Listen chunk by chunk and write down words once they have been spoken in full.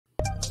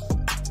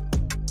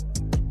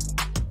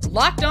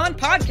Locked On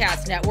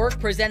Podcast Network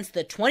presents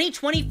the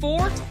 2024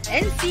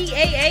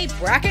 NCAA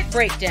Bracket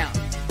Breakdown.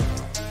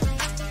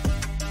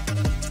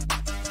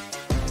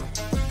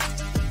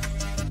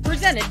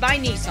 Presented by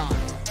Nissan.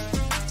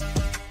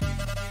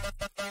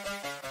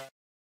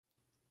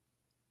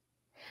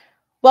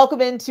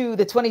 Welcome into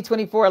the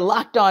 2024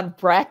 Locked On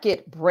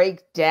Bracket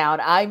Breakdown.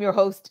 I'm your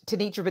host,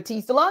 Tenitra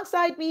Batiste,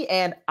 alongside me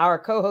and our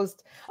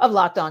co-host of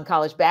Locked On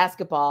College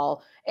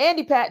Basketball,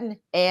 Andy Patton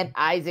and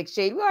Isaac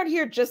Schade. We aren't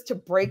here just to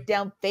break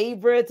down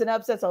favorites and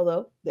upsets,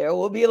 although there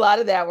will be a lot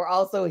of that. We're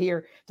also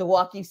here to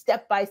walk you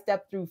step by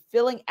step through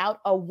filling out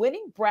a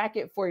winning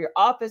bracket for your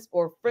office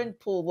or friend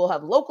pool. We'll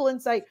have local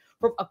insight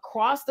from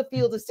across the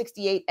field of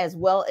 68, as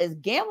well as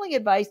gambling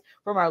advice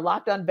from our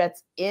Locked On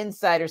Bets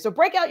insider. So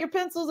break out your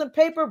pencils and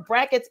paper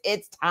brackets.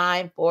 It's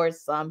time for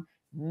some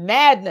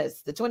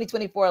madness. The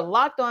 2024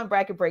 Locked On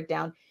Bracket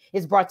Breakdown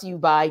is brought to you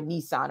by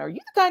Nissan. Are you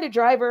the kind of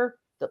driver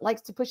that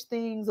likes to push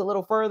things a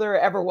little further?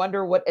 Ever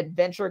wonder what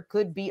adventure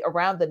could be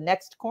around the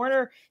next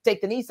corner? Take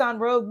the Nissan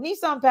Rogue,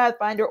 Nissan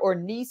Pathfinder, or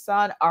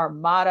Nissan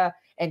Armada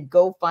and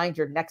go find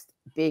your next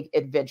big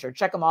adventure.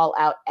 Check them all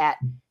out at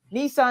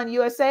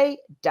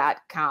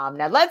nissanusa.com.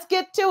 Now let's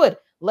get to it.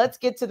 Let's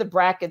get to the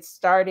brackets,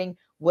 starting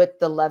with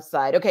the left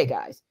side. Okay,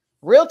 guys,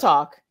 real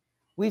talk.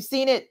 We've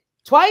seen it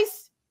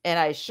twice, and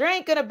I sure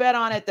ain't going to bet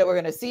on it that we're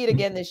going to see it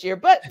again this year.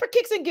 But for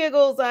kicks and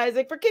giggles,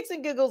 Isaac, for kicks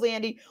and giggles,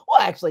 Andy,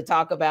 we'll actually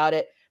talk about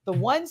it. The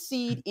 1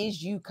 seed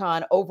is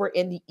UConn over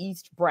in the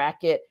East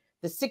bracket.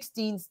 The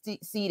 16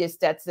 seed is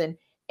Stetson.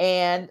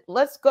 And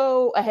let's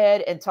go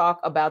ahead and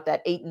talk about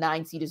that 8 and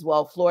 9 seed as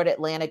well. Florida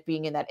Atlantic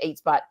being in that 8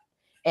 spot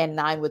and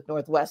 9 with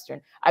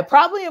Northwestern. I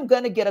probably am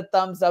going to get a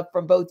thumbs up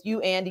from both you,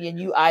 Andy, and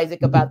you,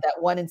 Isaac, about that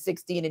 1 and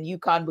 16 and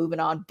UConn moving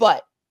on.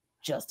 But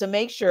just to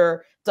make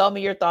sure, tell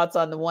me your thoughts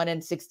on the 1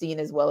 and 16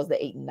 as well as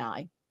the 8 and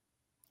 9.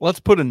 Let's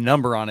put a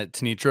number on it,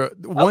 Tenitra.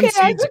 One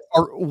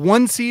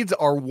seeds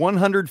are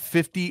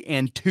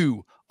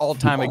 150-2 all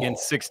time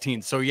against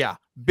 16. So yeah,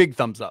 big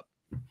thumbs up.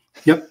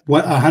 Yep,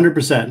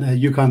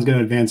 100%. UConn's going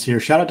to advance here.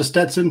 Shout out to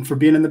Stetson for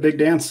being in the big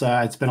dance.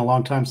 It's been a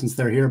long time since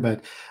they're here,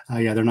 but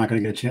yeah, they're not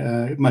going to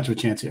get much of a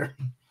chance here.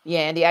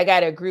 Yeah, Andy, I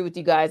got to agree with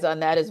you guys on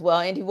that as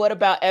well. Andy, what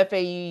about FAU?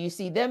 You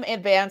see them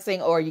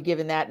advancing, or are you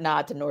giving that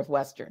nod to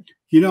Northwestern?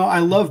 You know, I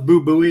love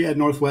Boo Buie at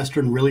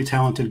Northwestern, really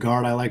talented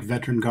guard. I like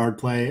veteran guard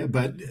play,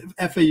 but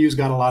FAU's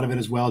got a lot of it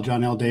as well.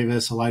 John L.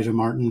 Davis, Elijah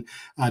Martin,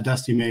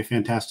 Dusty May,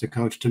 fantastic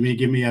coach. To me,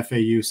 give me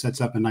FAU. Sets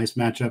up a nice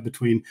matchup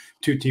between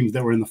two teams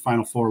that were in the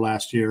Final Four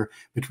last year,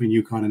 between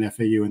UConn and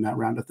FAU in that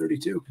round of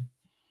 32.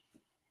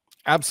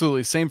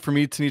 Absolutely. Same for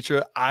me,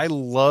 Tenitra. I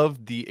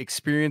love the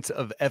experience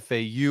of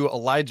FAU.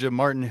 Elijah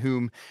Martin,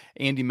 whom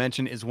Andy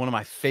mentioned, is one of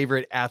my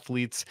favorite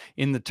athletes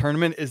in the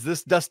tournament. Is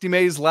this Dusty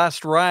May's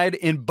last ride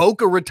in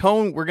Boca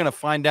Raton? We're going to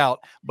find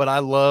out, but I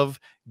love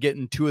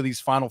getting 2 of these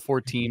Final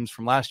Four teams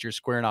from last year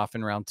squaring off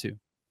in round 2.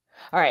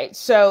 All right.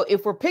 So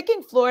if we're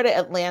picking Florida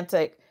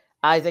Atlantic,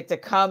 Isaac, to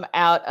come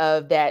out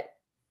of that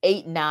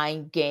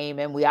 8-9 game,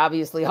 and we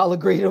obviously all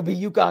agree it'll be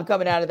UConn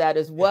coming out of that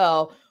as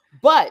well,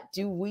 but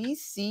do we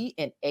see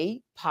an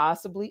 8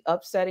 possibly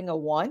upsetting a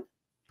 1?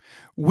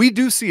 We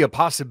do see a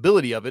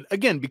possibility of it,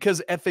 again,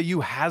 because FAU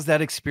has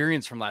that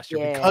experience from last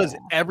year, because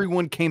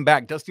everyone came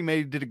back. Dusty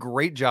May did a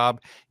great job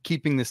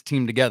keeping this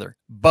team together.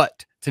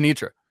 But,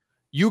 Tenitra,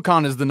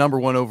 UConn is the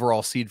 #1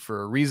 overall seed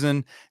for a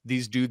reason.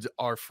 These dudes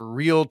are for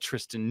real.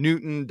 Tristan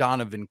Newton,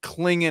 Donovan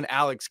Clingan,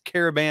 Alex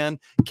Caravan,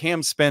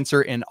 Cam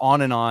Spencer, and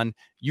on.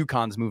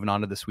 UConn's moving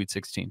on to the Sweet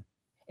 16.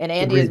 And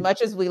Andy, as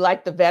much as we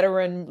like the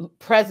veteran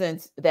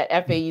presence that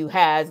FAU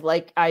has,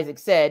 like Isaac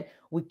said,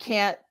 we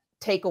can't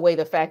take away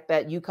the fact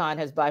that UConn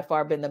has by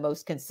far been the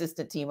most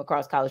consistent team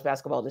across college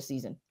basketball this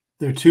season.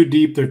 They're too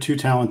deep. They're too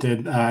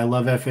talented. I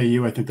love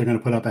FAU. I think they're going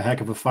to put up a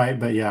heck of a fight.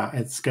 But yeah,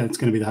 it's going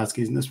to be the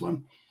Huskies in this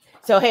one.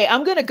 So, hey,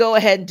 I'm going to go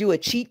ahead and do a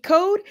cheat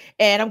code,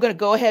 and I'm going to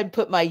go ahead and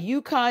put my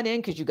UConn in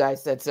because you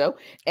guys said so,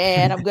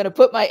 and I'm going to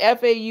put my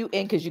FAU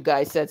in because you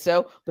guys said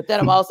so, but then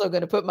I'm also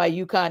going to put my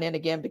UConn in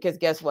again because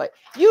guess what?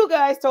 You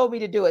guys told me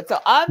to do it. So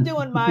I'm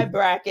doing my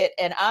bracket,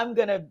 and I'm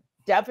going to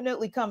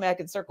definitely come back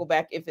and circle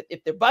back.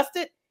 If they're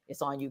busted, it's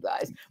on you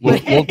guys.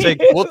 We'll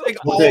take all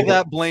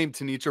that blame,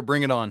 Tenitra.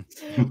 Bring it on.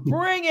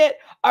 Bring it.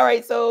 All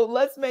right, so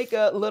let's make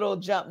a little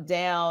jump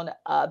down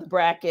the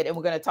bracket, and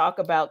we're going to talk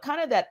about kind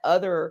of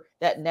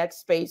that next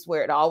space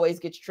where it always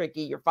gets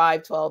tricky, your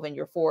 5-12 and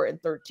your 4 and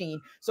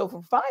 13. So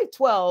for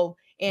 5-12,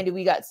 Andy,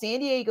 we got San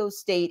Diego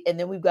State, and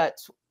then we've got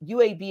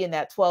UAB in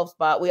that 12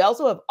 spot. We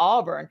also have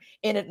Auburn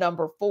in at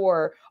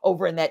 #4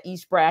 over in that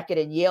East bracket,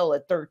 and Yale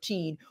at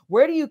 13.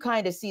 Where do you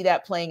kind of see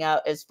that playing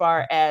out as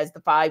far as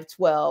the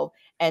 5-12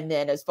 and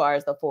then as far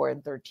as the 4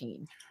 and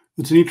 13?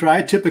 Tenitra,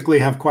 I typically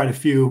have quite a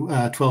few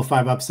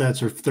 12-5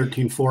 upsets or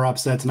 13-4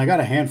 upsets, and I got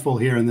a handful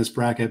here in this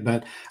bracket,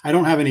 but I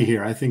don't have any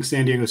here. I think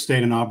San Diego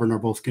State and Auburn are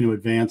both going to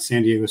advance.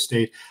 San Diego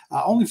State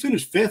only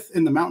finished 5th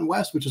in the Mountain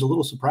West, which is a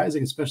little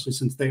surprising, especially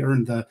since they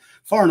earned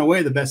far and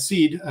away the best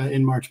seed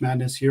in March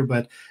Madness here,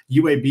 but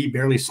UAB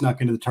barely snuck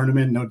into the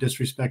tournament. No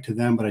disrespect to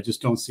them, but I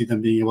just don't see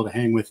them being able to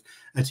hang with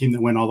a team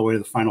that went all the way to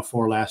the Final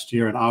Four last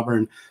year. And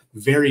Auburn,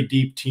 very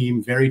deep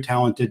team, very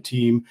talented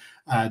team.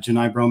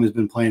 Janai Brome has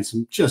been playing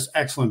some just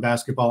excellent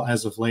basketball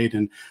as of late.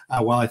 And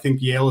while I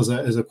think Yale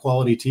is a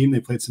quality team,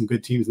 they played some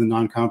good teams in the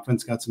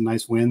non-conference, got some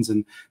nice wins,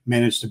 and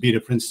managed to beat a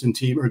Princeton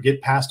team or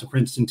get past a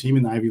Princeton team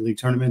in the Ivy League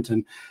tournament.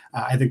 And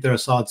I think they're a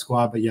solid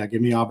squad. But yeah,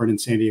 give me Auburn and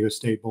San Diego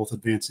State both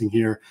advancing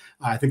here.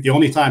 I think the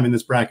only time in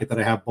this bracket that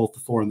I have both the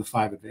 4 and the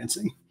 5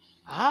 advancing.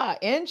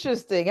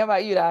 Interesting. How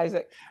about you,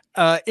 Isaac?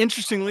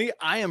 Interestingly,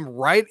 I am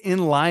right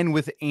in line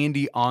with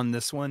Andy on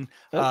this one.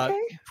 Okay.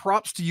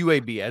 Props to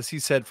UAB, as he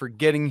said, for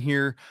getting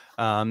here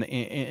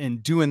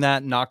and doing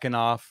that, knocking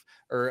off.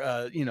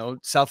 Or,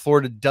 South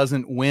Florida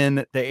doesn't win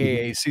the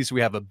AAC, so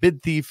we have a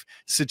bid thief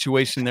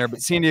situation there.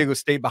 But San Diego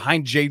State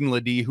behind Jaden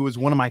Ledee, who is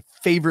one of my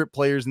favorite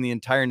players in the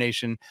entire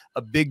nation,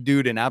 a big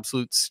dude, an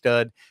absolute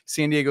stud.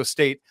 San Diego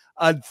State,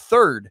 a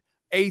third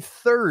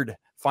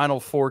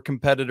Final Four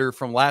competitor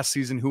from last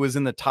season who was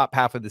in the top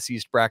half of this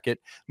East bracket,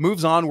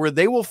 moves on where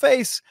they will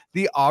face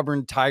the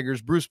Auburn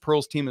Tigers. Bruce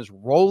Pearl's team is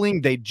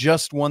rolling. They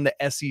just won the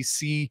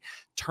SEC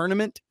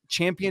tournament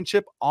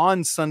championship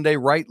on Sunday,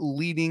 right?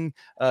 Leading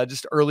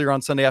just earlier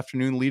on Sunday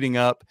afternoon, leading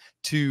up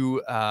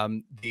to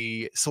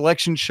the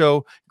selection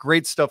show.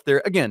 Great stuff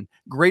there. Again,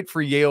 great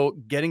for Yale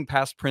getting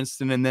past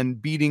Princeton and then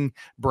beating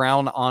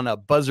Brown on a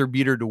buzzer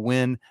beater to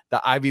win the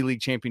Ivy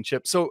League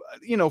championship. So,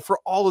 for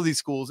all of these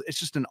schools, it's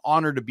just an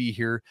honor to be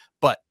here.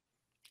 But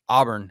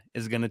Auburn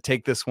is going to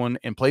take this one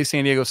and play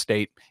San Diego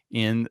State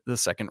in the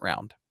second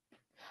round.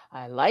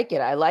 I like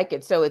it. I like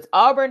it. So it's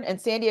Auburn and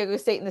San Diego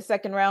State in the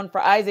second round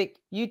for Isaac.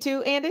 You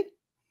too, Andy?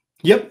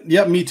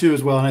 Yep, me too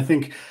as well. And I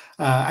think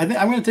I'm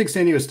going to take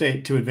San Diego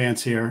State to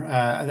advance here.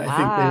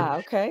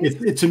 I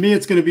think to me,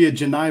 it's going to be a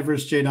Janai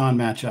versus Jadon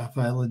matchup,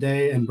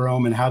 Ledee and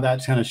Brome, and how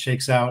that kind of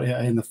shakes out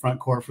in the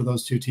front court for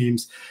those two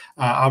teams.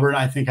 Auburn,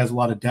 I think, has a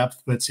lot of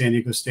depth, but San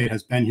Diego State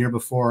has been here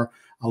before.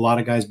 A lot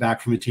of guys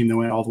back from a team that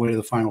went all the way to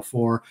the Final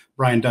Four.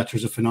 Brian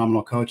Dutcher's a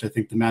phenomenal coach. I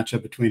think the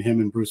matchup between him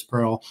and Bruce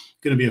Pearl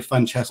going to be a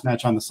fun chess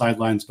match on the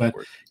sidelines. But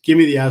give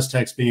me the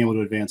Aztecs being able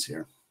to advance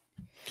here.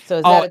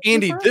 So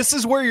Andy, this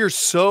is where you're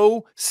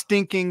so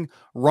stinking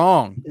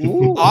wrong.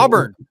 Ooh.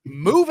 Auburn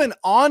moving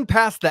on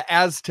past the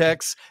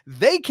Aztecs.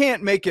 They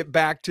can't make it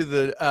back to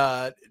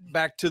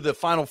the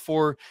Final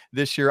Four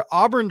this year.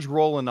 Auburn's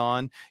rolling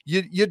on.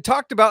 You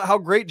talked about how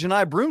great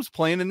Janai Broom's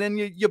playing, and then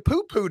you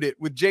poo-pooed it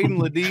with Jaden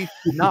Ledee.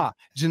 Nah,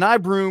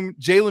 Janai Broom,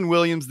 Jalen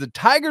Williams. The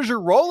Tigers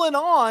are rolling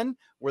on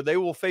where they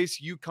will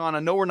face UConn. I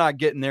know we're not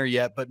getting there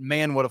yet, but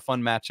man, what a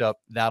fun matchup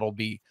that'll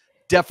be.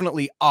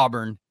 Definitely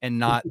Auburn and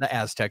not the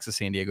Aztecs of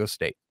San Diego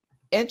State.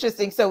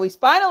 Interesting. So we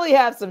finally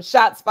have some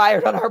shots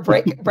fired on our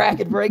bracket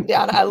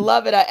breakdown. I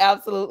love it. I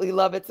absolutely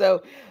love it.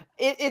 So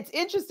it's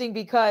interesting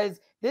because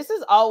this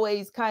is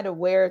always kind of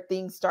where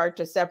things start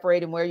to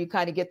separate and where you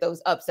kind of get those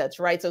upsets,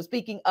 right? So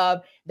speaking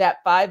of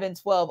that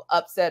 5-12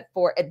 upset,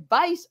 for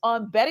advice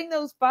on betting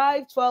those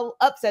 5-12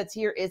 upsets,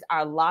 here is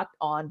our Locked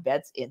On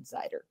Bets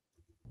Insider.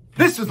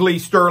 This is Lee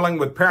Sterling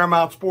with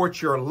Paramount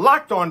Sports, your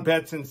Locked On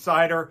Bets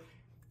Insider.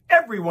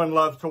 Everyone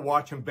loves to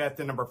watch and bet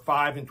the number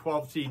 5 and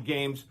 12 seed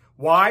games.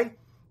 Why?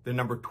 The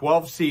number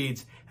 12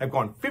 seeds have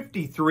gone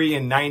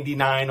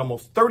 53-99,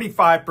 almost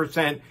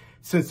 35%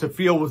 since the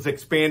field was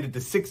expanded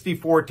to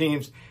 64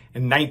 teams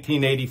in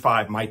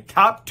 1985. My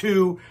top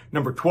 2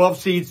 number 12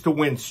 seeds to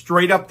win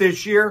straight up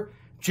this year,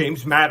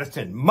 James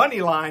Madison,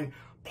 money line,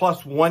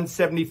 plus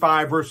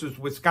 175 versus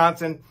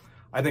Wisconsin.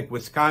 I think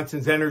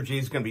Wisconsin's energy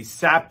is going to be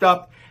sapped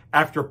up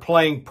after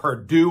playing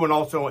Purdue and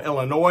also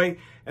Illinois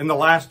in the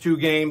last 2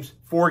 games,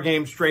 4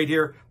 games straight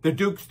here. The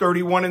Duke's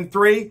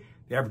 31-3.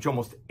 They average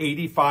almost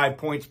 85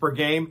 points per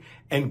game.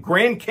 And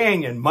Grand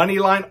Canyon, money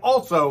line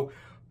also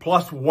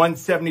plus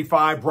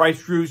 175.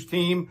 Bryce Drew's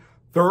team,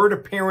 3rd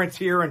appearance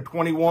here in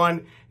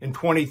 21 and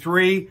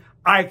 23.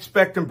 I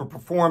expect them to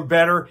perform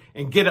better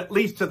and get at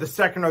least to the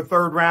 2nd or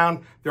 3rd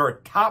round. They're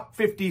a top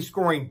 50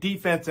 scoring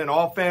defense and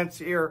offense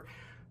here.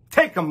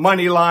 Take a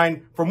money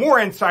line. For more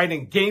insight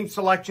and game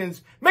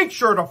selections, make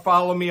sure to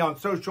follow me on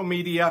social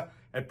media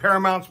at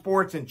Paramount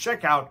Sports and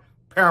check out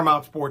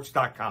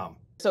ParamountSports.com.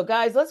 So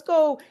guys, let's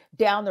go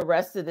down the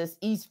rest of this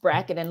East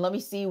bracket and let me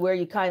see where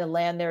you kind of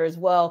land there as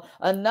well.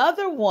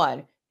 Another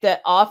one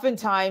that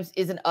oftentimes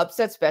is an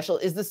upset special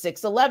is the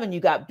 6-11. You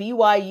got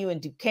BYU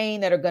and Duquesne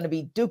that are going to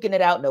be duking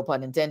it out, no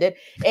pun intended.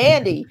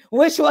 Andy,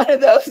 which one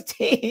of those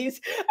teams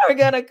are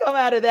going to come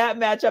out of that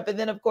matchup? And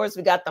then, of course,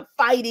 we got the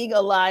Fighting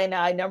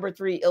Illini, number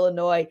 3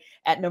 Illinois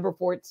at number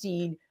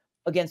 14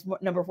 against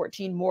number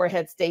 14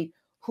 Morehead State.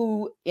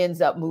 Who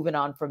ends up moving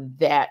on from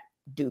that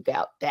duke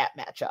out, that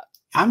matchup?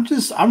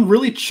 I'm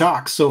really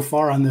chalk so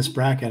far on this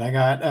bracket.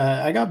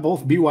 I got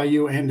both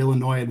BYU and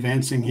Illinois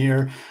advancing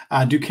here.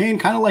 Duquesne,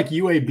 kind of like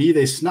UAB,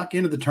 they snuck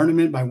into the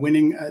tournament by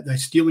winning, by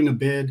stealing a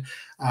bid.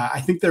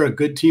 I think they're a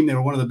good team. They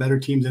were one of the better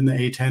teams in the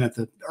A-10 at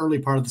the early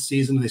part of the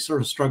season. They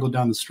sort of struggled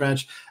down the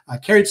stretch,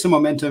 carried some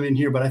momentum in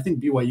here, but I think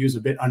BYU is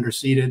a bit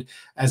underseeded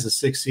as a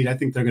 6th seed. I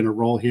think they're going to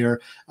roll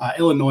here.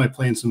 Illinois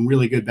playing some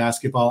really good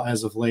basketball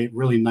as of late.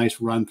 Really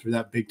nice run through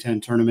that Big Ten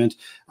tournament.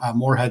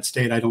 Morehead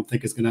State, I don't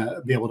think is going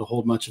to be able to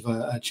hold much of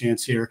a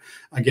chance here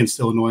against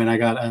Illinois. And I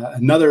got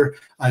another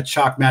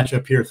chalk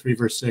matchup here, 3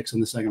 versus 6 in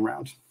the second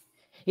round.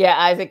 Yeah,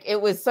 Isaac,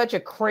 it was such a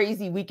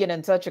crazy weekend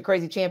and such a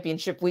crazy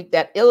championship week.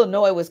 That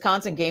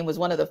Illinois-Wisconsin game was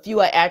one of the few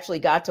I actually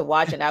got to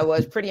watch, and I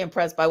was pretty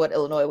impressed by what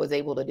Illinois was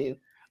able to do.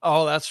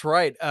 Oh, that's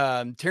right.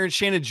 Terrence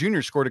Shannon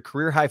Jr. scored a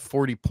career-high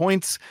 40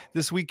 points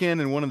this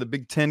weekend in one of the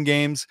Big Ten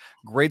games.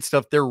 Great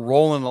stuff. They're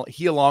rolling.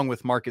 He, along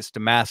with Marcus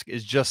Damask,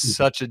 is just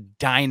such a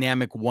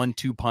dynamic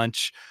 1-2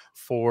 punch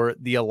for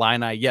the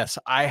Illini. Yes,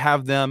 I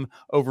have them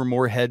over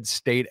Morehead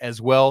State as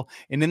well.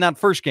 And in that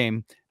first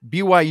game,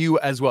 BYU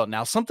as well.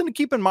 Now, something to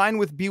keep in mind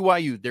with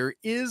BYU, there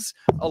is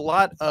a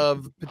lot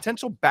of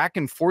potential back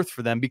and forth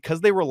for them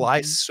because they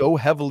rely so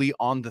heavily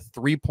on the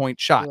 3-point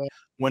shot. Yeah.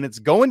 When it's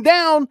going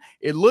down,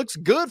 it looks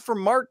good for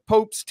Mark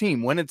Pope's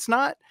team. When it's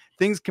not,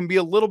 things can be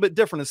a little bit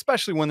different,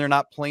 especially when they're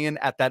not playing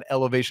at that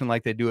elevation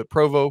like they do at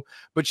Provo.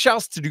 But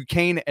shouts to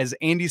Duquesne. As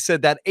Andy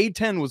said, that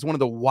A-10 was one of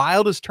the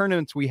wildest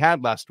tournaments we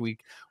had last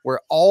week,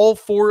 where all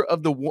 4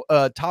 of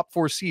the top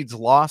 4 seeds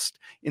lost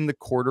in the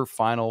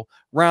quarterfinal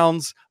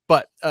rounds.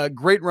 But a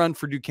great run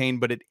for Duquesne,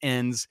 but it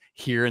ends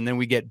here. And then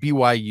we get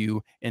BYU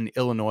and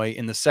Illinois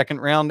in the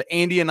second round.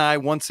 Andy and I,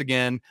 once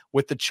again,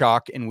 with the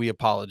chalk, and we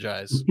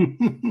apologize.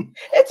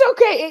 It's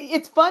okay.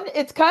 It's fun.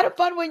 It's kind of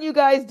fun when you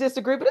guys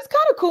disagree, but it's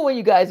kind of cool when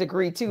you guys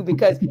agree too,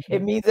 because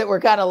it means that we're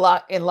kind of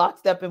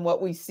lockstep in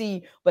what we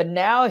see. But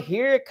now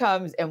here it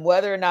comes, and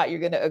whether or not you're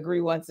going to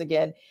agree once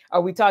again. Are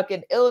we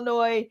talking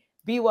Illinois,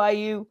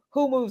 BYU?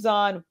 Who moves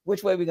on?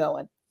 Which way we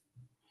going?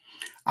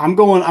 I'm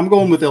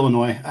going with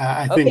Illinois.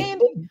 I think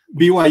Andy.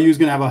 BYU is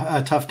going to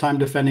have a tough time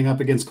defending up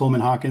against Coleman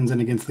Hawkins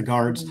and against the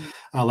guards,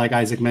 like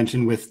Isaac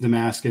mentioned, with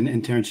Damask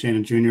and Terrence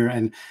Shannon Jr.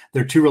 And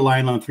they're too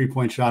reliant on a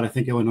 3-point shot. I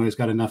think Illinois has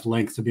got enough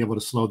length to be able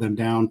to slow them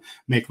down,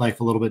 make life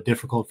a little bit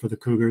difficult for the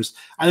Cougars.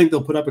 I think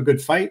they'll put up a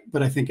good fight,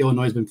 but I think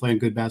Illinois has been playing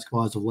good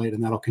basketball as of late,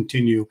 and that'll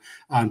continue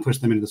and push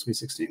them into the Sweet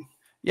 16.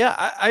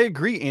 Yeah, I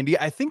agree, Andy.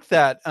 I think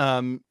that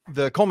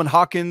the Coleman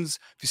Hawkins,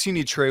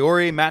 Vicini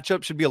Traore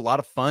matchup should be a lot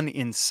of fun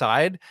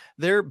inside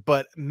there.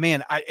 But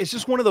man, it's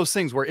just one of those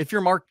things where if you're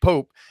Mark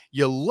Pope,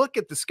 you look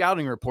at the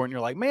scouting report and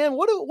you're like, man,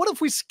 what if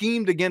we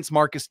schemed against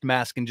Marcus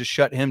Damask and just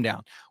shut him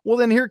down? Well,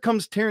 then here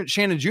comes Terrence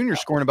Shannon Jr.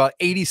 scoring about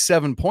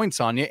 87 points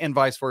on you, and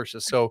vice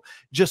versa. So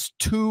just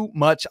too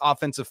much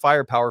offensive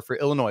firepower for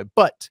Illinois.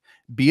 But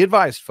be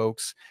advised,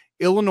 folks,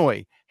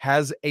 Illinois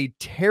has a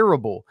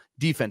terrible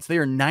defense. They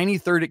are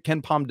 93rd at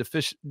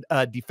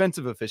KenPom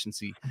defensive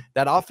efficiency.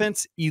 That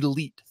offense,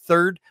 elite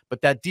 3rd,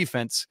 but that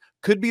defense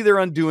could be their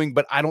undoing,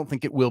 but I don't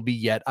think it will be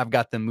yet. I've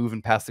got them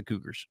moving past the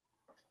Cougars.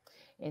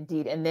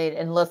 Indeed.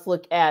 And let's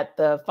look at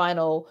the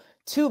final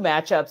 2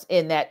 matchups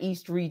in that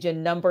East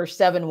region. Number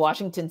 7,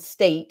 Washington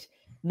State,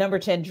 number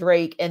 10,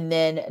 Drake, and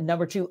then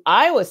number 2,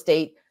 Iowa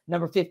State,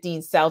 number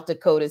 15, South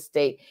Dakota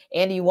State.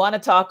 Andy, you want to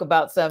talk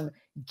about some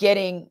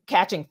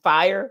catching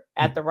fire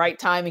at the right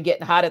time and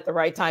getting hot at the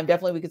right time?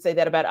 Definitely we could say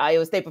that about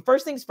Iowa State. But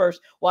first things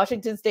first,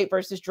 Washington State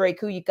versus Drake.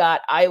 Who you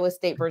got? Iowa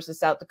State versus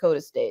South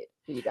Dakota State.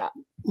 Who you got?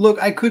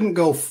 Look, I couldn't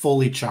go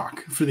fully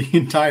chalk for the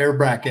entire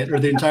bracket or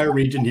the entire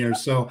region here.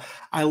 So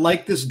I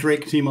like this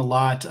Drake team a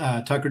lot.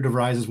 Tucker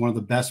DeVries is one of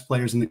the best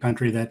players in the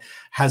country that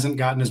hasn't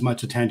gotten as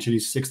much attention.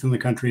 He's 6th in the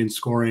country in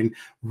scoring,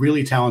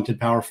 really talented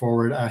power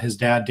forward. His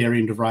dad,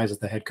 Darian DeVries, is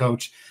the head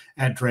coach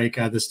at Drake.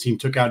 This team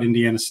took out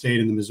Indiana State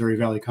in the Missouri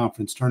Valley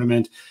Conference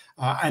Tournament.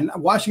 And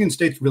Washington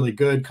State's really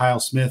good. Kyle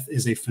Smith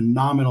is a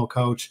phenomenal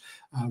coach,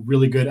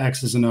 really good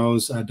X's and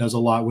O's, does a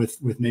lot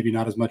with maybe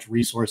not as much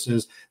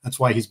resources. That's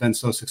why he's been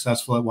so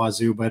successful at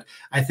Wazoo. But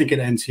I think it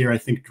ends here. I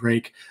think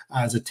Drake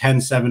is a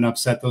 10-7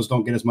 upset. Those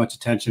don't get as much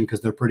attention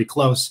because they're pretty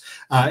close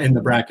in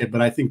the bracket.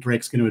 But I think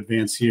Drake's going to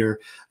advance here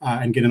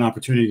and get an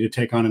opportunity to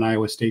take on an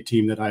Iowa State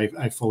team that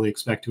I fully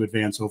expect to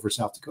advance over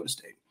South Dakota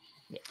State.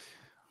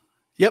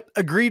 Yep,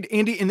 agreed,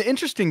 Andy. And the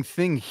interesting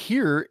thing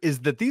here is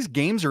that these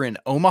games are in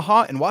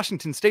Omaha, and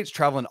Washington State's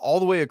traveling all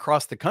the way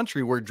across the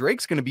country, where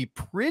Drake's going to be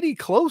pretty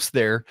close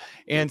there.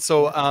 And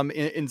so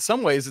in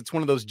some ways, it's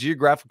one of those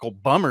geographical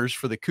bummers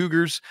for the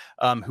Cougars,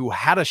 who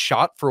had a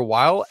shot for a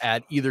while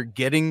at either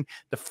getting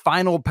the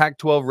final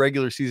Pac-12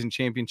 regular season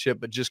championship,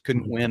 but just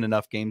couldn't win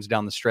enough games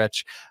down the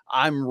stretch.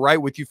 I'm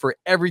right with you for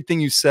everything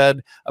you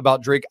said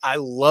about Drake. I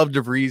love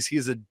DeVries. He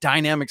is a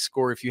dynamic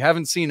scorer. If you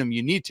haven't seen him,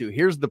 you need to.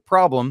 Here's the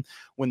problem.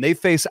 When they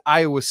face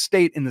Iowa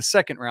State in the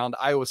second round,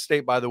 Iowa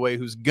State, by the way,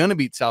 who's going to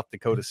beat South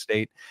Dakota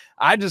State.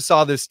 I just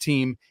saw this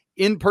team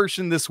in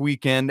person this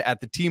weekend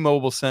at the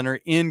T-Mobile Center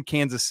in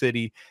Kansas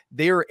City.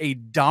 They are a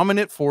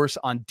dominant force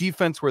on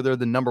defense, where they're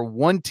the number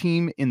 1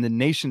 team in the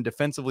nation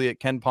defensively at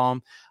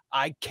KenPom.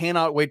 I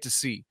cannot wait to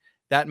see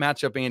that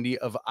matchup, Andy,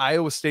 of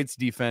Iowa State's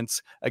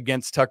defense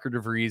against Tucker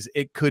DeVries.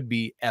 It could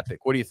be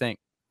epic. What do you think?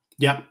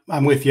 Yeah,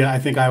 I'm with you. I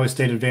think Iowa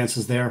State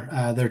advances there.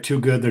 They're too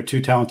good. They're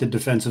too talented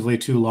defensively,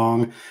 too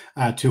long,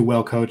 too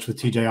well coached with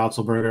TJ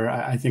Otzelberger.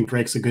 I think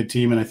Drake's a good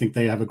team, and I think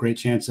they have a great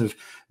chance of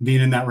being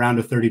in that round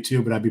of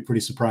 32, but I'd be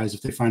pretty surprised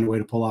if they find a way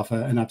to pull off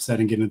an upset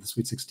and get into the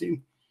Sweet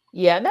 16.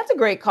 Yeah, and that's a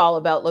great call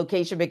about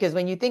location, because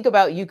when you think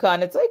about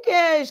UConn, it's like,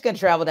 yeah, you're just going to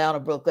travel down to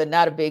Brooklyn,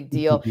 not a big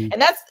deal.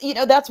 And that's,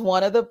 that's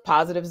one of the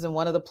positives and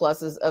one of the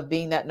pluses of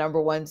being that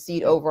 #1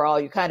 seed overall.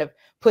 You kind of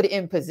put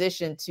in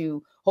position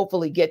to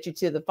hopefully get you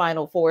to the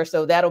Final Four.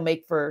 So that'll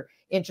make for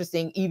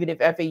interesting, even if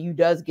FAU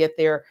does get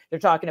there. They're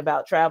talking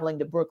about traveling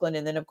to Brooklyn.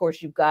 And then, of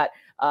course, you've got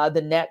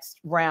the next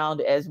round,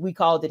 as we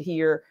called it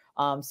here.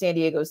 San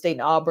Diego State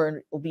and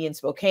Auburn will be in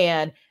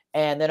Spokane.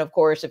 And then, of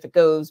course, if it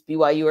goes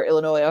BYU or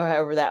Illinois, or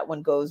however that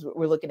one goes,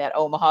 we're looking at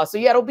Omaha. So,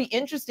 yeah, it'll be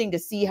interesting to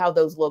see how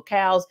those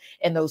locales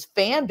and those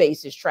fan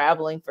bases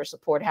traveling for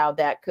support, how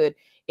that could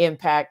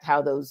impact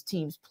how those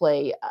teams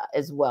play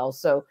as well.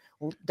 So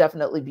we'll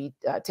definitely be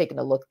taking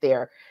a look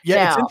there. Yeah,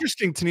 now, it's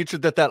interesting,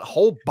 Tenitra, that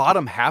whole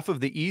bottom half of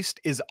the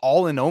East is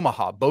all in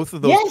Omaha. Both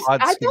of those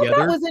pods I together. thought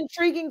that was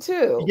intriguing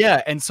too.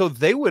 Yeah, and so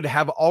they would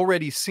have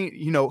already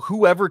seen,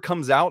 whoever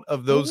comes out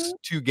of those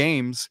two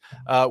games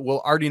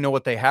will already know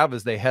what they have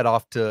as they head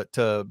off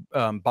to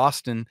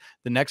Boston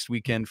the next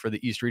weekend for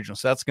the East Regional.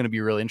 So that's going to be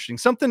really interesting.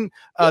 Something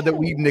that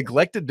we've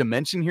neglected to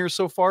mention here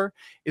so far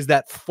is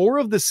that 4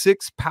 of the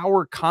 6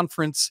 Power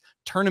Conference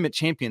tournament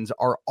champions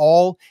are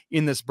all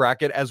in this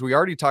bracket. As we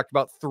already talked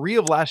about, 3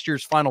 of last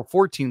year's Final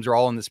Four teams are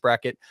all in this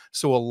bracket.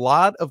 So a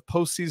lot of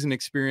postseason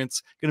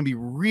experience, going to be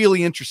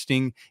really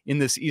interesting in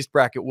this East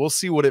bracket. We'll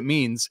see what it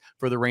means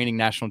for the reigning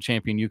national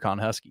champion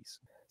UConn Huskies.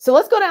 So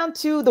let's go down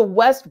to the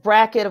West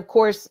bracket. Of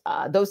course,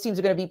 those teams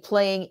are going to be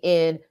playing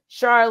in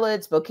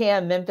Charlotte,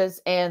 Spokane, Memphis,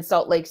 and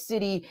Salt Lake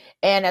City.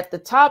 And at the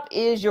top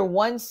is your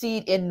 1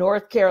 seed in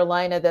North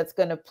Carolina that's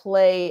going to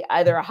play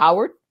either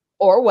Howard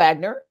or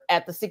Wagner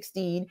at the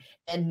 16,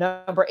 and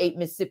number 8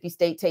 Mississippi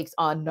State takes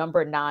on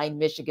number 9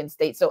 Michigan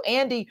State. So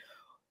Andy,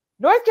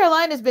 North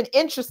Carolina has been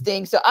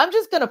interesting. So I'm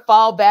just going to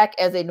fall back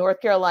as a North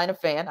Carolina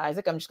fan.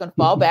 Isaac, I'm just going to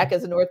fall back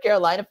as a North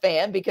Carolina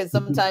fan, because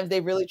sometimes they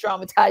really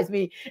traumatize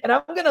me. And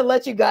I'm going to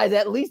let you guys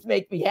at least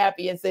make me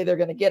happy and say they're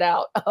going to get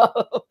out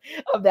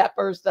of that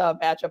first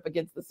matchup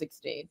against the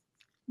 16.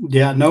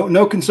 Yeah,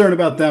 no concern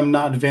about them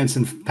not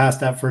advancing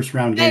past that first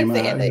round game.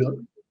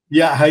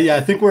 Yeah,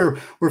 I think we're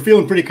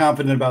feeling pretty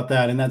confident about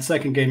that. In that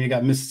second game, you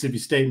got Mississippi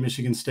State,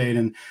 Michigan State,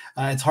 and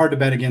it's hard to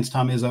bet against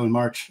Tom Izzo in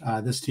March.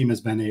 This team has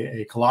been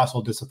a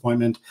colossal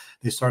disappointment.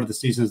 They started the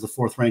season as the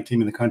 4th ranked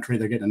team in the country.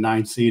 They're getting a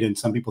 9 seed, and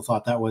some people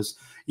thought that was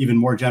even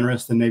more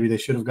generous than maybe they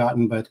should have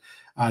gotten. But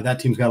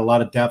that team's got a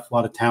lot of depth, a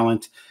lot of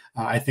talent.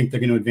 I think they're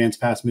going to advance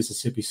past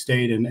Mississippi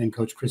State and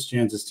Coach Chris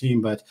Jans'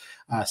 team, but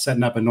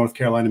setting up a North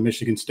Carolina,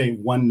 Michigan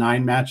State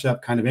 1-9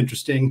 matchup, kind of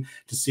interesting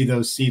to see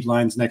those seed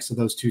lines next to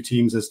those 2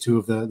 teams as 2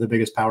 of the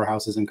biggest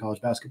powerhouses in college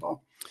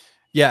basketball.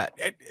 Yeah,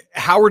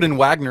 Howard and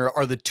Wagner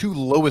are the 2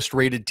 lowest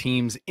rated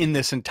teams in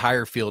this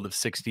entire field of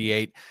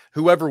 68.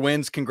 Whoever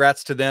wins,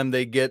 congrats to them.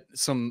 They get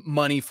some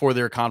money for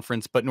their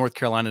conference, but North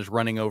Carolina is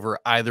running over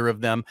either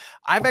of them.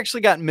 I've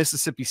actually got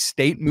Mississippi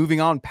State moving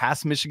on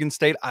past Michigan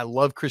State. I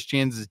love Chris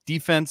Jans'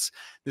 defense.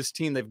 This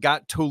team, they've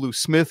got Tolu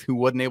Smith, who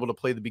wasn't able to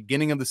play the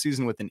beginning of the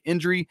season with an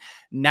injury.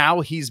 Now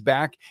he's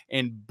back,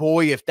 and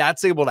boy, if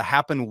that's able to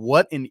happen,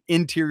 what an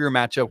interior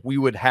matchup we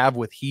would have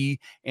with he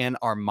and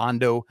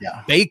Armando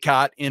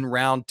Baycott in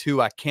round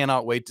 2. I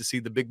cannot wait to see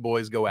the big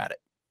boys go at it.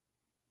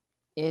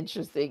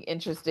 Interesting.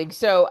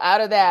 So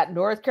out of that,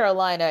 North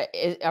Carolina,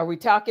 are we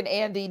talking,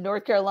 Andy,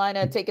 North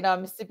Carolina taking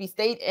on Mississippi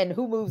State, and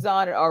who moves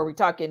on? Or are we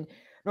talking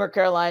North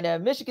Carolina,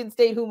 Michigan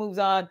State, who moves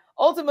on?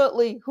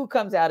 Ultimately, who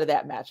comes out of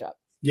that matchup?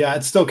 Yeah,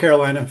 it's still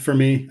Carolina for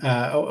me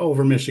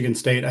over Michigan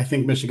State. I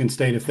think Michigan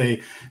State, if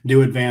they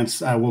do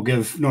advance, will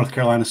give North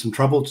Carolina some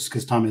trouble, just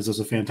because Tom Izzo's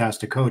a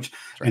fantastic coach,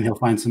 and he'll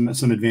find some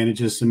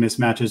advantages, some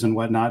mismatches and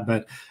whatnot.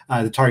 But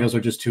the Tar Heels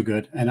are just too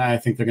good, and I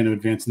think they're going to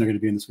advance, and they're going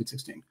to be in the Sweet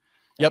 16.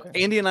 Yep.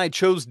 Okay. Andy and I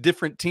chose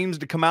different teams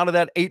to come out of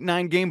that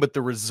 8-9 game, but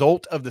the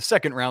result of the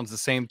second round's the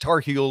same. Tar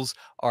Heels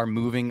are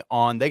moving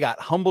on. They got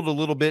humbled a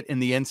little bit in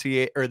the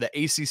NCAA or the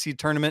ACC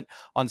tournament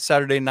on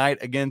Saturday night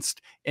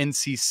against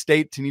NC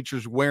State.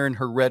 Tenitra's wearing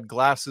her red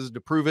glasses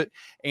to prove it.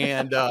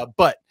 And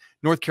but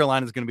North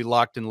Carolina is going to be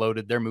locked and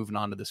loaded. They're moving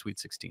on to the Sweet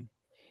 16.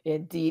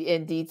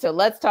 Indeed. So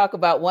let's talk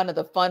about one of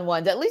the fun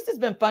ones. At least it's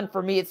been fun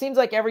for me. It seems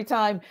like every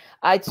time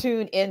I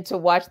tune in to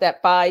watch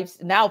that 5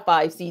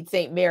 seed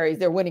St. Mary's,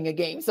 they're winning a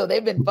game. So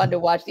they've been fun to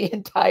watch the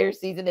entire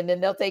season. And then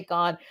they'll take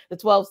on the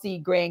 12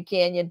 seed Grand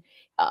Canyon.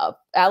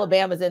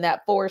 Alabama's in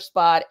that 4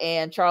 spot,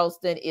 and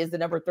Charleston is the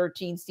number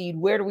 13 seed.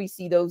 Where do we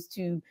see those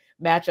 2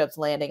 matchups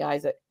landing,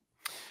 Isaac?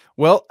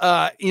 Well,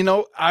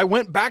 I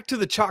went back to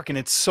the chalk, and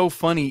it's so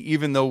funny,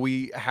 even though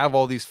we have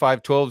all these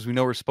 5-12s we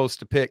know we're supposed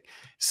to pick.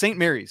 St.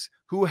 Mary's,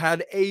 who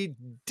had a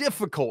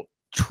difficult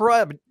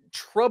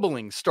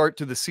troubling start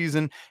to the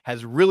season,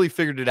 has really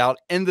figured it out,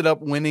 ended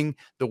up winning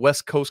the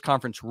West Coast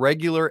Conference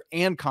regular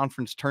and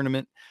conference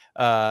tournament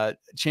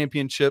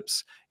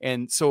championships.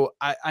 And so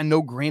I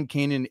know Grand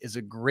Canyon is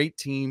a great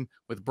team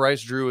with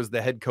Bryce Drew as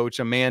the head coach,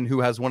 a man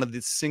who has one of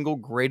the single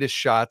greatest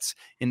shots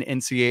in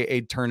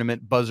NCAA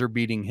tournament buzzer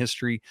beating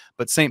history.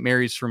 But St.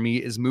 Mary's for me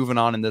is moving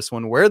on in this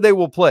one, where they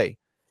will play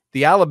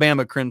the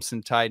Alabama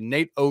Crimson Tide,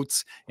 Nate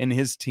Oates and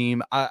his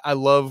team. I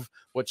love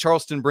what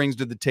Charleston brings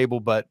to the table,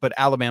 but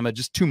Alabama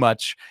just too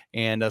much.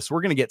 And so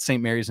we're going to get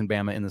St. Mary's and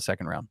Bama in the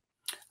second round.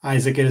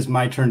 Isaac, it is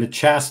my turn to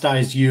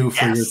chastise you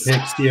for your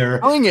picks here.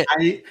 Bring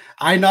it.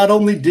 I not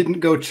only didn't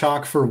go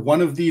chalk for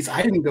one of these,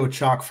 I didn't go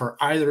chalk for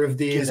either of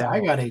these.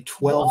 I got a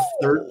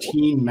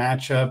 12-13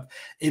 matchup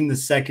in the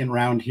second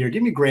round here.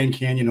 Give me Grand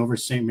Canyon over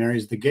St.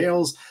 Mary's. The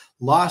Gales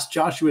lost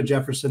Joshua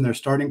Jefferson, their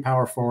starting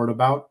power forward,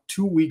 about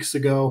 2 weeks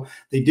ago.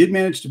 They did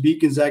manage to beat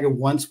Gonzaga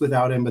once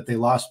without him, but they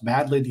lost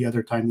badly the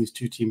other time these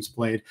two teams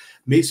played.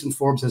 Mason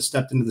Forbes has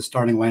stepped into the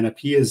starting lineup.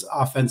 He is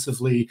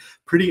offensively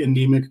pretty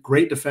anemic,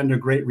 great defender,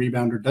 great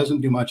rebounder,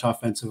 doesn't do much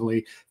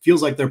offensively.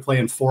 Feels like they're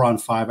playing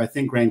 4-on-5. I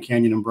think Grand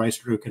Canyon and Bryce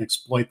Drew can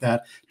exploit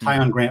that.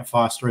 Tyon Grant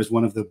Foster is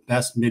one of the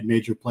best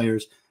mid-major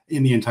players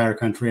in the entire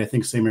country. I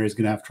think St. Mary's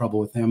going to have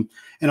trouble with him.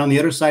 And on the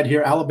other side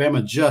here,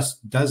 Alabama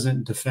just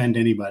doesn't defend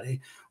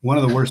anybody. One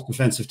of the worst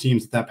defensive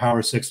teams at that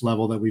Power 6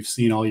 level that we've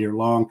seen all year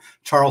long.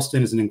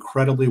 Charleston is an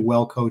incredibly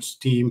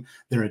well-coached team.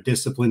 They're a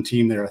disciplined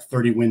team. They're a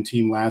 30-win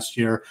team last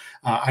year.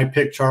 I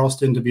picked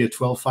Charleston to be a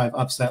 12-5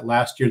 upset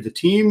last year. The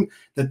team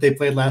that they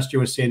played last year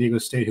was San Diego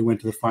State, who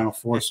went to the Final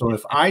Four. So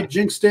if I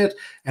jinxed it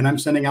and I'm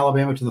sending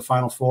Alabama to the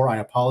Final Four, I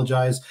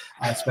apologize,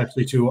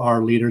 especially to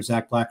our leader,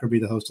 Zach Blackerby,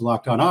 the host of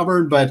Locked On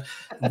Auburn. But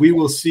we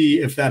will see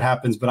if that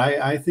happens. But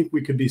I think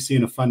we could be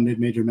seeing a fun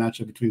mid-major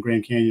matchup between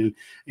Grand Canyon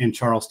and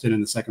Charleston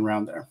in the second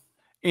round there.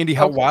 Andy,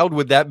 how wild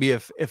would that be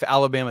if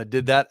Alabama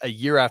did that a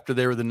year after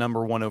they were the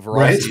 #1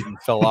 overall seed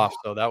and fell off?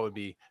 So that would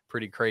be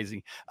pretty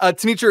crazy.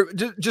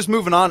 Tenitra, just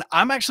moving on,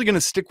 I'm actually going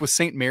to stick with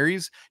St.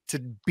 Mary's to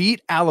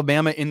beat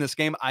Alabama in this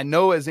game. I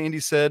know, as Andy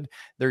said,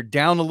 they're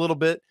down a little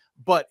bit,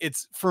 but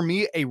it's, for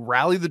me, a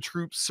rally the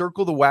troops,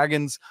 circle the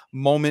wagons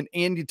moment.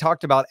 Andy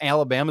talked about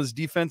Alabama's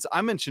defense.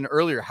 I mentioned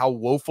earlier how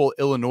woeful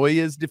Illinois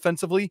is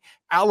defensively.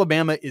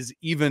 Alabama is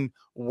even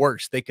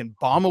worse. They can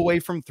bomb away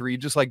from three,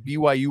 just like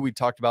BYU we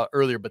talked about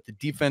earlier, but the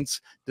defense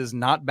does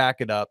not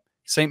back it up.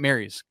 St.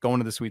 Mary's going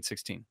to the Sweet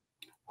 16.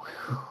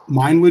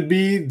 Mine would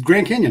be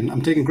Grand Canyon.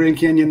 I'm taking Grand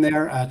Canyon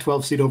there,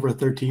 12 seed over a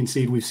 13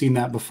 seed. We've seen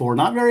that before.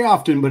 Not very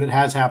often, but it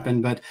has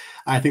happened. But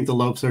I think the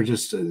Lopes are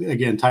just,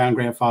 again, Tyon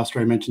Grant Foster,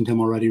 I mentioned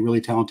him already,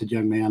 really talented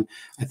young man.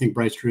 I think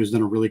Bryce Drew has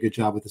done a really good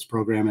job with this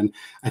program. And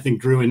I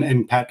think Drew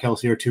and Pat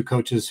Kelsey are two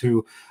coaches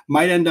who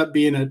might end up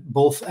being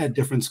both at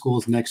different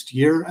schools next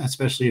year,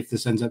 especially if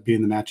this ends up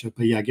being the matchup.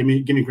 But yeah, give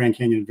me Grand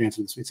Canyon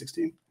advancing to the Sweet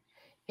 16.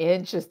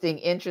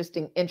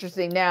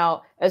 Interesting.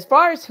 Now, as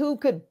far as who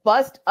could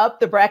bust up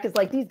the brackets,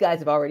 like these guys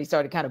have already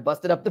started kind of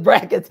busted up the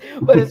brackets,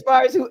 but as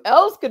far as who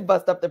else could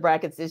bust up the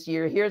brackets this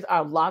year, here's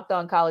our Locked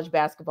On College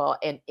Basketball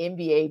and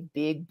NBA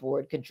Big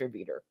Board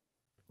contributor.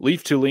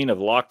 Leaf Tulane of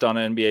Locked On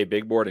NBA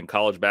Big Board and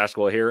college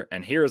basketball here,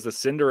 and here is the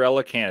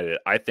Cinderella candidate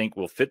I think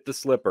will fit the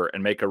slipper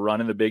and make a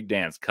run in the big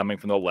dance coming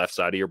from the left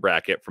side of your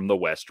bracket from the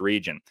West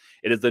region.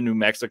 It is the New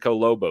Mexico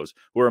Lobos,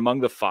 who are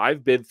among the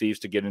 5 bid thieves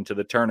to get into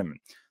the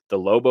tournament. The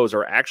Lobos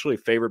are actually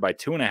favored by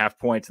 2.5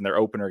 points in their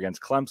opener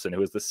against Clemson,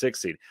 who is the 6th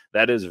seed.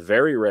 That is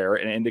very rare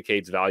and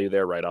indicates value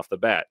there right off the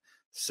bat.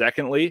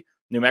 Secondly,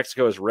 New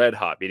Mexico is red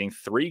hot, beating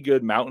 3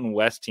 good Mountain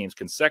West teams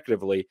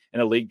consecutively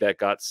in a league that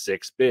got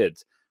 6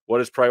 bids. What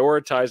is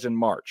prioritized in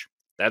March?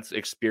 That's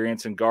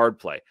experience and guard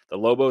play. The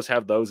Lobos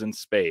have those in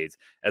spades,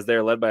 as they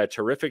are led by a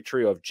terrific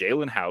trio of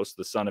Jalen House,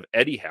 the son of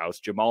Eddie House,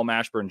 Jamal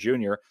Mashburn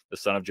Jr., the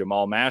son of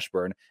Jamal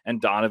Mashburn, and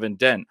Donovan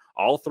Dent,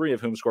 all 3 of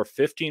whom score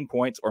 15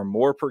 points or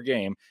more per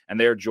game, and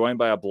they are joined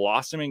by a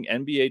blossoming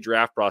NBA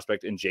draft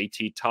prospect in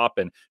JT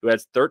Toppin, who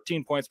has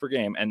 13 points per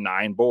game and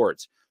 9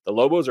 boards. The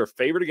Lobos are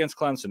favored against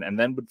Clemson and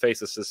then would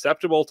face a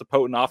susceptible to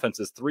potent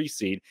offense's 3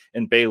 seed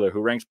in Baylor,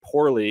 who ranks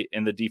poorly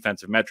in the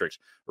defensive metrics.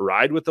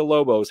 Ride with the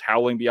Lobos,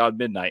 howling beyond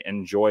midnight, and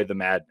enjoy the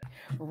madness.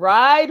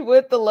 Ride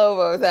with the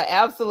Lobos. I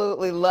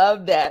absolutely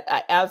love that.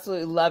 I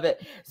absolutely love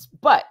it.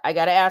 But I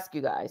got to ask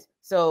you guys.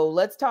 So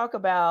let's talk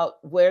about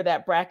where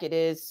that bracket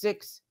is.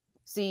 6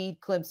 seed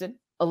Clemson,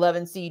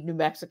 11 seed New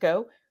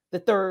Mexico, the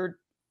 3rd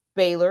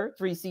Baylor,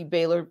 3 seed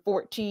Baylor,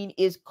 14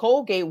 is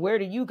Colgate. Where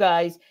do you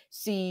guys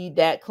see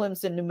that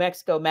Clemson New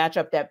Mexico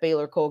matchup, that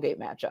Baylor Colgate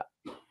matchup?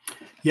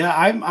 Yeah,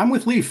 I'm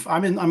with Leaf.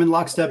 I'm in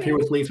lockstep here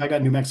with Leaf. I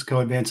got New Mexico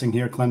advancing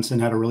here. Clemson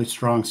had a really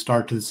strong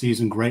start to the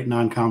season, great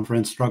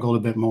non-conference, struggled a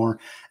bit more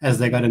as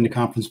they got into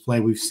conference play.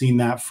 We've seen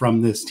that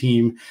from this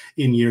team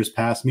in years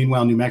past.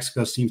 Meanwhile, New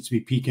Mexico seems to be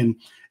peaking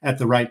at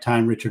the right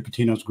time. Richard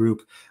Pitino's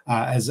group,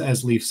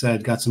 as Leaf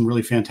said, got some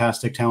really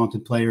fantastic,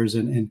 talented players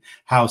in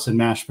House and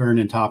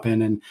Mashburn and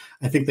Toppin, and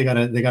I think they got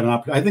an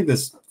opportunity. I think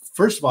this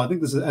first of all, I think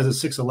this is, as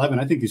a 6-11,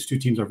 I think these two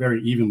teams are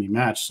very evenly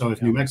matched. So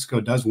if New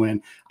Mexico does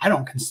win, I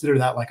don't consider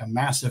that like a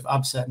massive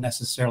upset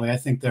necessarily. I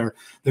think they're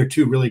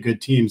two really good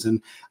teams.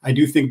 And I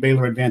do think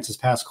Baylor advances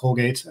past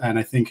Colgate. And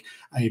I think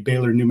a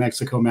Baylor-New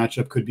Mexico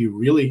matchup could be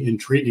really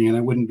intriguing. And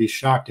I wouldn't be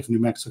shocked if New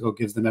Mexico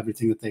gives them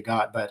everything that they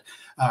got. But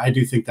I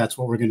do think that's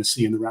what we're going to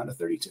see in the round of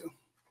 32.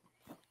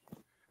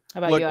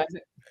 How about you,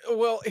 Isaac?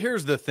 Well,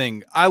 here's the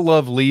thing. I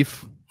love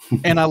Leaf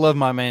and I love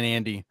my man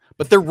Andy,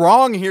 but they're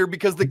wrong here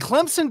because the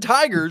Clemson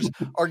Tigers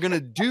are going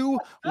to do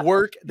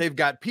work. They've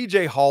got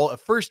PJ Hall, a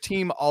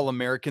first-team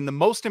All-American, the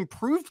most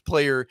improved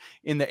player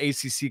in the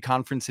ACC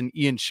conference, in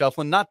Ian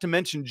Shufflin, not to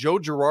mention Joe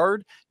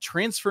Girard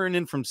transferring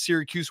in from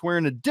Syracuse,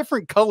 wearing a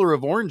different color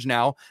of orange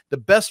now, the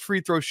best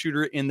free throw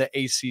shooter in the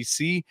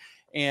ACC.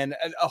 And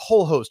a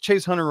whole host.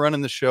 Chase Hunter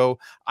running the show.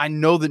 I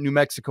know that New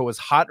Mexico is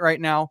hot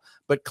right now,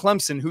 but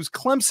Clemson, who's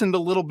Clemsoned a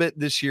little bit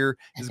this year,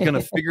 is going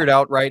to figure it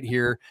out right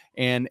here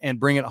and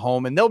bring it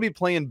home. And they'll be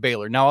playing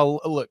Baylor.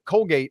 Now, look,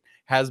 Colgate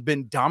has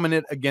been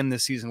dominant again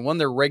this season, won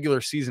their regular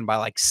season by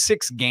like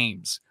 6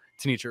 games.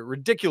 Tenitra,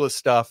 ridiculous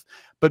stuff.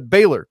 But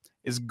Baylor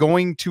is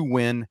going to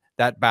win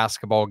that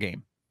basketball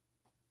game.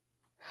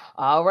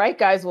 All right,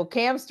 guys. Well,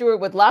 Cam Stewart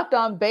with Locked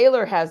On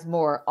Baylor has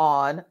more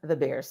on the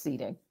Bears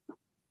seeding.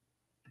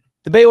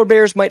 The Baylor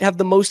Bears might have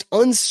the most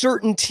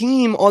uncertain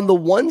team on the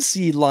 1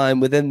 seed line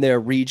within their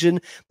region,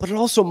 but it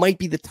also might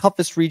be the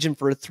toughest region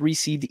for a 3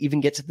 seed to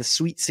even get to the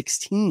Sweet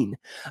 16.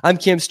 I'm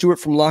Cam Stewart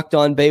from Locked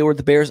On Baylor.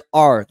 The Bears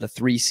are the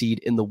 3 seed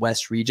in the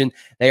West region.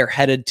 They are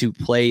headed to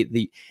play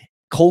the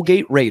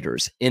Colgate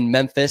Raiders in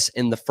Memphis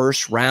in the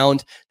first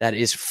round. That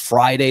is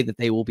Friday that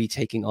they will be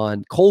taking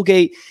on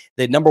Colgate.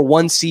 The number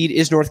 1 seed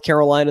is North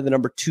Carolina, the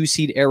number 2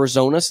 seed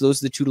Arizona. So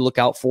those are the 2 to look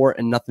out for,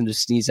 and nothing to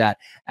sneeze at.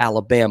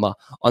 Alabama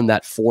on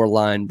that 4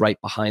 line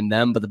right behind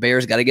them. But the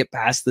Bears got to get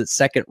past the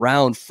second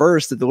round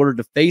first in order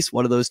to face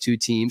one of those 2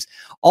 teams.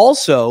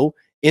 Also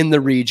in the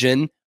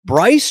region,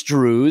 Bryce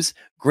Drew's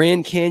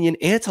Grand Canyon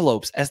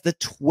Antelopes as the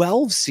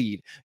 12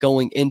 seed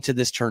going into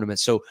this tournament.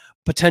 So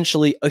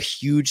potentially a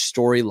huge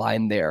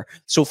storyline there.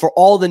 So for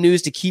all the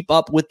news to keep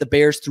up with the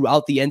Bears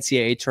throughout the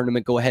NCAA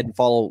tournament, go ahead and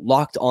follow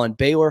Locked On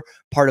Baylor,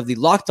 part of the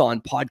Locked On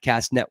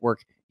Podcast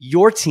Network,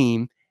 your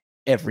team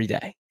every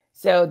day.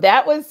 So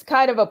that was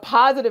kind of a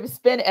positive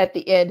spin at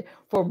the end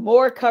for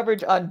more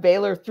coverage on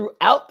Baylor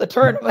throughout the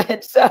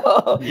tournament. So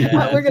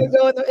we're going to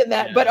go in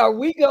that. But are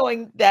we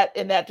going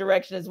in that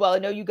direction as well? I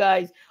know you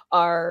guys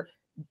are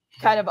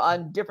kind of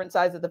on different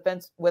sides of the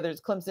fence, whether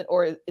it's Clemson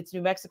or it's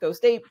New Mexico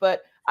State,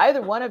 but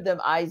either one of them,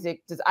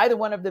 Isaac, does either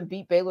one of them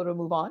beat Baylor to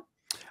move on?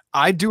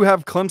 I do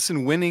have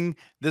Clemson winning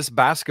this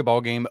basketball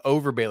game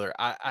over Baylor.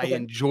 I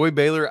enjoy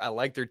Baylor. I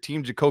like their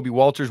team. Jacoby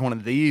Walters, one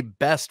of the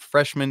best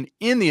freshmen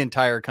in the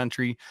entire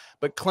country,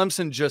 but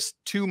Clemson just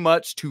too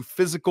much, too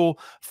physical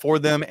for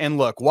them. And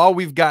look, while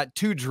we've got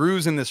 2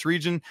 Drews in this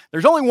region,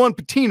 there's only 1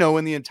 Pitino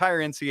in the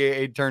entire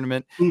NCAA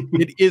tournament.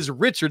 It is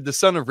Richard, the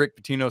son of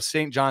Rick Pitino.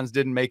 St. John's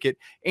didn't make it.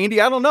 Andy,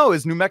 I don't know.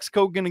 Is New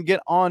Mexico going to get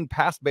on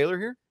past Baylor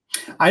here?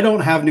 I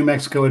don't have New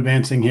Mexico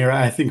advancing here.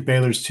 I think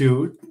Baylor's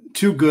too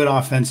good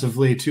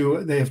offensively.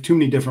 They have too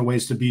many different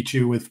ways to beat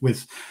you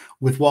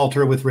with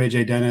Walter, with Ray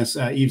J. Dennis.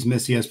 Yves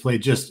Missy has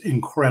played just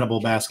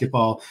incredible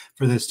basketball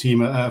for this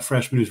team, a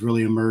freshman who's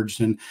really emerged.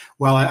 And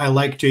while I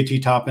like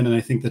JT Toppin, and I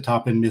think the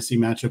Toppin-Missy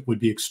matchup would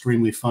be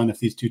extremely fun if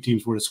these 2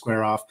 teams were to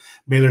square off,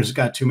 Baylor's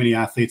got too many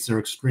athletes. They're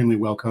extremely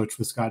well coached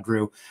with Scott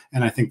Drew,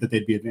 and I think that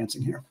they'd be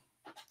advancing here.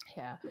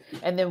 Yeah.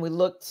 And then we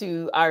look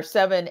to our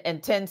 7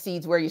 and 10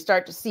 seeds where you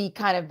start to see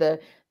kind of the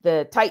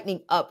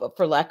tightening up,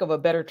 for lack of a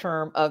better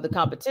term, of the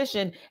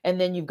competition. And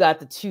then you've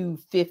got the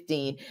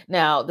 2-15.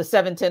 Now, the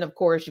 7-10, of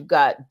course, you've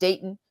got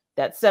Dayton,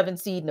 that 7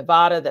 seed,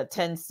 Nevada, that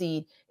 10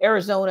 seed,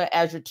 Arizona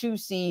as your 2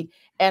 seed,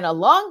 and a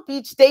Long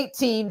Beach State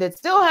team that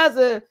still has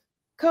a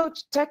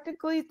coach.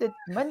 Technically, that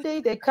Monday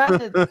they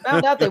kind of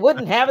found out they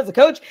wouldn't have as a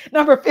coach,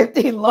 number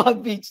 15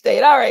 Long Beach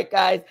State. All right,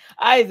 guys.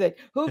 Isaac,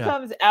 who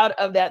comes out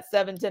of that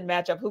 7-10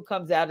 matchup? Who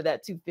comes out of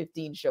that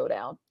 2-15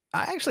 showdown?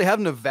 I actually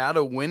have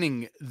Nevada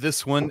winning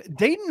this one.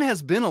 Dayton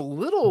has been a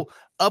little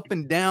up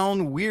and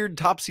down, weird,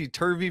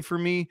 topsy-turvy for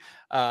me.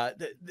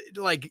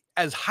 Like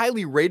as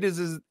highly rated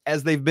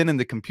as they've been in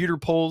the computer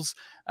polls,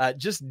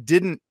 just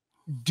didn't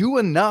do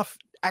enough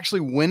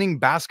actually winning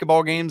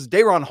basketball games.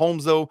 Dayron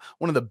Holmes, though,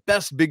 one of the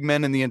best big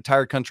men in the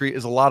entire country,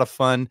 is a lot of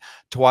fun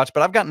to watch.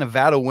 But I've got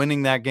Nevada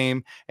winning that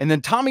game. And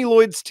then Tommy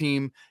Lloyd's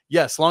team,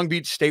 yes, Long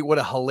Beach State, what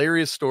a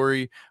hilarious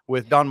story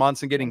with Don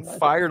Monson getting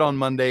fired on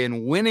Monday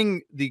and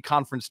winning the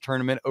conference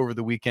tournament over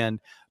the weekend.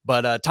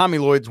 But Tommy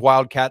Lloyd's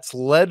Wildcats,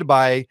 led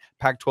by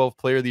Pac-12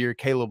 Player of the Year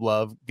Caleb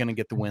Love, going to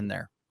get the win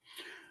there.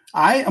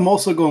 I am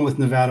also going with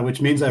Nevada,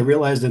 which means I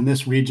realized in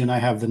this region I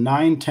have the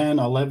 9, 10,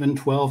 11,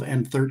 12,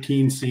 and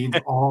 13 seeds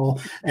all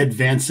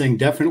advancing.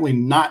 Definitely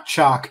not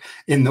chalk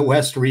in the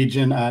West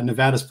region.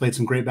 Nevada's played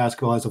some great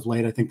basketball as of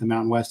late. I think the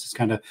Mountain West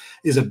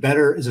is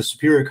a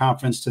superior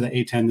conference to the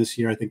A10 this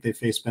year. I think they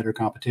face better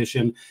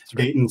competition.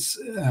 Right. Dayton's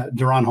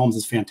Deron Holmes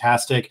is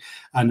fantastic.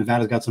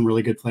 Nevada's got some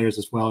really good players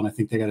as well, and I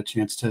think they got a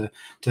chance to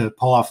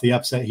pull off the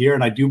upset here.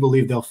 And I do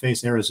believe they'll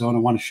face Arizona.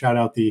 I want to shout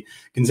out the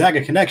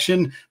Gonzaga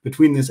connection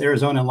between this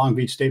Arizona and Long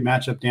Beach State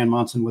matchup. Dan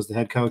Monson was the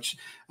head coach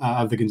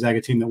of the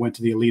Gonzaga team that went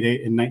to the Elite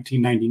Eight in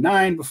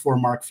 1999 before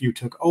Mark Few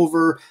took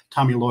over.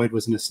 Tommy Lloyd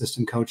was an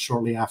assistant coach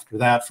shortly after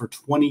that for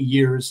 20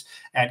 years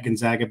at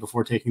Gonzaga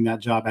before taking that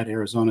job at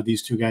Arizona.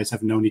 These two guys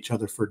have known each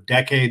other for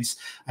decades.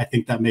 I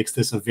think that makes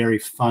this a very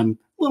fun,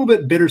 a little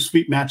bit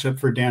bittersweet matchup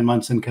for Dan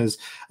Monson because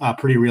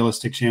pretty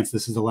realistic chance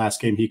this is the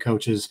last game he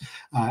coaches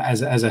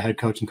as a head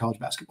coach in college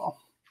basketball.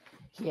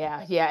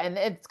 Yeah. And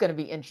it's going to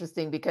be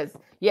interesting because,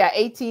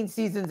 18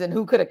 seasons and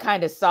who could have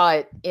kind of saw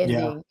it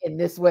ending in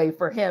this way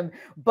for him.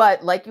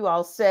 But like you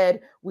all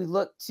said, we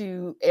look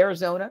to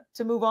Arizona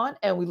to move on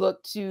and we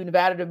look to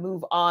Nevada to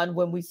move on.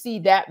 When we see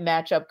that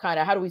matchup,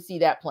 how do we see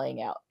that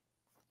playing out?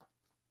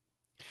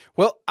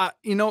 Well,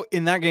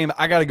 in that game,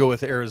 I got to go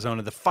with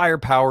Arizona. The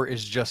firepower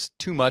is just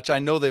too much. I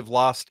know they've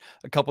lost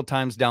a couple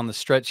times down the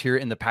stretch here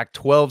in the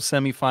Pac-12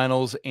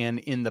 semifinals and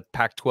in the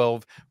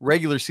Pac-12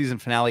 regular season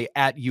finale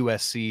at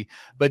USC,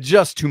 but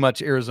just too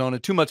much Arizona,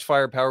 too much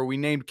firepower. We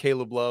named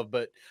Caleb Love,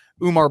 but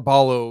Umar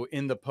Ballo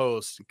in the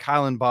post,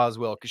 Kylan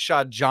Boswell,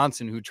 Kashad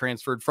Johnson, who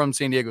transferred from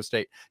San Diego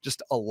State,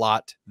 just a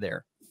lot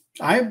there.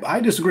 I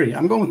disagree.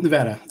 I'm going with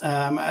Nevada.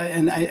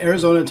 And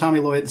Arizona and Tommy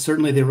Lloyd,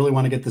 certainly they really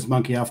want to get this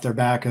monkey off their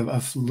back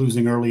of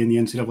losing early in the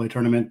NCAA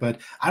tournament, but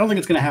I don't think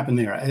it's going to happen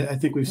there. I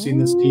think we've seen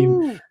this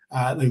team.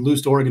 They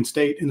lose to Oregon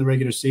State in the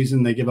regular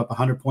season. They give up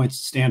 100 points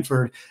to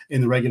Stanford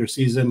in the regular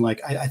season.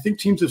 I think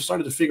teams have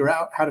started to figure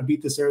out how to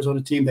beat this Arizona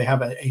team. They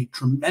have a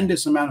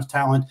tremendous amount of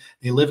talent.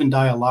 They live and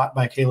die a lot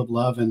by Caleb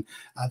Love, and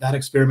that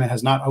experiment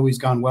has not always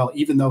gone well,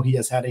 even though he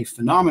has had a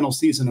phenomenal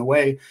season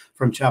away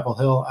from Chapel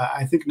Hill.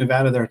 I think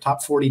Nevada, they're a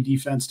top 40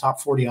 defense, top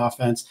 40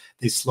 offense.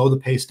 They slow the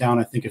pace down.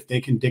 I think if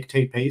they can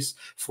dictate pace,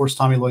 force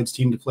Tommy Lloyd's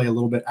team to play a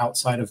little bit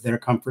outside of their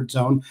comfort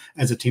zone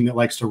as a team that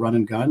likes to run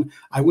and gun,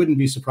 I wouldn't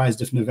be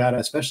surprised if Nevada,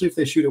 especially if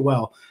they shoot it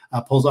well,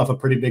 pulls off a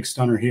pretty big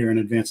stunner here and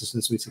advances to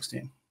the Sweet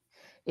 16.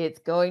 It's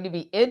going to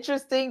be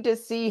interesting to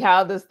see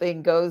how this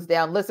thing goes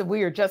down. Listen,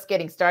 we are just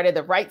getting started.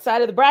 The right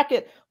side of the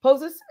bracket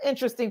poses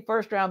interesting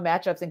first-round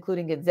matchups,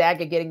 including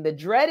Gonzaga getting the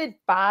dreaded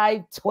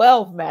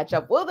 5-12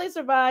 matchup. Will they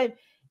survive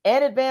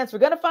and advance? We're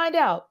going to find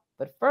out.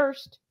 But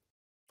first,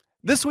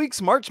 this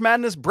week's March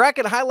Madness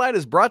bracket highlight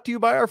is brought to you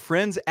by our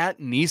friends at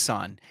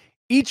Nissan.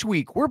 Each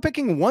week, we're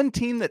picking one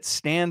team that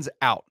stands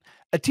out.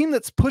 A team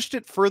that's pushed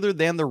it further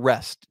than the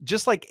rest.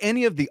 Just like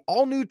any of the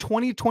all-new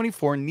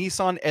 2024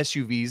 Nissan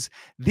SUVs,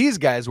 these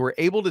guys were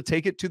able to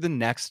take it to the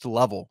next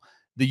level.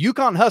 The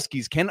UConn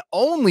Huskies can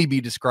only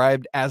be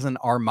described as an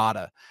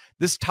armada.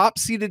 This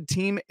top-seeded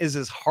team is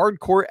as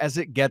hardcore as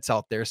it gets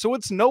out there, so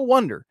it's no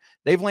wonder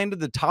they've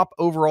landed the top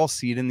overall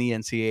seed in the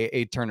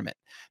NCAA tournament.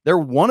 They're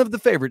one of the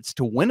favorites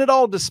to win it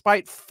all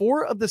despite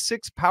 4 of the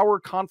 6 power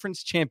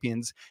conference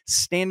champions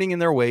standing in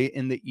their way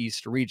in the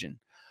East region.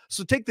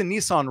 So take the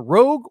Nissan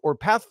Rogue or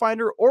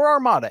Pathfinder or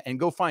Armada and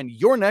go find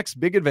your next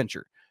big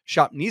adventure.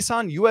 Shop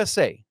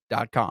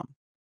NissanUSA.com.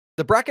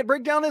 The bracket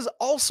breakdown is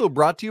also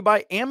brought to you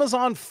by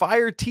Amazon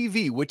Fire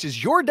TV, which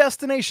is your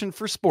destination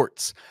for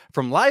sports.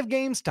 From live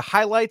games to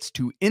highlights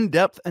to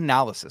in-depth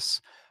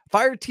analysis.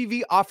 Fire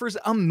TV offers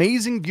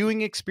amazing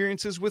viewing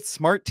experiences with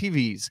smart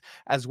TVs,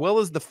 as well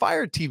as the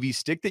Fire TV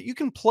stick that you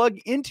can plug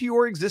into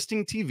your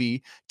existing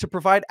TV to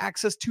provide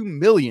access to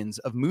millions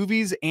of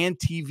movies and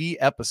TV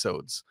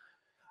episodes.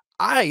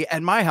 I,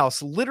 at my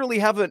house, literally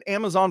have an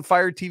Amazon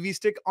Fire TV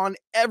stick on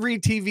every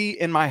TV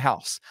in my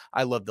house.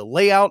 I love the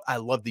layout. I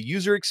love the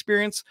user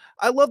experience.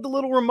 I love the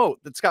little remote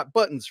that's got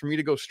buttons for me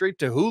to go straight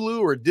to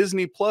Hulu or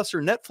Disney Plus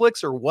or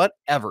Netflix or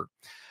whatever.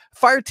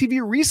 Fire TV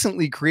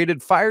recently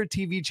created Fire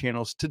TV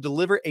channels to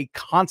deliver a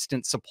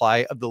constant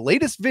supply of the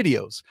latest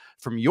videos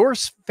from your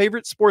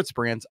favorite sports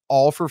brands,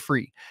 all for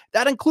free.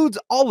 That includes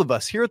all of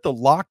us here at the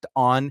Locked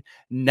On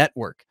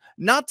Network.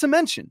 Not to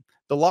mention,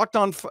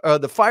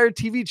 the Fire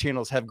TV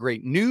channels have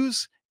great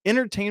news,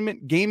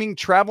 entertainment, gaming,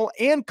 travel,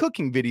 and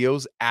cooking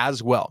videos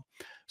as well.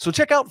 So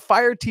check out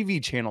Fire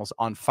TV channels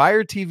on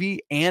Fire TV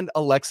and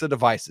Alexa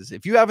devices.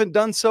 If you haven't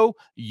done so,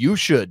 you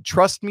should.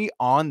 Trust me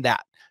on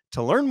that.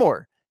 To learn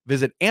more,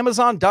 visit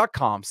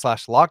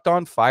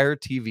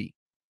Amazon.com/LockedOnFireTV.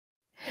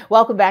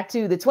 Welcome back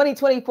to the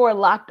 2024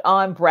 Locked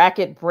On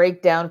Bracket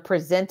Breakdown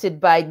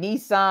presented by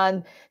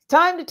Nissan.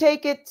 Time to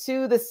take it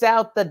to the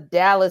South, the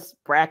Dallas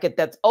bracket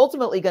that's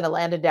ultimately going to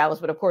land in Dallas.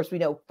 But of course, we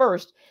know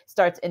first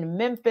starts in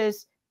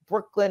Memphis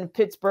Brooklyn,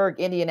 Pittsburgh,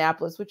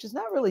 Indianapolis, which is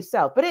not really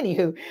South. But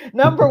anywho,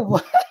 number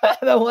one,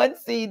 the 1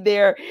 seed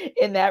there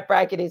in that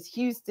bracket is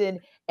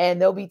Houston,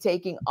 and they'll be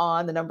taking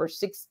on the number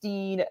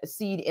 16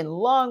 seed in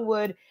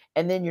Longwood.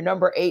 And then your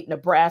number 8,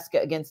 Nebraska,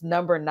 against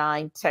number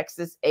 9,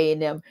 Texas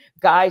A&M.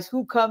 Guys,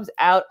 who comes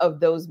out of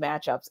those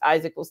matchups?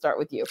 Isaac, we'll start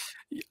with you.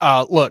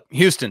 Look,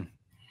 Houston.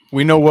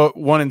 We know what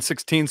 1 and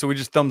 16, so we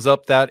just thumbs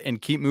up that and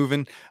keep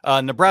moving.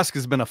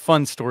 Nebraska's been a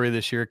fun story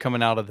this year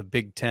coming out of the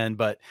Big Ten,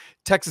 but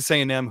Texas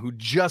A&M, who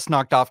just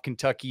knocked off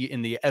Kentucky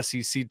in the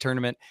SEC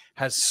tournament,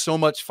 has so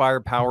much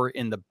firepower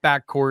in the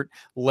backcourt,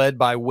 led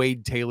by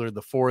Wade Taylor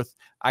IV.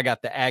 I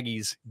got the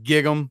Aggies.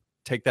 Gig 'em.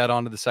 Take that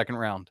on to the second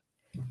round.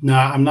 No,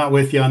 I'm not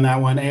with you on that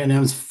one.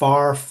 A&M's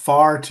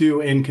far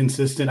too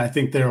inconsistent. I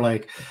think they're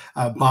like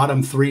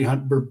bottom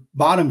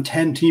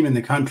 10 team in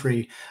the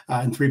country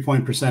in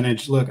 3-point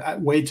percentage. Look,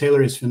 Wade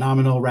Taylor is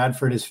phenomenal.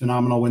 Radford is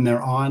phenomenal when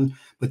they're on,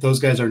 but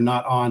those guys are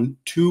not on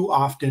too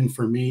often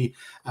for me.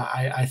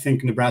 I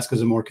think Nebraska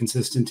is a more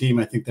consistent team.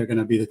 I think they're going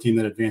to be the team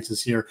that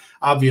advances here.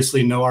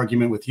 Obviously, no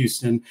argument with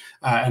Houston.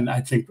 And I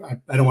think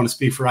I don't want to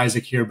speak for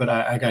Isaac here, but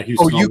I got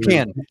Houston. Oh, you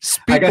can.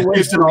 I got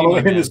Houston all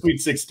the way in the Sweet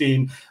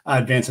 16,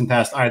 advancing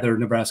past either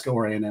Nebraska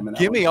or A&M.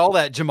 Give me all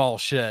that Jamal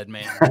Shed,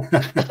 man.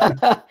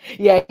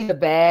 Yeah, he's a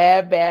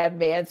bad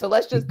man. So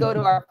let's just go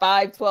to our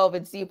 5-12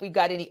 and see if we've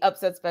got any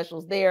upset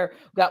specials there.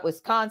 We've got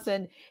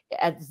Wisconsin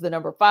as the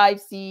number 5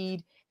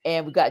 seed.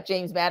 And we got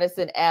James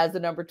Madison as the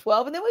number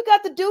 12. And then we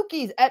got the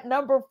Dukies at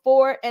number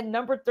 4 and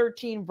number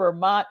 13,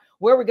 Vermont.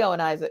 Where are we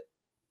going, Isaac?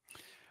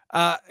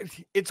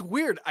 It's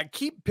weird. I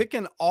keep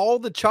picking all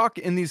the chalk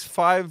in these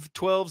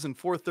 5-12s and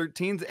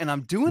 4-13s, and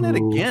I'm doing it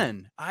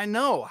again. I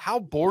know, how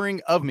boring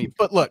of me.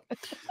 But look,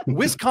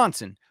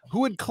 Wisconsin,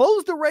 who had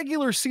closed the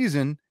regular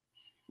season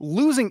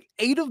losing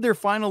 8 of their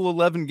final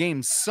 11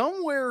 games,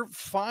 somewhere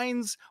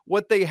finds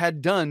what they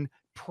had done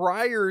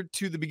prior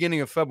to the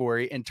beginning of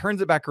February and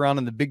turns it back around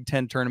in the Big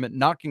Ten tournament,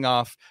 knocking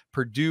off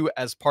Purdue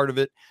as part of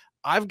it.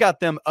 I've got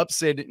them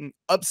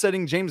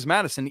upsetting James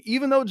Madison,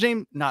 even though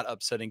not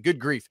upsetting, good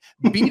grief,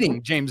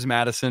 beating James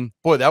Madison.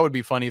 Boy, that would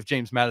be funny if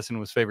James Madison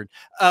was favored.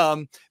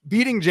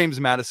 Beating James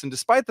Madison,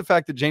 despite the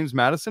fact that James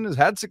Madison has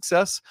had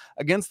success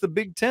against the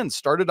Big Ten,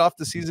 started off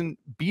the season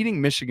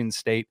beating Michigan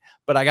State,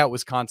 but I got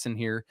Wisconsin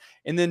here.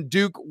 And then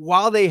Duke,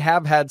 while they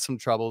have had some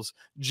troubles,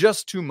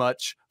 just too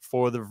much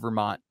for the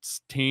Vermont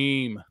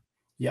team.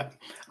 Yeah,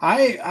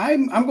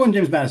 I'm going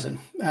James Madison.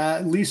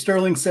 Lee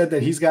Sterling said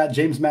that he's got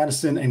James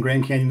Madison and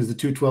Grand Canyon as the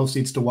 2-12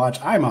 seats to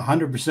watch. I'm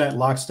 100%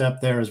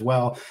 lockstep there as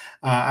well.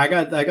 I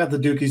got the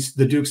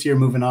Dukes here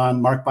moving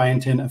on. Mark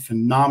Byington, a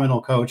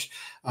phenomenal coach.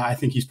 I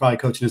think he's probably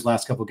coaching his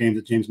last couple games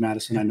at James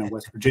Madison. I know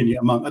West Virginia,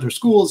 among other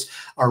schools,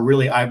 are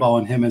really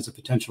eyeballing him as a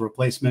potential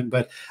replacement.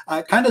 But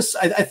I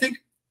think,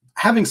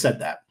 having said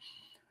that,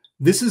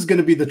 this is going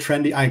to be the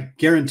trendy. I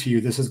guarantee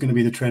you, this is going to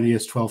be the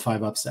trendiest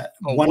 12-5 upset.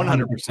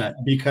 100%,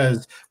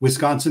 because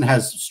Wisconsin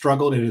has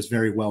struggled. It is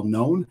very well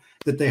known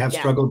that they have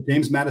struggled.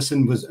 James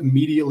Madison was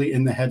immediately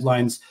in the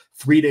headlines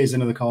 3 days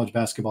into the college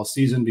basketball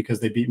season because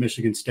they beat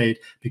Michigan State,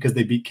 because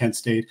they beat Kent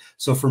State.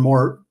 So for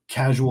more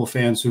casual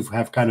fans who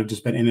have kind of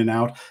just been in and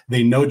out,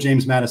 they know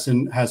James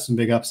Madison has some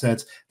big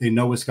upsets. They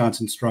know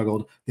Wisconsin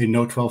struggled. They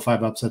know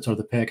 12-5 upsets are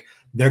the pick.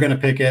 They're going to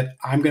pick it.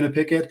 I'm going to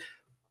pick it.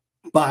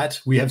 But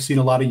we have seen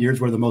a lot of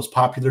years where the most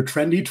popular,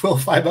 trendy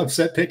 12-5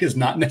 upset pick is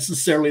not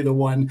necessarily the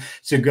one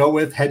to go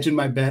with. Hedging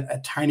my bet a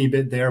tiny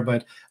bit there,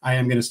 but I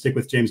am going to stick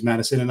with James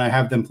Madison, and I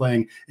have them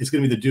playing. It's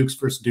going to be the Dukes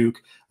versus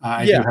Duke.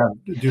 I do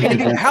have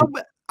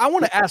Duke. I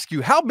want to ask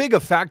you, how big a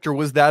factor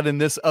was that in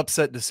this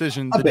upset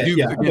decision?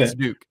 Duke against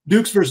Duke.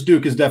 Dukes versus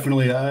Duke is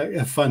definitely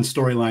a fun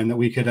storyline that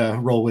we could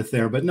roll with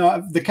there. But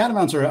no, the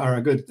Catamounts are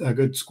a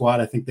good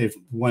squad. I think they've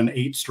won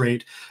 8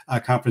 straight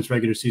conference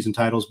regular season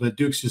titles, but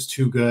Duke's just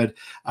too good.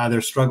 They're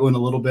struggling a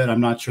little bit.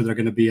 I'm not sure they're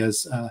going to be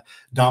as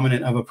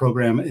dominant of a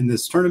program in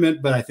this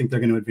tournament, but I think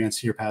they're going to advance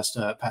here past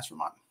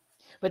Vermont.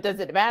 But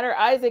does it matter,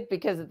 Isaac?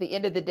 Because at the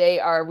end of the day,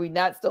 are we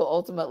not still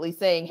ultimately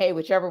saying, hey,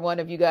 whichever one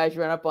of you guys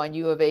run up on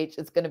U of H,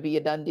 it's going to be a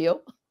done deal?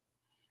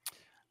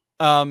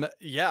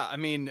 Yeah, I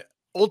mean,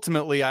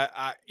 ultimately,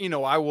 I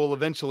will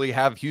eventually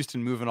have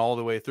Houston moving all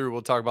the way through.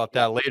 We'll talk about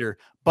that later.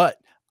 But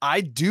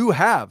I do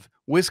have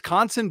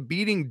Wisconsin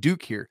beating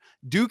Duke here.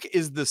 Duke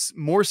is the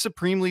more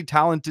supremely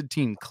talented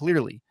team,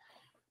 clearly.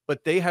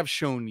 But they have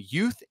shown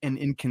youth and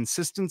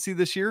inconsistency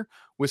this year.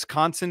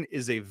 Wisconsin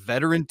is a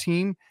veteran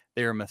team.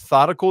 They're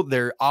methodical.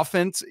 Their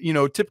offense,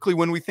 typically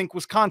when we think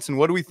Wisconsin,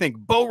 what do we think?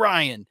 Bo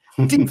Ryan,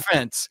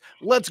 defense.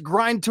 Let's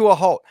grind to a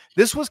halt.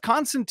 This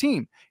Wisconsin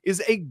team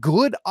is a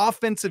good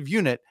offensive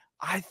unit.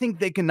 I think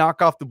they can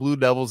knock off the Blue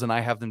Devils, and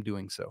I have them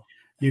doing so.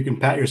 You can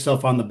pat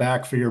yourself on the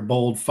back for your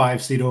bold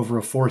 5 seed over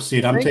a 4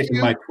 seed. I'm taking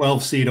my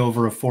 12 seed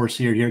over a 4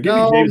 seed here.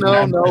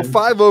 No.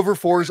 5 over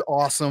 4 is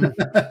awesome.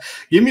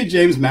 Give me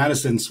James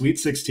Madison, Sweet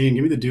 16.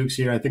 Give me the Dukes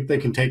here. I think they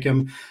can take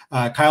him.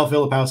 Kyle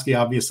Filipowski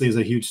obviously is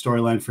a huge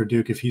storyline for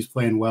Duke if he's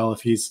playing well,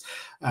 if he's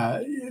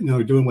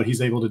doing what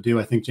he's able to do.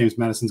 I think James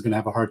Madison's going to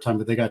have a hard time,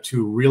 but they got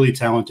two really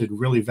talented,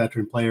 really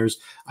veteran players.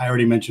 I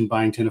already mentioned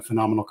Byington, a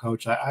phenomenal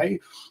coach.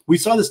 We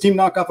saw this team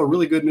knock off a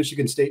really good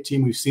Michigan State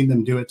team. We've seen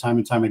them do it time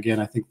and time again.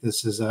 I think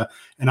this is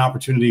an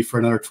opportunity for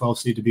another 12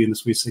 seed to be in the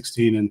Sweet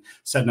 16 and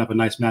setting up a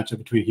nice matchup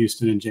between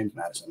Houston and James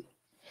Madison.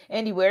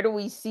 Andy, where do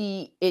we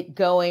see it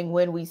going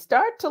when we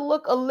start to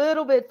look a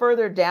little bit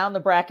further down the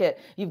bracket?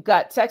 You've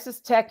got Texas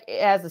Tech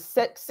as a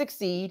 6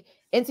 seed,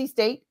 NC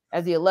State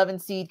as the 11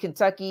 seed,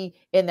 Kentucky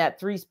in that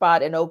 3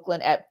 spot, and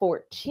Oakland at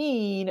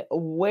 14.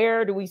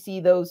 Where do we see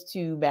those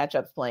two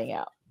matchups playing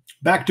out?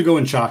 Back to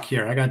going chalk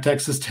here. I got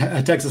Texas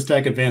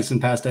Tech advancing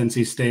past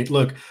NC State.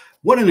 Look,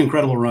 what an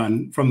incredible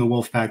run from the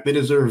Wolfpack. They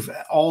deserve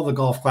all the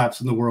golf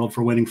claps in the world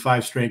for winning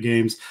 5 straight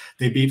games.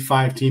 They beat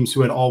 5 teams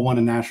who had all won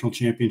a national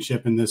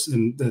championship in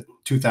the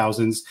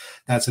 2000s.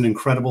 That's an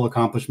incredible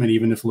accomplishment,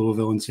 even if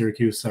Louisville and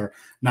Syracuse are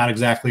not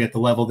exactly at the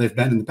level they've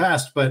been in the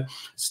past, but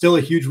still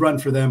a huge run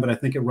for them. But I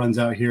think it runs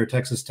out here.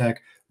 Texas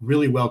Tech,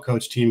 really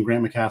well-coached team.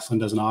 Grant McCaslin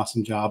does an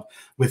awesome job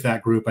with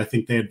that group. I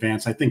think they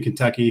advance. I think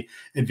Kentucky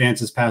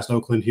advances past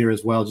Oakland here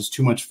as well. Just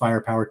too much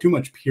firepower, too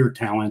much pure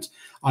talent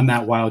on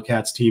that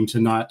Wildcats team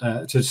to not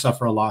to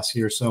suffer a loss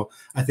here. So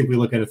I think we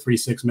look at a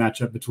 3-6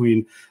 matchup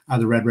between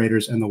the Red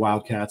Raiders and the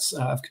Wildcats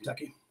of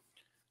Kentucky.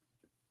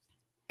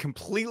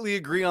 Completely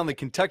agree on the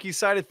Kentucky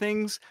side of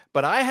things,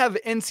 but I have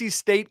NC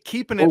State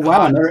keeping it. Oh,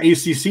 wow, another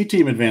ACC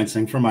team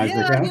advancing from Isaac.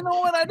 Yeah, you know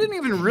what? I didn't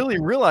even really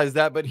realize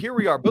that, but here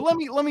we are. But let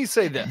me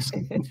say this.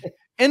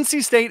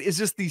 NC State is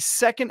just the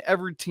second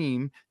ever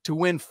team to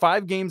win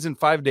 5 games in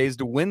 5 days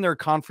to win their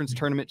conference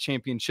tournament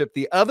championship.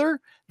 The other,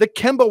 the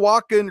Kemba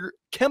Walker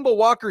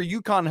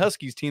UConn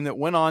Huskies team that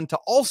went on to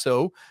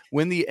also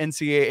win the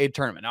NCAA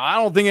tournament. Now, I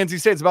don't think NC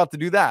State's about to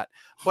do that,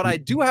 but I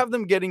do have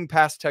them getting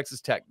past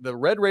Texas Tech. The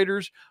Red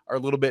Raiders are a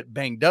little bit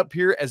banged up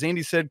here. As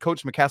Andy said,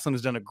 Coach McCaslin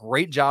has done a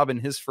great job in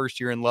his first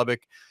year in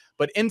Lubbock,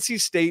 but NC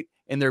State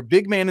and their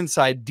big man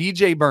inside,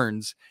 DJ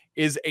Burns,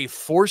 is a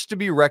force to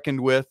be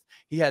reckoned with.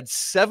 He had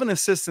 7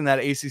 assists in that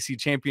ACC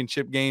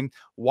championship game.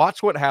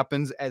 Watch what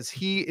happens as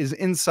he is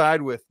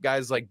inside with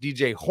guys like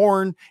DJ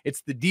Horn.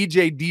 It's the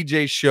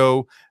DJ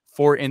show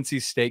for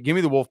NC State. Give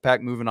me the Wolfpack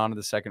moving on to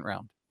the second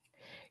round.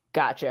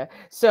 Gotcha.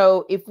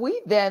 So if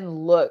we then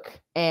look,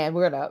 and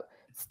we're going to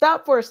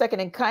stop for a second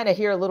and kind of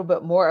hear a little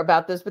bit more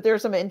about this, but there are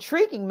some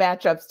intriguing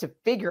matchups to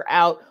figure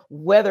out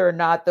whether or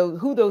not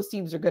who those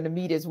teams are going to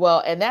meet as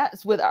well. And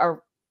that's with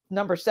our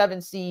number 7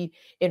 seed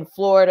in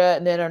Florida,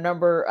 and then our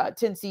number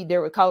 10 seed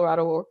there with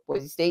Colorado or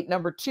Boise State,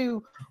 number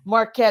 2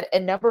 Marquette,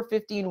 and number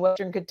 15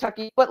 Western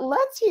Kentucky. But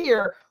let's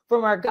hear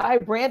from our guy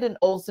Brandon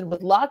Olson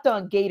with Locked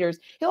On Gators.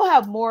 He'll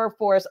have more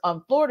for us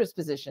on Florida's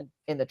position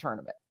in the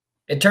tournament.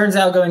 It turns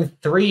out going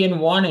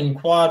 3-1 in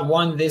quad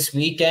 1 this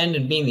weekend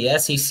and being the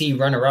SEC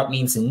runner-up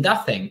means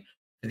nothing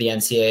for the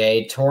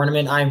NCAA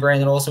tournament. I'm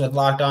Brandon Olson with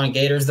Locked On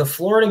Gators. The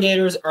Florida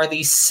Gators are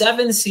the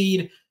 7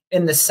 seed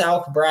in the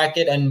South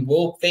bracket and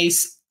will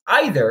face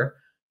either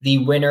the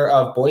winner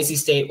of Boise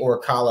State or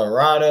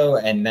Colorado,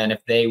 and then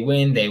if they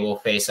win, they will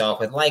face off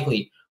with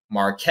likely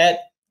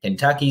Marquette.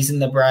 Kentucky's in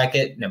the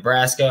bracket,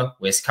 Nebraska,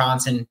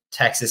 Wisconsin,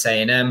 Texas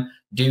A&M,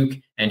 Duke,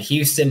 and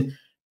Houston.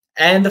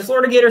 And the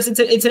Florida Gators,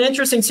 it's an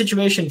interesting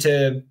situation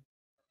to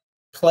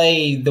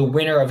play the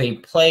winner of a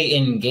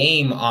play-in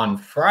game on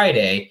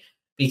Friday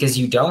because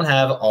you don't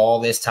have all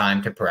this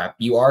time to prep.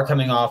 You are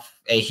coming off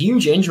a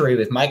huge injury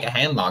with Micah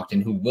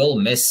Handlogton, who will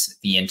miss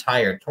the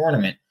entire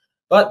tournament.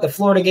 But the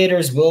Florida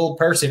Gators will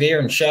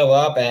persevere and show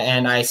up,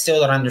 and I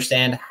still don't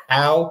understand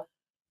how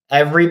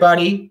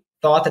everybody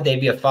thought that they'd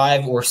be a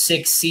 5 or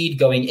 6 seed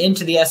going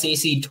into the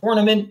SEC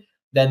tournament.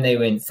 Then they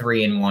went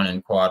 3-1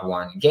 in quad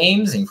 1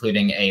 games,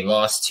 including a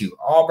loss to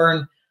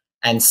Auburn.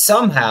 And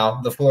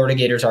somehow the Florida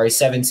Gators are a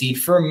 7 seed.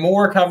 For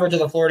more coverage of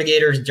the Florida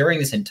Gators during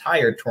this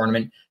entire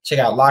tournament, check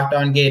out Locked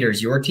On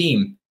Gators, your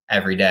team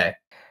every day.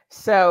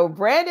 So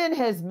Brandon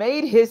has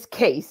made his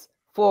case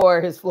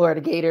for his Florida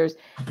Gators.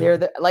 They're,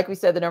 like we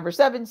said, the number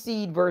 7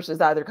 seed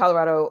versus either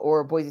Colorado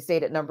or Boise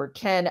State at number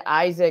 10.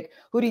 Isaac,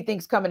 who do you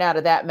think's coming out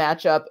of that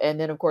matchup? And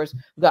then, of course,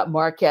 we've got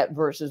Marquette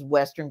versus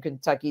Western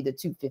Kentucky, the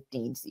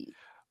 2-15 seed.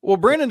 Well,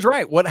 Brandon's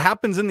right. What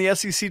happens in the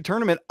SEC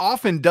tournament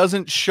often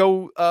doesn't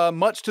show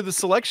much to the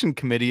selection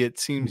committee, it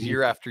seems,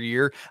 year after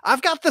year.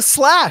 I've got the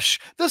Slash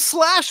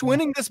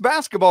winning this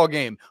basketball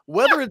game.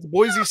 Whether it's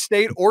Boise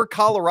State or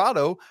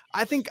Colorado,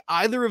 I think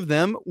either of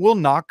them will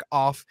knock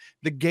off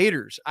the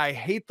Gators. I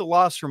hate the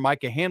loss for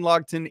Micah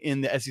Handlogton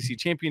in the SEC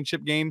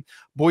championship game.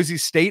 Boise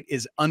State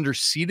is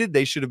underseeded.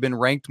 They should have been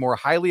ranked more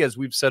highly, as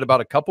we've said about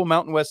a couple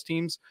Mountain West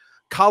teams.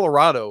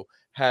 Colorado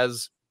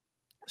has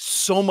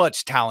so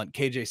much talent.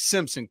 KJ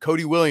Simpson,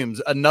 Cody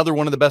Williams, another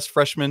one of the best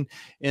freshmen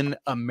in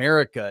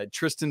America,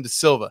 Tristan Da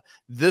Silva.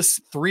 This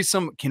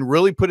threesome can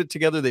really put it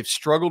together. They've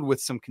struggled with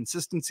some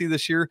consistency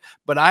this year,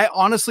 but I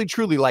honestly,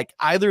 truly like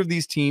either of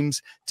these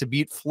teams to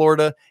beat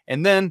Florida.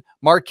 And then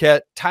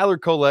Marquette, Tyler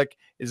Kolek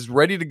is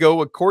ready to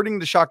go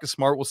according to Shaka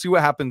Smart. We'll see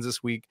what happens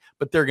this week,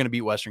 but they're going to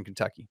beat Western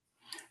Kentucky.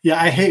 Yeah,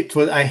 I hate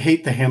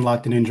the hand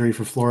locked in injury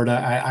for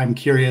Florida. I'm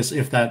curious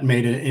if that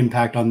made an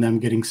impact on them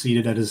getting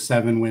seeded at a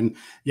 7 when,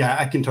 yeah,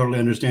 I can totally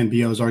understand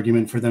BO's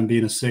argument for them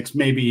being a 6,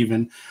 maybe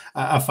even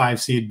a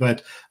 5 seed.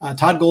 But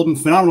Todd Golden,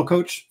 phenomenal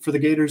coach for the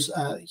Gators.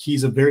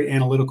 He's a very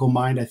analytical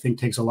mind, I think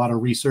takes a lot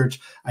of research.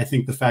 I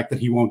think the fact that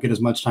he won't get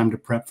as much time to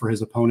prep for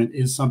his opponent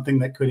is something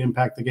that could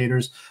impact the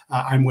Gators.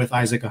 I'm with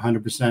Isaac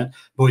 100%.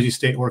 Boise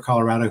State or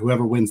Colorado,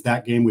 whoever wins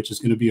that game, which is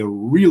going to be a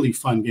really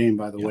fun game,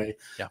 by the way.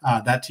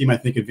 Yeah. That team, I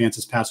think,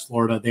 advances past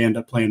Florida. They end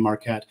up playing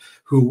Marquette,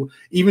 who,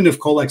 even if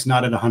Kolec's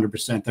not at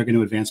 100%, they're going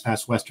to advance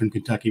past Western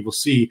Kentucky. We'll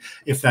see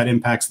if that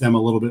impacts them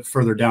a little bit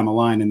further down the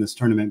line in this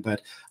tournament.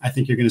 But I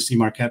think you're going to see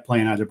Marquette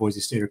playing either Boise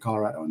State or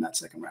Colorado in that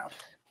second round.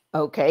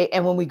 Okay.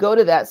 And when we go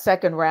to that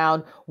second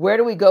round, where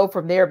do we go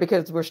from there?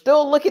 Because we're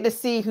still looking to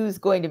see who's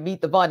going to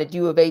meet the vaunted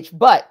U of H.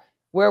 But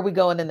where are we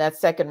going in that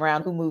second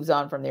round? Who moves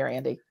on from there,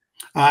 Andy?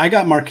 I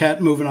got Marquette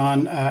moving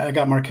on. I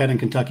got Marquette and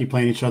Kentucky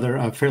playing each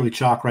other, fairly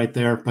chalk right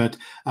there. But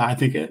I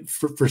think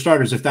for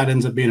starters, if that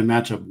ends up being a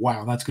matchup,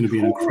 wow, that's going to be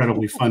an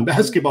incredibly fun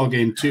basketball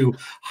game. 2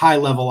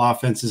 high-level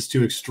offenses,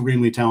 2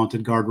 extremely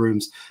talented guard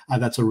rooms.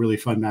 That's a really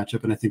fun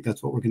matchup, and I think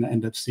that's what we're going to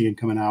end up seeing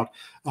coming out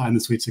in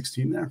the Sweet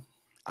 16 there.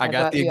 I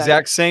got the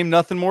exact same.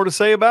 Nothing more to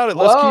say about it.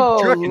 Let's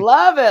keep trucking.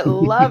 Love it.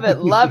 Love it.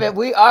 Love it.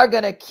 We are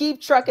going to keep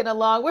trucking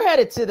along. We're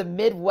headed to the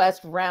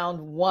Midwest round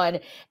 1.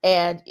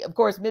 And of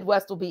course,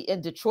 Midwest will be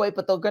in Detroit,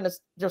 but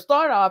they'll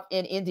start off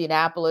in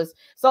Indianapolis,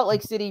 Salt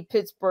Lake City,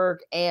 Pittsburgh,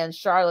 and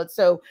Charlotte.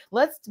 So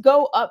let's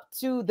go up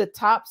to the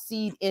top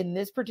seed in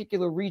this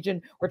particular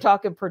region. We're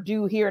talking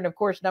Purdue here. And of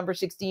course, number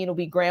 16 will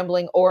be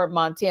Grambling or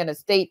Montana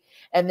State.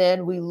 And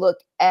then we look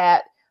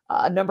at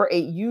number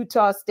 8,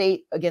 Utah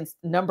State against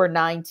number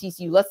 9,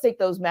 TCU. Let's take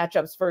those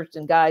matchups first.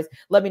 And guys,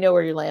 let me know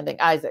where you're landing.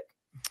 Isaac.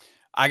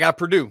 I got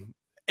Purdue.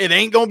 It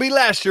ain't going to be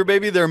last year,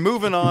 baby. They're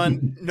moving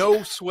on.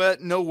 No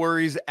sweat, no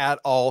worries at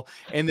all.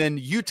 And then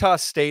Utah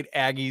State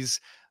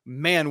Aggies.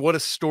 Man, what a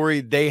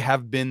story they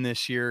have been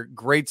this year.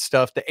 Great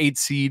stuff. The 8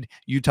 seed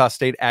Utah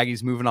State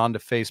Aggies moving on to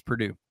face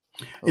Purdue.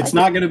 It's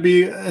not going to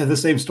be the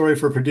same story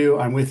for Purdue.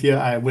 I'm with you.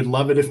 I would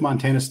love it if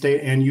Montana State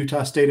and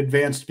Utah State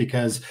advanced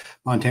because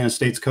Montana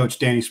State's coach,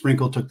 Danny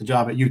Sprinkle, took the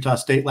job at Utah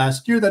State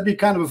last year. That'd be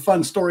kind of a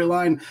fun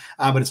storyline,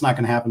 but it's not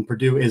going to happen.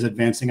 Purdue is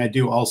advancing. I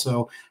do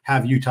also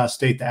have Utah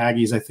State, the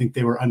Aggies. I think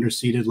they were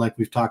underseeded, like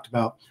we've talked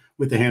about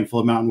with a handful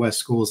of Mountain West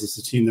schools. It's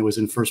the team that was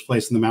in first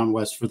place in the Mountain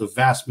West for the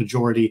vast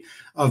majority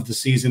of the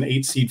season.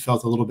 8 seed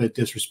felt a little bit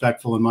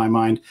disrespectful in my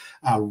mind.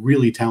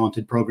 Really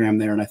talented program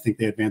there, and I think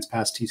they advanced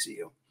past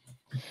TCU.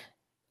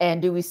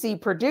 And do we see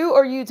Purdue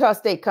or Utah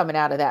State coming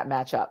out of that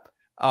matchup?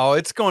 Oh,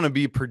 it's going to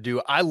be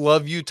Purdue. I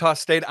love Utah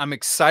State. I'm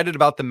excited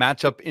about the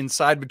matchup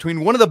inside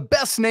between one of the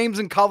best names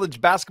in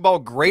college basketball,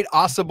 Great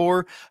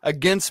Osobor,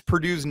 against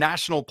Purdue's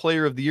National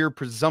Player of the Year,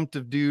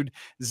 presumptive dude,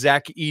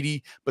 Zach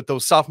Edey. But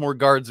those sophomore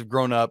guards have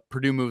grown up.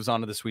 Purdue moves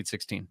on to the Sweet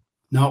 16.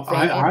 No,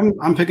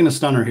 I'm picking a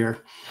stunner here.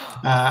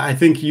 I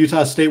think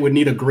Utah State would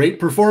need a great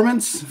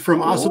performance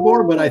from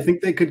Osobor, but I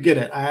think they could get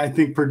it. I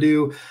think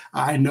Purdue,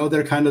 I know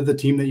they're kind of the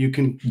team that you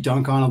can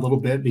dunk on a little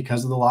bit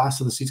because of the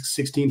loss of the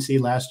 16 seed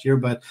last year,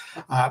 but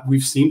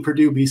we've seen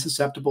Purdue be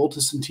susceptible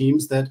to some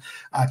teams that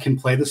can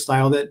play the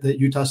style that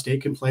Utah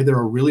State can play. They're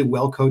a really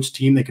well-coached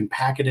team. They can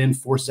pack it in,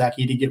 force Zach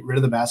Edey to get rid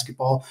of the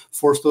basketball,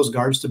 force those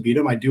guards to beat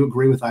them. I do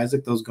agree with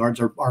Isaac. Those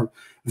guards are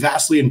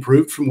vastly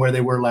improved from where they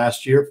were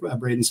last year,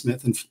 Braden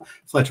Smith and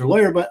Fletcher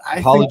Lawyer. But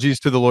apologies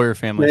to the Lawyer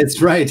family. That's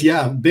right.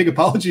 Yeah, big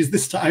apologies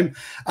this time.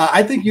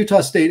 I think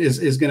Utah State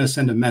is going to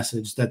send a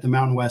message that the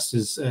Mountain West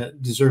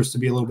deserves to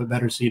be a little bit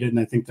better seated, and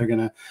I think they're going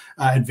to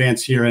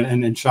advance here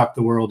and shock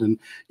the world. And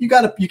you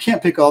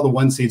can't pick all the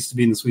 1 seeds to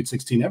be in the Sweet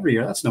 16 every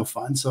year. That's no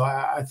fun. So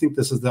I think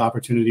this is the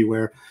opportunity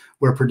where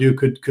Purdue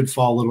could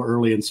fall a little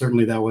early, and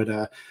certainly that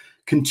would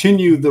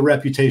continue the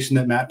reputation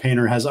that Matt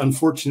Painter has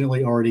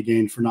unfortunately already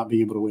gained for not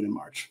being able to win in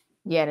March.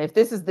 Yeah, and if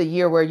this is the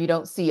year where you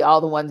don't see all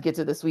the ones get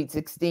to the Sweet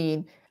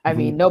 16, I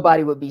mean,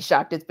 nobody would be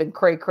shocked. It's been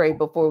cray-cray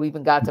before we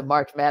even got to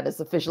March Madness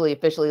officially.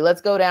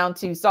 Let's go down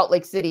to Salt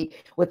Lake City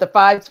with the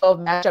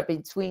 5-12 matchup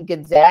between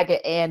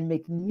Gonzaga and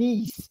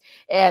McNeese,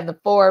 and the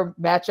 4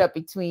 matchup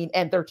between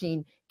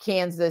N13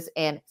 Kansas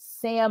and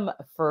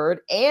Samford.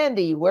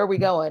 Andy, where are we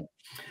going?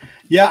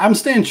 Yeah, I'm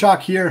staying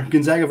chalk here.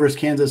 Gonzaga versus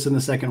Kansas in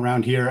the second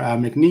round here.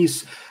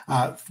 McNeese,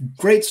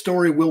 great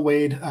story. Will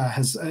Wade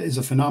is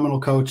a phenomenal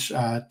coach,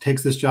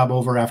 takes this job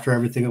over after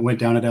everything that went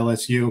down at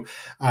LSU.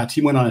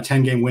 Team went on a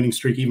 10-game winning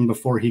streak even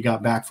before he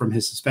got back from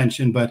his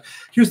suspension. But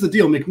here's the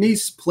deal.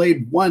 McNeese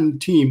played one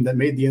team that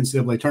made the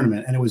NCAA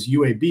tournament, and it was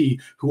UAB,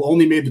 who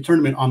only made the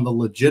tournament on the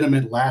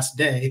legitimate last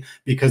day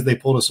because they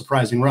pulled a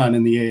surprising run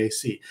in the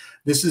AAC.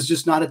 This is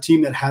just not a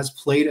team that has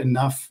played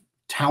enough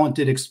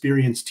talented,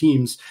 experienced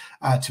teams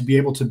to be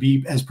able to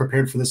be as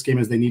prepared for this game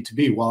as they need to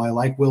be. While I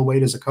like Will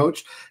Wade as a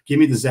coach, give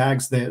me the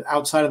Zags. That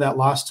outside of that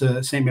loss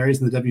to St. Mary's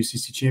in the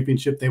WCC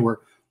championship, they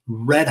were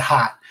red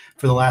hot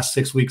for the last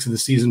 6 weeks of the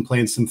season,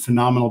 playing some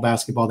phenomenal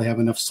basketball. They have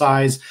enough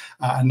size,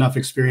 enough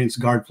experience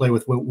guard play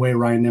with the way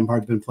Ryan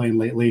Nembhard's been playing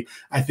lately.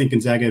 I think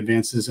Gonzaga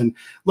advances. And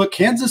look,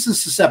 Kansas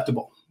is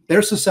susceptible.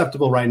 they're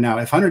susceptible right now.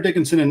 If Hunter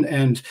Dickinson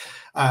and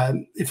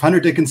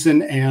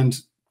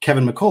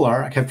Kevin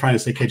McCullar, I kept trying to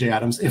say KJ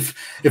Adams, if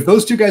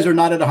those two guys are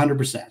not at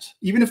 100%,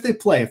 even if they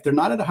play, if they're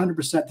not at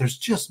 100%, there's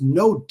just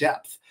no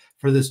depth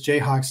for this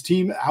Jayhawks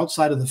team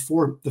outside of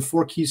the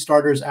four key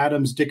starters,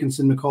 Adams,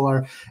 Dickinson,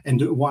 McCullar, and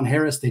Juan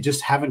Harris. They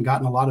just haven't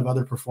gotten a lot of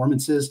other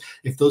performances.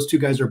 If those two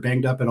guys are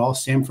banged up at all,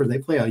 Samford, they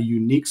play a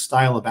unique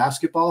style of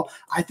basketball.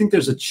 I think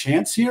there's a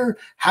chance here.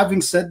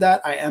 Having said that,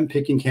 I am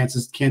picking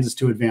Kansas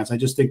to advance. I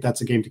just think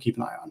that's a game to keep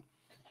an eye on.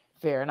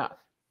 Fair enough.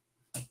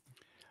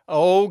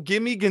 Oh,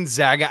 give me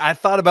Gonzaga. I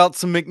thought about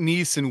some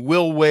McNeese and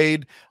Will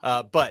Wade,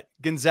 but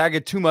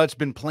Gonzaga too much,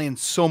 been playing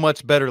so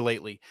much better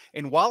lately.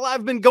 And while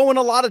I've been going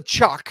a lot of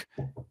chalk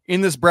in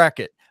this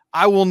bracket,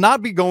 I will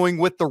not be going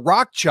with the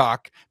rock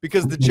chalk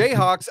because the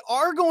Jayhawks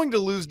are going to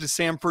lose to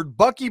Samford.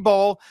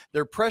 Buckyball,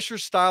 their pressure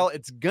style,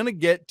 it's going to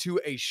get to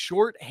a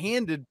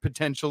short-handed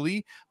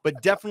potentially,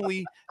 but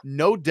definitely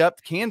no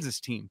depth Kansas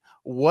team.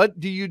 What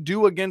do you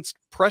do against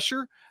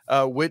pressure,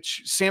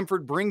 which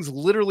Samford brings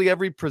literally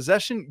every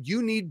possession?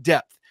 You need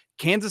depth.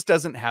 Kansas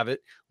doesn't have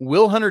it.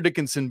 Will Hunter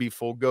Dickinson be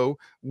full go?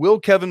 Will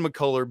Kevin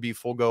McCullar be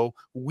full go?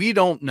 We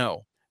don't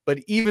know. But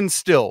even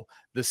still,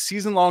 the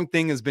season-long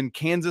thing has been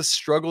Kansas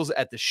struggles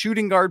at the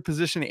shooting guard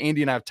position.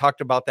 Andy and I have talked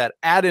about that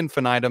ad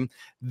infinitum.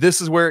 This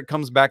is where it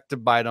comes back to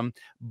bite them.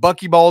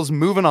 Buckyball's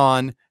moving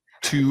on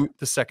to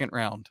the second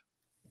round.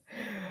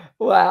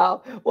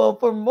 Wow. Well,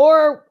 for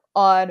more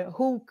on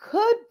who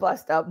could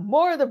bust up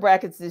more of the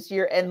brackets this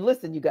year, and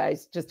listen, you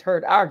guys just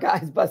heard our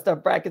guys bust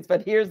up brackets,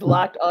 but here's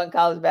Locked On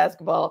College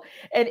Basketball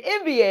and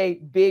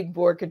NBA big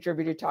board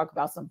contributor talk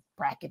about some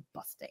bracket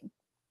busting.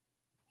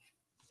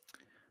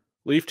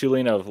 Leaf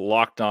Tulane of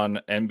Locked On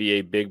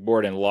NBA Big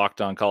Board and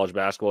Locked On College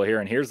Basketball here.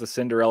 And here's the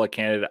Cinderella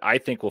candidate I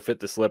think will fit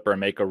the slipper and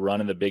make a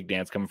run in the big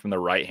dance coming from the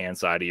right-hand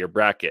side of your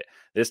bracket.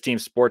 This team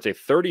sports a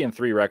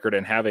 30-3 record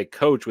and have a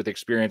coach with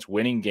experience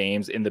winning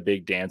games in the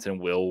big dance in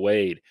Will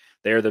Wade.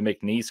 They are the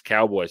McNeese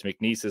Cowboys.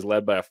 McNeese is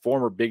led by a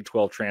former Big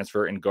 12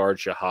 transfer in guard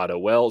Shahada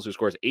Wells, who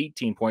scores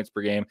 18 points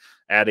per game,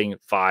 adding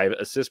 5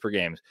 assists per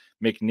game.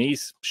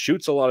 McNeese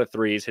shoots a lot of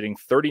threes, hitting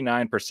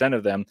 39%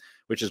 of them,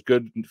 which is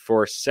good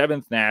for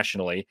 7th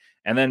nationally.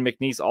 And then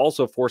McNeese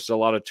also forces a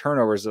lot of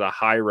turnovers at a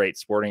high rate,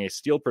 sporting a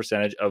steal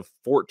percentage of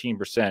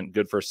 14%,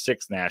 good for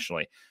 6th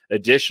nationally.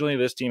 Additionally,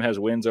 this team has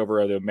wins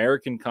over the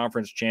American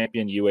Conference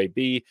champion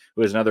UAB,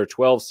 who is another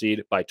 12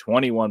 seed by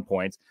 21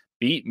 points,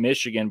 beat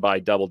Michigan by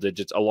double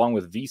digits, along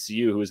with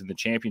VCU, who is in the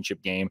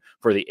championship game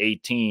for the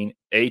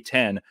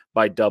A10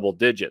 by double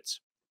digits.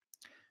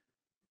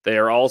 They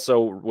are also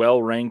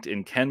well ranked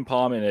in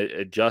KenPom and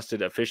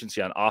adjusted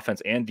efficiency on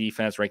offense and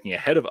defense, ranking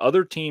ahead of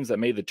other teams that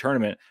made the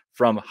tournament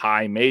from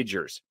high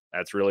majors.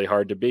 That's really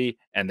hard to be,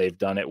 and they've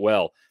done it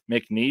well.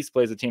 McNeese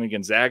plays a team in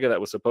Gonzaga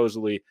that was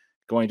supposedly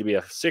going to be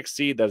a 6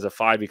 seed. That is a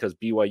 5 because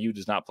BYU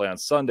does not play on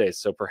Sundays,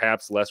 so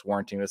perhaps less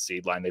warranting the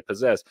seed line they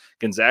possess.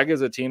 Gonzaga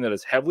is a team that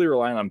is heavily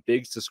reliant on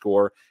bigs to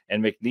score,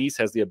 and McNeese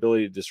has the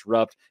ability to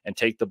disrupt and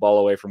take the ball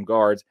away from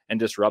guards and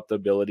disrupt the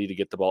ability to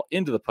get the ball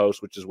into the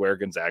post, which is where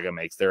Gonzaga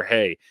makes their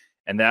hay.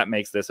 And that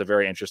makes this a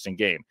very interesting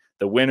game.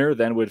 The winner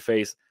then would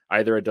face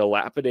either a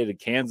dilapidated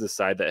Kansas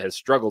side that has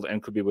struggled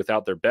and could be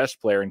without their best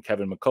player in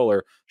Kevin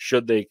McCullar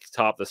should they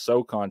top the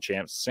SoCon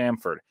champs,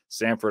 Samford.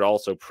 Samford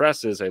also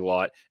presses a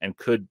lot and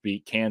could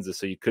beat Kansas,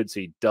 so you could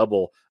see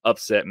double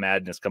upset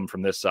madness coming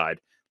from this side.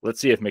 Let's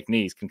see if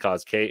McNeese can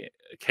cause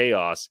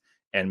chaos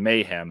and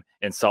mayhem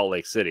in Salt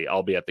Lake City.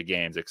 I'll be at the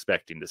games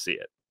expecting to see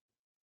it.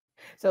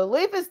 So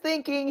Leaf is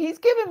thinking he's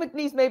giving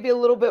McNeese maybe a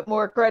little bit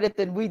more credit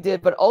than we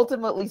did, but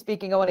ultimately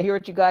speaking, I want to hear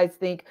what you guys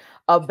think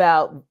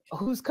about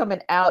who's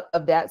coming out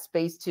of that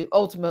space to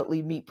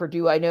ultimately meet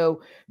Purdue. I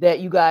know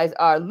that you guys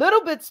are a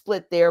little bit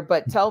split there,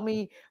 but tell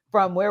me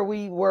from where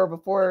we were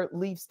before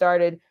Leaf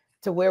started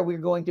to where we're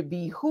going to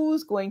be,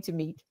 who's going to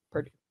meet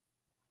Purdue?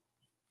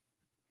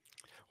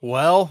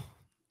 Well,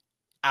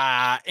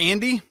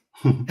 Andy?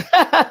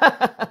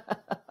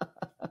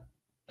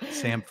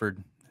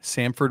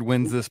 Samford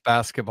wins this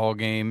basketball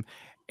game.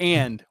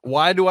 And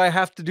why do I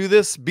have to do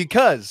this?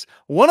 Because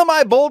one of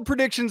my bold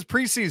predictions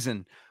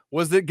preseason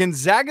was that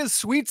Gonzaga's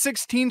Sweet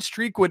 16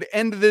 streak would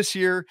end this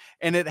year,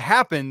 and it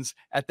happens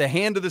at the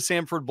hand of the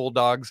Samford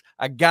Bulldogs.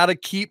 I got to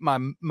keep my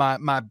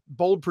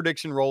bold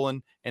prediction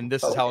rolling, and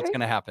this is how it's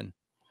going to happen.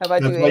 How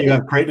about That's you, why Andy? you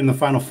have Creighton in the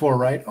Final Four,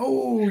 right?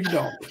 Oh, you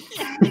don't.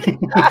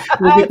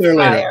 We'll get there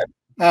later.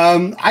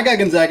 I got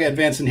Gonzaga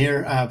advancing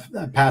here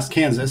past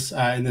Kansas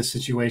in this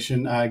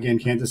situation. Again,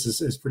 Kansas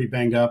is pretty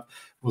banged up.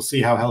 We'll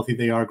see how healthy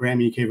they are. Graham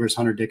Ike versus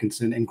Hunter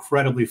Dickinson,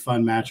 incredibly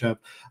fun matchup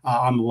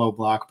on the low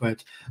block.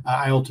 But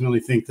I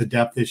ultimately think the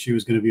depth issue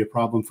is going to be a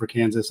problem for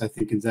Kansas. I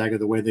think Gonzaga,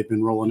 the way they've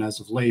been rolling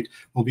as of late,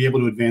 will be able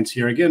to advance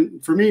here.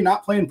 Again, for me,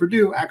 not playing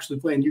Purdue, actually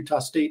playing Utah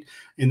State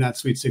in that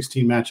Sweet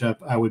 16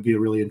 matchup would be a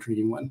really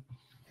intriguing one.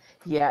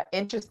 Yeah,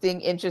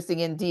 interesting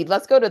indeed.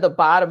 Let's go to the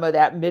bottom of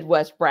that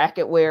Midwest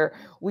bracket where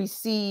we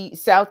see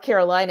South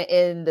Carolina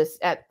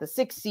at the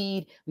 6th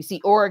seed. We see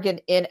Oregon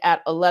in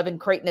at 11,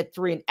 Creighton at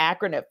 3, and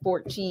Akron at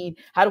 14.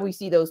 How do we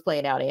see those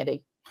playing out,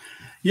 Andy?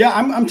 Yeah,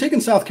 I'm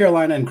taking South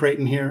Carolina and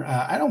Creighton here.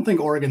 I don't think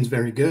Oregon's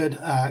very good.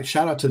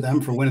 Shout out to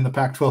them for winning the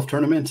Pac-12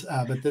 tournament.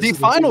 But this The is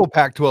final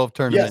Pac-12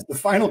 tournament. Yes, the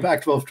final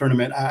Pac-12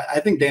 tournament. I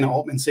think Dana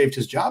Altman saved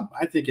his job.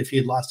 I think if he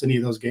had lost any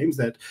of those games,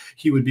 that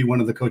he would be one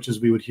of the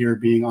coaches we would hear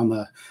being on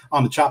the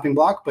chopping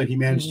block. But he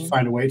managed to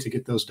find a way to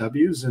get those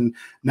W's, and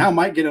now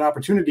might get an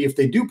opportunity if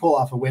they do pull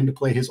off a win to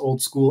play his old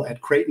school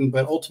at Creighton.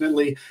 But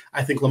ultimately,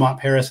 I think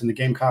Lamont Paris and the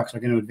Gamecocks are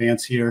going to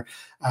advance here.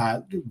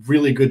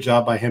 Really good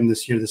job by him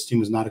this year. This team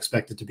was not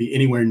expected to be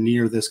anywhere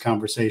near this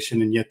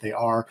conversation, and yet they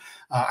are.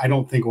 I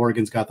don't think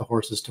Oregon's got the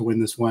horses to win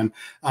this one.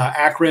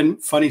 Akron,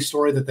 funny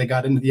story that they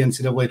got into the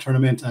NCAA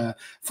tournament.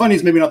 Funny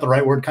is maybe not the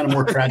right word, kind of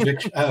more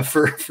tragic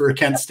for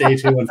Kent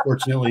State, who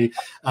unfortunately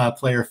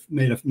player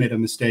made a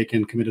mistake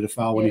and committed a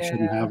foul when he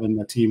shouldn't have, and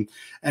the team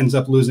ends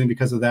up losing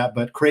because of that.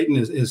 But Creighton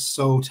is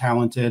so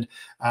talented.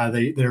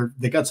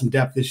 They got some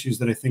depth issues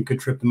that I think could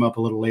trip them up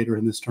a little later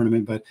in this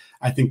tournament, but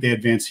I think they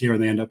advance here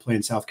and they end up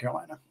playing South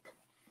Carolina.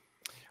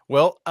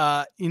 Well,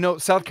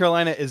 South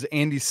Carolina, as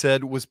Andy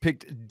said, was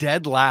picked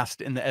dead last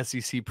in the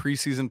SEC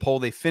preseason poll.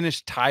 They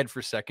finished tied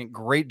for second.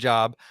 Great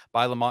job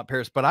by Lamont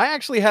Paris. But I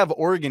actually have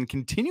Oregon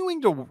continuing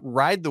to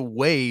ride the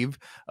wave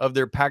of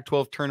their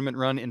Pac-12 tournament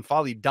run. And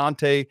Fali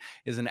Dante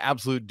is an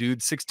absolute dude,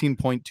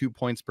 16.2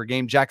 points per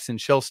game. Jackson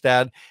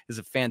Shellstad is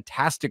a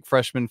fantastic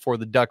freshman for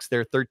the Ducks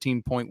there,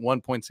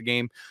 13.1 points a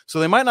game.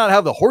 So they might not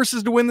have the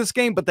horses to win this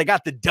game, but they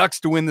got the Ducks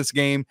to win this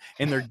game,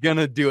 and they're going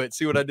to do it.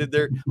 See what I did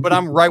there? But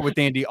I'm right with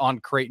Andy on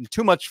Creighton.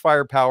 Too much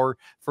firepower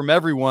from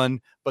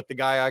everyone but the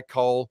guy I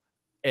call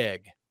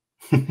Egg.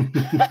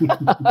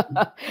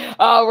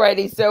 All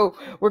righty. So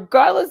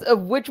regardless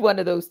of which one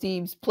of those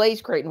teams plays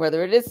Creighton,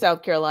 whether it is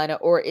South Carolina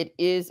or it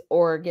is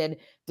Oregon,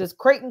 does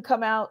Creighton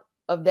come out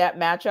of that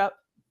matchup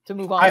to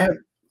move on?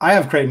 I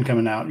have Creighton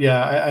coming out.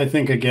 Yeah, I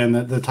think, again,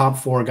 the top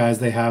four guys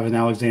they have in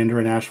Alexander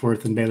and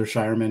Ashworth and Baylor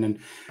Shireman and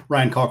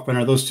Ryan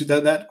Kalkbrenner, those two,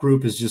 that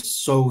group is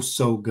just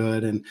so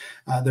good. And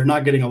they're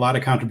not getting a lot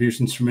of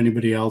contributions from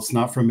anybody else,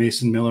 not from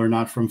Mason Miller,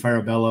 not from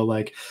Farabello,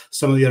 like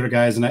some of the other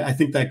guys. And I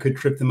think that could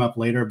trip them up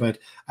later, but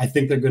I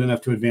think they're good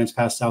enough to advance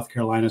past South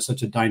Carolina,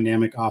 such a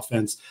dynamic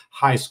offense,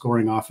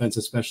 high-scoring offense,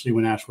 especially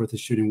when Ashworth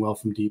is shooting well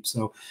from deep.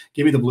 So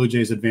give me the Blue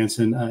Jays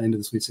advancing into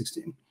the Sweet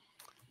 16.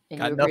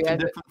 Got nothing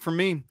different for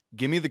me.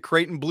 Give me the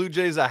Creighton Blue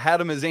Jays. I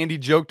had them, as Andy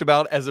joked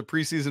about, as a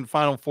preseason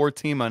Final Four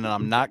team, and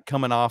I'm not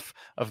coming off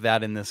of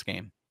that in this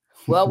game.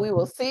 Well, we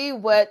will see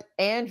what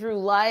Andrew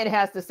Lyon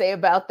has to say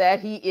about that.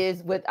 He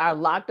is with our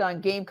Locked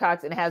On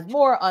Gamecocks and has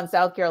more on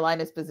South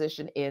Carolina's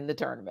position in the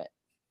tournament.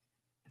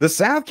 The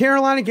South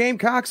Carolina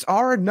Gamecocks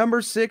are a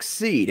number 6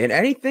 seed, and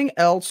anything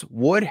else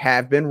would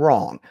have been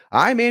wrong.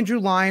 I'm Andrew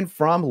Lyon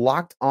from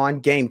Locked On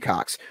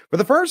Gamecocks. For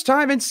the first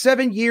time in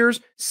 7 years,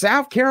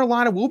 South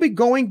Carolina will be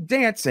going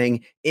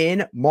dancing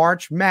in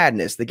March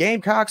Madness. The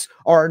Gamecocks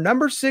are a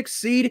number 6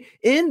 seed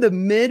in the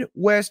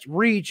Midwest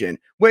region,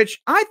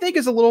 which I think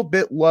is a little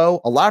bit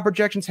low. A lot of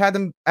projections had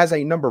them as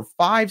a number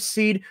 5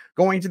 seed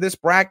going to this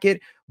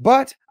bracket,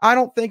 but I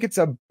don't think it's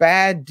a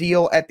bad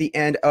deal at the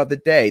end of the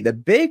day. The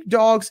big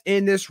dogs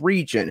in this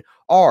region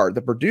are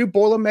the Purdue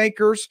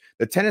Boilermakers,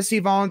 the Tennessee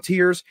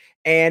Volunteers,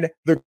 and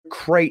the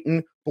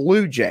Creighton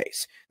Blue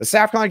Jays. The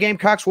South Carolina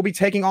Gamecocks will be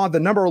taking on the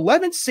number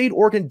 11 seed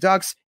Oregon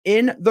Ducks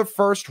in the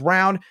first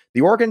round.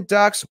 The Oregon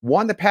Ducks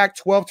won the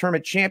Pac-12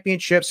 tournament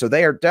championship, so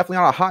they are definitely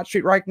on a hot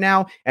streak right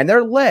now, and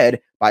they're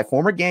led by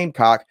former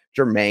Gamecock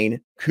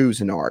Jermaine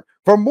Cousinard.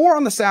 For more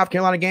on the South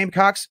Carolina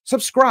Gamecocks,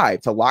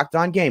 subscribe to Locked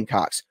On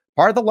Gamecocks,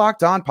 part of the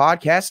Locked On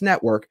Podcast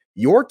Network,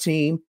 your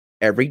team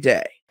every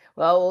day.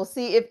 Well, we'll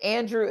see if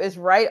Andrew is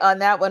right on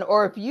that one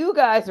or if you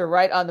guys are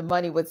right on the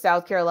money with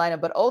South Carolina.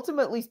 But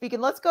ultimately speaking,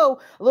 let's go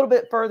a little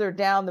bit further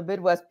down the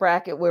Midwest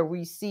bracket where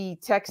we see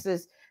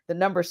Texas, the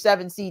number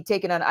 7 seed,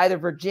 taking on either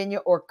Virginia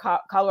or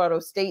Colorado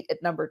State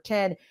at number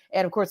 10.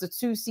 And of course, the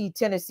 2 seed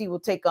Tennessee will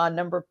take on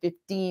number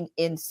 15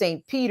 in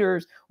St.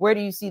 Peter's. Where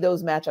do you see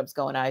those matchups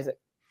going, Isaac?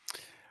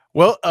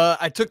 Well,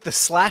 I took the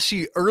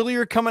slashy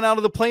earlier coming out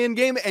of the play-in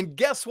game, and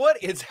guess what?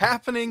 It's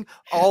happening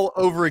all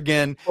over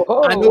again.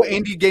 Whoa. I know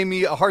Andy gave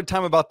me a hard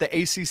time about the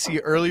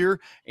ACC earlier,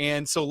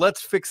 and so let's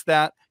fix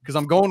that because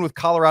I'm going with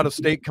Colorado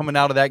State coming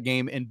out of that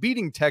game and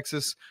beating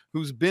Texas,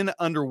 who's been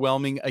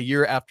underwhelming a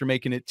year after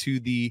making it to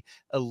the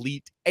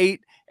Elite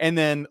 8. And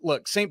then,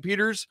 look, St.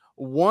 Peter's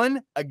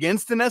won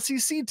against an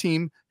SEC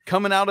team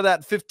coming out of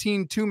that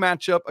 15-2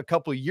 matchup a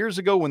couple of years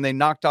ago when they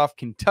knocked off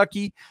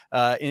Kentucky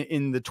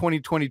in the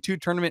 2022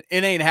 tournament.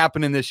 It ain't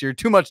happening this year.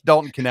 Too much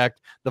Dalton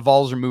Connect. The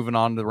Vols are moving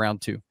on to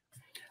round 2.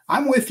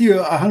 I'm with you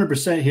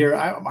 100% here.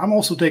 I'm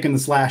also taking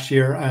this last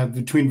year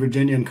between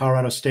Virginia and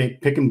Colorado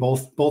State, picking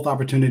both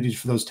opportunities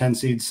for those 10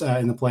 seeds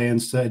in the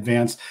play-ins to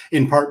advance,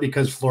 in part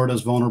because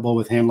Florida's vulnerable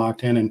with hand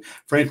locked in. And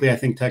frankly, I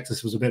think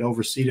Texas was a bit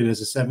overseeded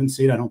as a 7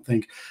 seed. I don't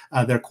think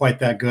they're quite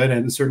that good.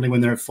 And certainly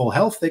when they're at full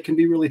health, they can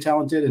be really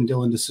talented. And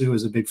Dylan DeSue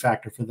is a big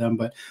factor for them.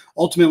 But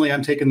ultimately,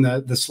 I'm taking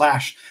the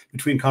slash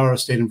between Colorado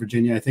State and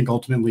Virginia. I think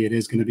ultimately it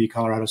is going to be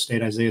Colorado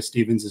State. Isaiah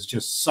Stevens is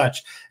just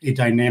such a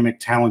dynamic,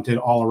 talented,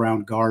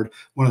 all-around guard,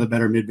 one of of the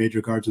better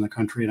mid-major guards in the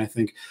country. And I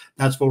think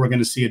that's what we're going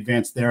to see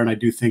advance there. And I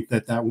do think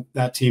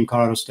that team,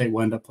 Colorado State,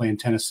 will end up playing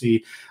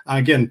Tennessee.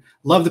 Again,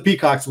 love the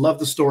Peacocks, love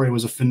the story. It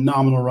was a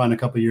phenomenal run a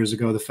couple of years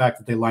ago. The fact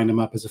that they lined them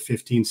up as a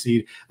 15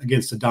 seed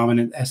against a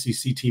dominant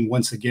SEC team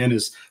once again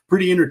is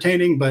pretty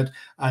entertaining, but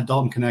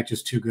Dalton Knecht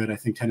is too good. I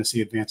think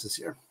Tennessee advances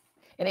here.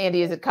 And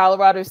Andy, is it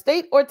Colorado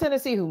State or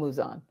Tennessee who moves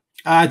on?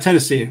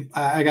 Tennessee.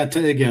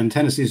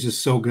 Tennessee is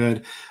just so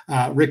good.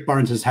 Rick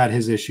Barnes has had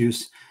his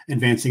issues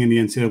advancing in the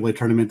NCAA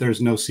tournament.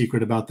 There's no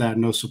secret about that.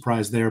 No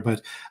surprise there.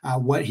 But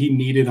what he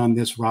needed on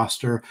this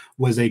roster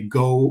was a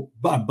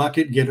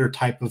bucket getter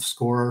type of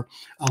scorer,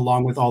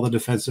 along with all the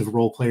defensive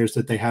role players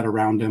that they had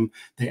around him.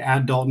 They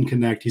add Dalton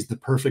Knecht. He's the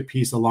perfect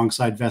piece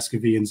alongside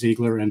Vescovi and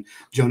Ziegler and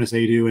Jonas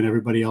Adu and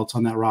everybody else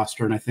on that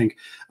roster. And I think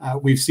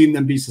we've seen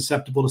them be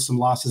susceptible to some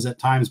losses at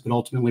times, but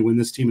ultimately when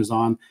this team is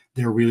on,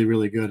 they're really,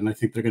 really good. And I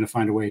think they're going to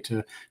find a way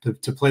to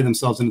play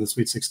themselves into the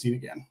Sweet 16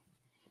 again.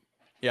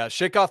 Yeah,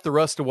 shake off the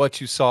rust of what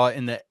you saw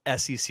in the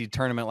SEC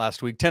tournament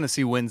last week.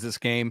 Tennessee wins this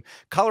game.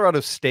 Colorado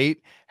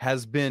State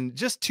has been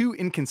just too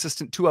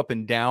inconsistent, too up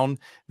and down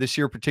this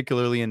year,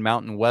 particularly in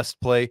Mountain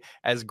West play.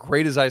 As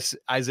great as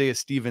Isaiah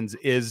Stevens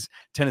is,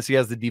 Tennessee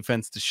has the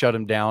defense to shut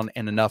him down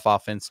and enough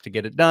offense to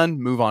get it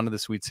done. Move on to the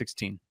Sweet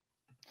 16.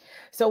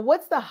 So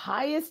what's the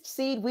highest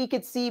seed we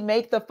could see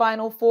make the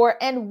Final Four,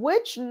 and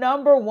which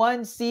number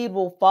 1 seed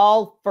will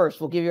fall first?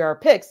 We'll give you our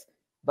picks,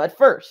 but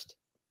first,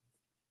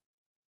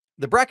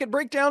 the bracket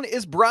breakdown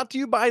is brought to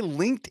you by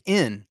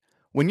LinkedIn.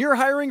 When you're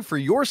hiring for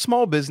your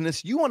small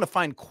business, you want to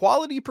find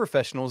quality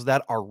professionals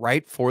that are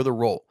right for the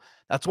role.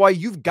 That's why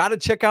you've got to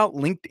check out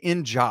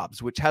LinkedIn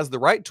Jobs, which has the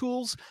right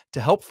tools to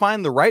help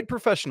find the right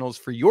professionals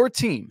for your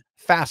team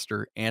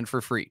faster and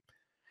for free.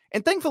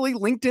 And thankfully,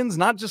 LinkedIn's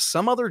not just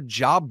some other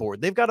job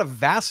board. They've got a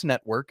vast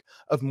network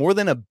of more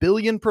than 1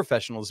 billion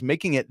professionals,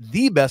 making it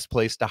the best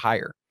place to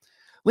hire.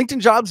 LinkedIn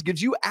Jobs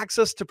gives you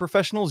access to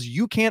professionals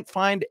you can't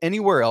find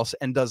anywhere else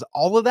and does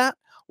all of that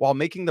while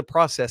making the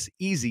process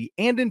easy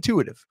and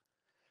intuitive.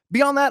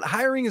 Beyond that,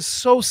 hiring is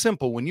so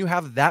simple when you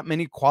have that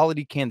many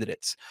quality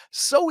candidates.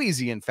 So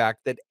easy, in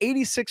fact, that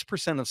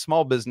 86% of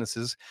small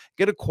businesses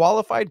get a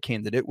qualified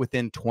candidate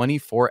within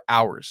 24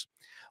 hours.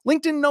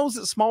 LinkedIn knows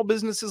that small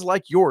businesses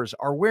like yours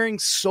are wearing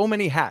so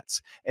many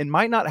hats and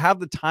might not have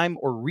the time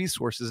or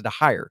resources to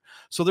hire,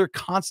 so they're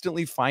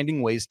constantly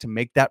finding ways to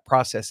make that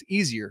process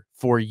easier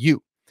for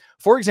you.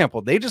 For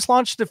example, they just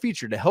launched a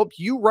feature to help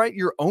you write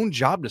your own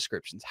job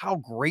descriptions. How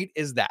great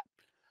is that?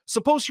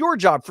 So post your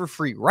job for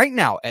free right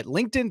now at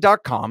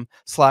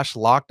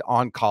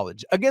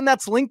linkedin.com/lockedoncollege. Again,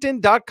 that's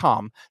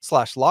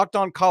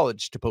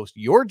linkedin.com/lockedoncollege to post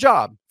your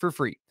job for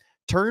free.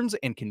 Terms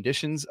and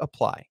conditions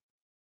apply.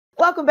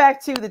 Welcome back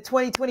to the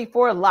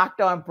 2024 Locked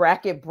On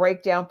Bracket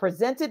Breakdown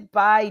presented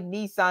by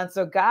Nissan.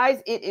 So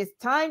guys, it is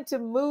time to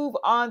move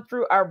on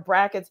through our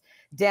brackets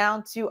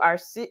down to our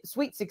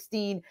Sweet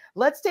 16.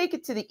 Let's take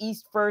it to the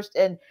East first.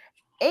 And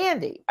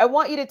Andy, I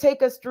want you to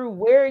take us through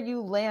where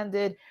you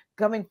landed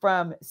coming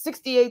from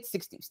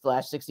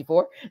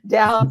 68/64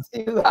 down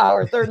to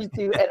our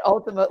 32 and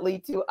ultimately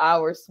to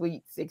our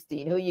Sweet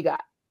 16. Who you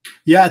got?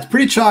 Yeah, it's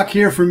pretty chalk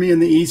here for me in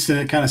the East, and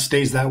it kind of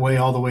stays that way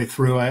all the way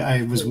through.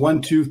 I was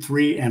 1, 2,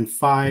 3, and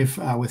 5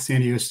 with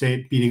San Diego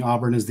State beating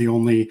Auburn is the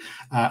only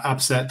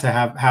upset to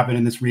have happen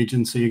in this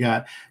region. So you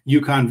got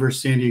UConn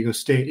versus San Diego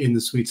State in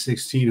the Sweet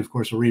 16, of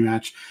course, a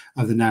rematch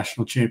of the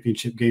national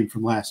championship game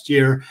from last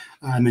year.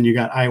 And then you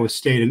got Iowa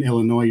State and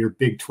Illinois, your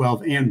Big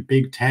 12 and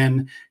Big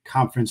 10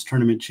 conference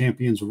tournament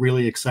champions.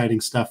 Really exciting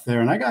stuff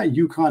there. And I got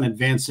UConn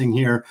advancing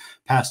here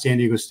past San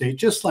Diego State,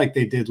 just like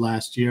they did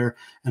last year.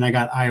 And I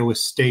got Iowa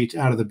State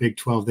out of the Big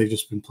 12. They've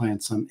just been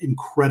playing some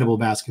incredible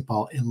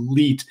basketball,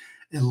 elite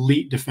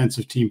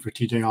defensive team for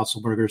TJ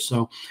Otzelberger.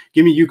 So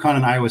give me UConn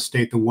and Iowa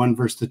State, the 1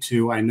 versus the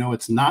 2. I know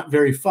it's not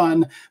very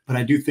fun, but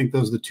I do think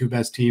those are the 2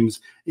 best teams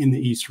in the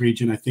East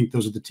region. I think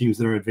those are the teams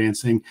that are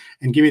advancing.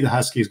 And give me the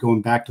Huskies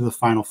going back to the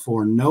Final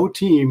Four. No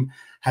team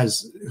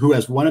who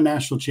has won a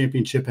national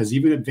championship has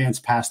even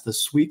advanced past the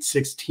Sweet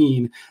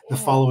 16 the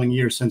following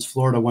year, since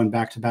Florida won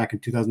back-to-back in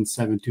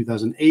 2007,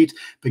 2008.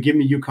 But give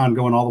me UConn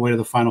going all the way to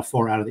the Final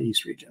Four out of the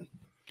East region.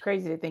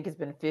 Crazy to think it's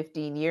been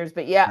 15 years.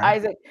 But yeah, right.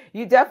 Isaac,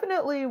 you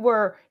definitely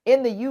were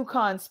in the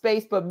UConn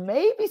space, but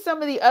maybe some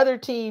of the other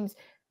teams,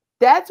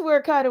 that's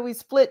where kind of we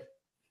split,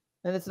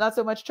 and it's not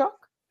so much chalk.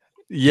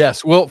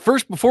 Yes. Well,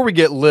 first, before we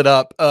get lit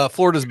up,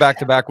 Florida's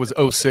back-to-back was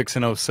 06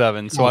 and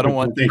 07, so I don't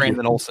want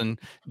Brandon Olson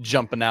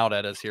jumping out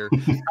at us here.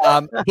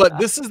 But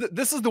this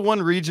is the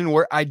one region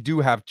where I do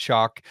have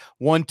chalk,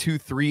 1, 2,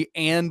 3,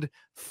 and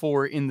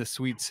 4 in the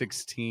Sweet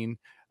 16.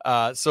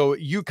 So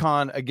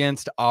UConn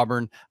against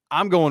Auburn.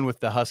 I'm going with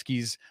the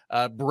Huskies,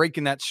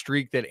 breaking that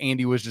streak that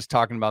Andy was just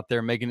talking about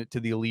there, making it to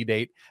the Elite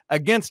Eight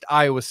against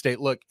Iowa State.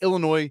 Look,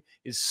 Illinois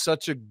is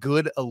such a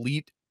good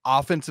elite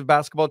offensive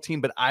basketball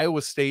team, but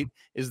Iowa State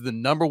is the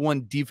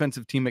 #1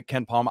 defensive team at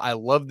Ken Palm. I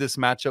love this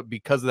matchup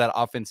because of that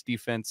offense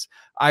defense.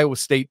 Iowa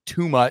State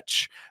too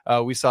much.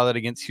 We saw that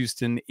against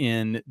Houston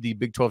in the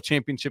Big 12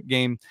 championship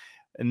game.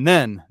 And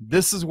then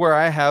this is where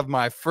I have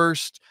my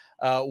first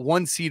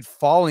 1 seed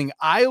falling.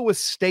 Iowa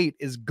State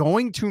is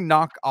going to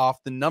knock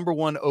off the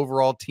 #1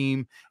 overall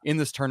team in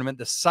this tournament.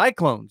 The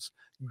Cyclones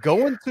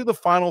going to the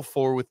Final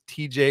Four with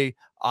TJ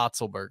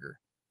Otzelberger.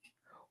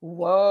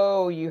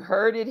 Whoa, you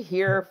heard it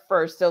here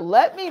first. So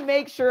let me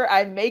make sure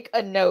I make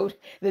a note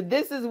that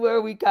this is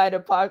where we kind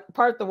of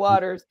part the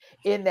waters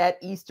in that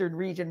Eastern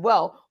region.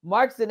 Well,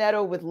 Mark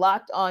Zanetto with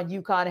Locked On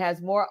UConn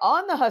has more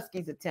on the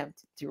Huskies'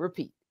 attempt to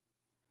repeat.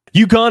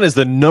 UConn is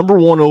the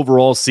 #1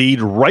 overall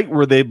seed, right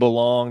where they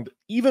belonged,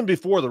 even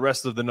before the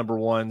rest of the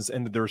 #1s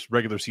ended their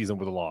regular season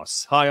with a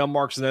loss. Hi, I'm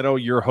Mark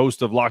Zanetto, your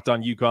host of Locked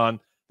On UConn.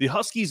 The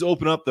Huskies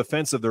open up the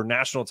fence of their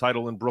national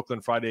title in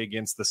Brooklyn Friday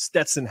against the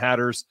Stetson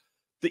Hatters.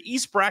 The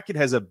East bracket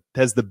has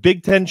the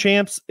Big Ten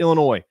champs,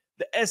 Illinois,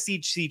 the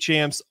SEC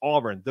champs,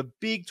 Auburn, the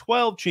Big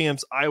 12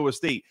 champs, Iowa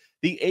State,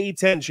 the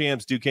A10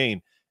 champs,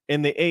 Duquesne,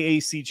 and the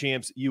AAC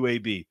champs,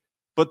 UAB.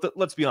 But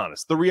let's be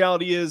honest. The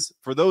reality is,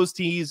 for those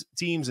teams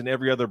in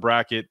every other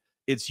bracket,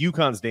 it's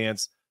UConn's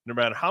dance. No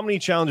matter how many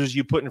challenges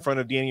you put in front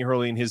of Danny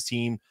Hurley and his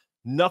team,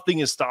 nothing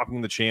is stopping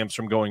the champs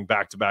from going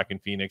back-to-back in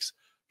Phoenix.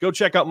 Go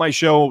check out my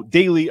show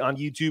daily on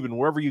YouTube and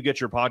wherever you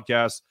get your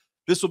podcasts.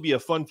 This will be a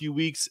fun few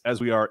weeks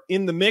as we are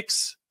in the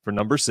mix for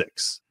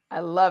 #6. I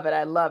love it.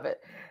 I love it.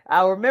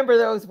 I'll remember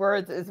those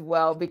words as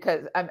well,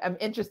 because I'm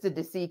interested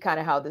to see kind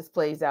of how this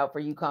plays out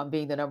for UConn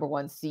being the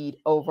 #1 seed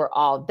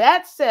overall.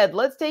 That said,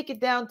 let's take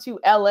it down to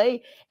LA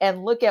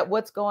and look at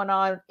what's going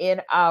on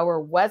in our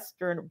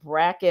Western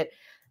bracket.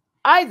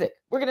 Isaac,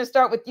 we're going to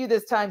start with you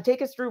this time.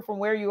 Take us through from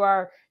where you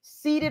are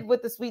seated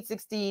with the Sweet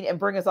 16 and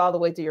bring us all the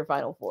way to your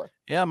Final Four.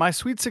 Yeah, my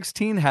Sweet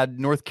 16 had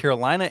North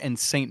Carolina and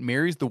St.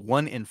 Mary's, the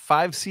 1 and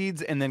 5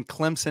 seeds, and then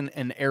Clemson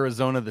and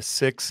Arizona, the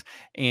 6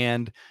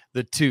 and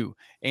the 2.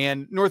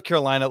 And North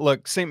Carolina,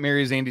 look, St.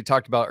 Mary's, Andy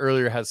talked about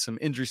earlier, has some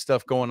injury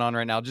stuff going on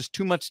right now. Just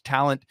too much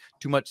talent,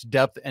 too much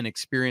depth and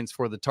experience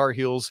for the Tar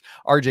Heels.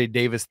 RJ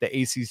Davis, the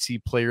ACC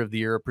Player of the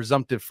Year, a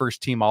presumptive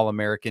first-team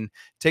All-American,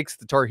 takes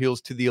the Tar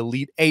Heels to the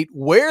Elite 8,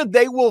 where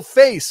they will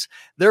face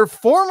their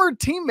former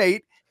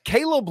teammate,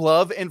 Caleb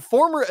Love, and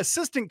former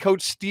assistant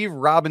coach Steve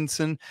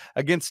Robinson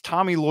against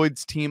Tommy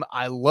Lloyd's team.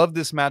 I love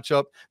this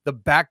matchup. The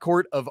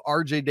backcourt of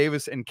RJ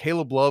Davis and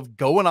Caleb Love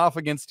going off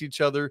against each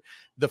other.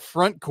 The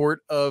front court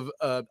of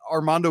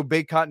Armando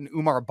Bacot and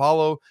Umar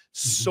Ballo.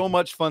 So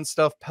much fun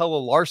stuff. Pella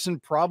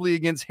Larson probably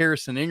against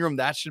Harrison Ingram.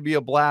 That should be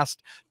a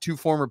blast. 2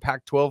 former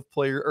Pac-12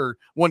 player, or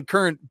 1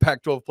 current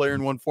Pac-12 player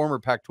and 1 former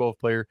Pac-12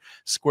 player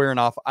squaring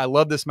off. I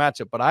love this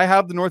matchup, but I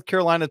have the North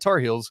Carolina Tar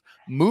Heels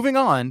moving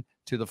on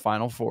to the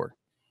Final Four.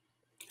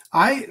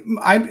 I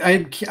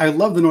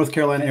love the North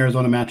Carolina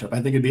Arizona matchup.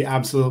 I think it'd be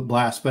absolute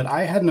blast. But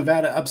I had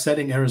Nevada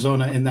upsetting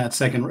Arizona in that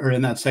second round.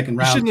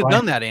 You shouldn't have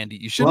done that, Andy.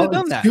 You shouldn't have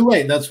done that. Too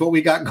late. That's what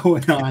we got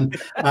going on.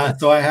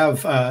 So I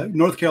have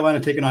North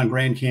Carolina taking on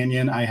Grand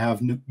Canyon. I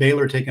have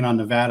Baylor taking on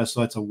Nevada.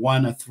 So it's a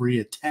 1, a 3,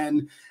 a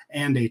 10,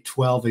 and a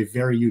 12. A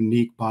very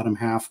unique bottom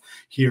half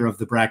here of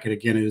the bracket.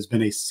 Again, it has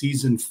been a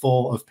season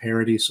full of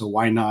parity. So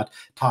why not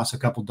toss a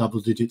couple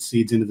double-digit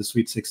seeds into the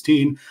Sweet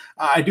 16?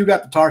 I do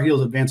got the Tar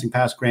Heels advancing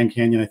past Grand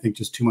Canyon. I think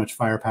just too much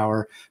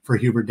firepower for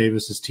Hubert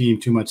Davis's team,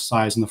 too much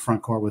size in the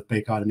front court with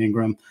Bacot and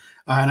Ingram.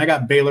 And I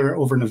got Baylor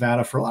over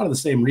Nevada for a lot of the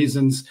same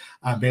reasons.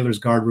 Baylor's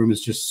guard room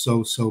is just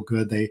so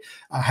good. They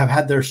have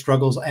had their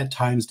struggles at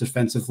times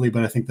defensively,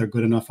 but I think they're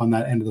good enough on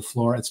that end of the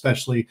floor,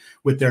 especially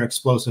with their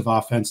explosive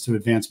offense to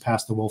advance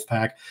past the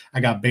Wolfpack.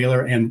 I got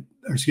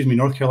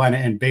North Carolina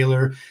and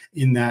Baylor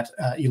in that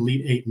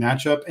Elite 8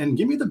 matchup. And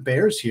give me the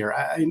Bears here.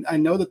 I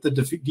know that the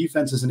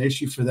defense is an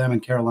issue for them,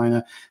 and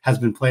Carolina has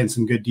been playing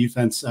some good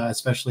defense,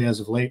 especially as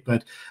of late.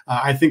 But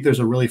I think there's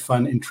a really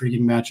fun,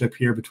 intriguing matchup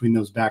here between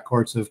those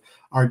backcourts of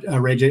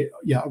Ray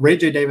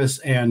J. Davis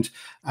and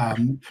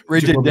Ray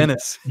J.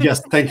 Dennis.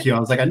 Yes, thank you. I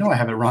was like, I know I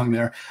have it wrong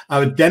there.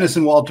 Dennis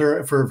and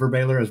Walter for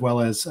Baylor, as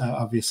well as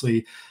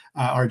obviously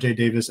RJ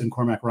Davis and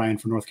Cormac Ryan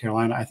for North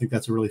Carolina. I think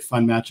that's a really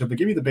fun matchup. But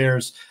give me the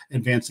Bears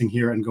advancing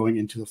here and going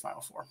into the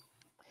Final Four.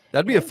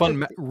 That'd be a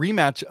fun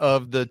rematch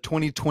of the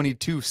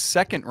 2022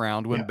 second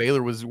round when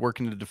Baylor was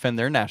working to defend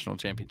their national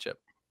championship.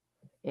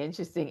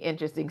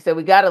 Interesting. So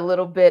we got a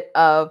little bit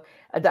of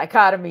a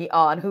dichotomy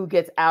on who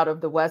gets out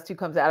of the West, who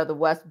comes out of the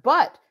West,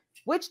 but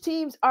which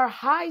teams are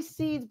high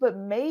seeds but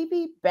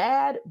maybe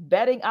bad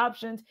betting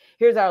options?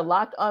 Here's our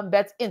Locked On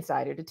Bets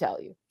insider to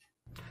tell you.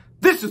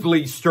 This is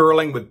Lee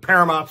Sterling with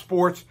Paramount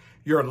Sports,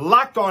 your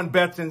Locked On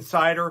Bets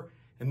insider,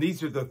 and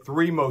these are the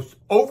 3 most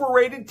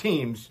overrated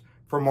teams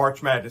for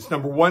March Madness.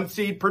 #1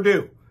 seed,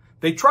 Purdue.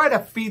 They try to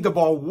feed the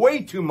ball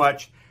way too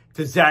much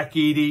to Zach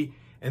Edey,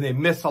 and they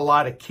miss a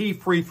lot of key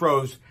free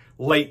throws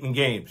late in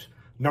games.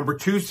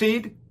 #2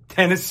 seed,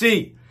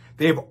 Tennessee.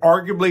 They have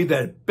arguably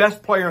the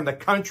best player in the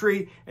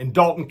country in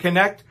Dalton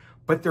Knecht,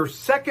 but their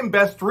second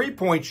best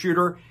three-point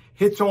shooter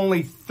hits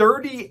only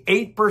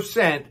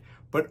 38%,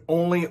 but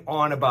only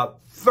on about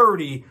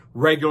 30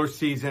 regular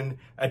season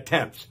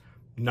attempts.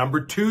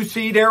 #2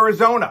 seed,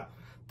 Arizona.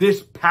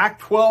 This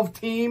Pac-12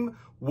 team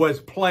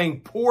was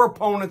playing poor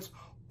opponents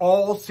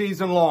all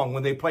season long.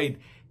 When they played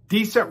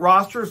decent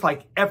rosters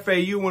like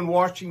FAU and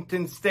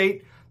Washington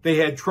State, they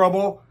had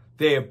trouble.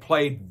 they have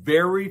played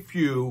very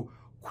few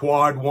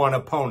Quad 1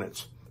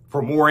 opponents.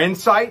 For more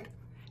insight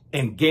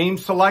and game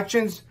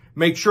selections,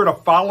 make sure to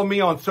follow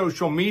me on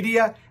social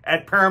media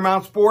at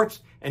Paramount Sports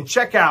and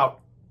check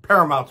out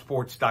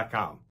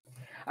ParamountSports.com.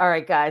 All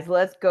right, guys,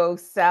 let's go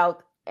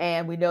south.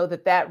 And we know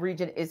that that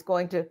region is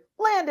going to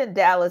land in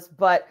Dallas,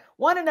 but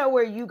want to know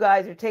where you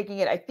guys are taking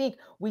it. I think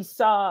we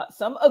saw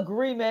some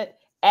agreement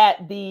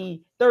at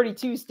the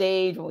 32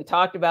 stage when we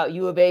talked about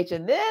U of H,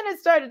 and then it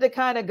started to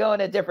kind of go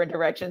in a different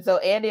direction. So,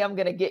 Andy, I'm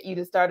going to get you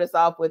to start us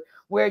off with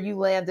where you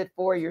landed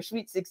for your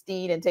Sweet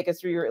 16 and take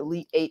us through your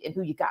Elite 8 and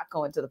who you got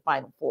going to the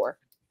Final Four.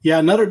 Yeah,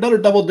 another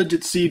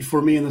double-digit seed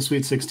for me in the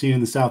Sweet 16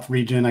 in the South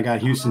region. I got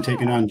Houston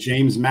taking on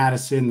James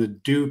Madison, the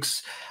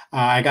Dukes.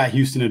 I got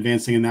Houston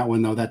advancing in that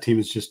one, though. That team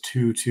is just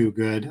too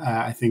good.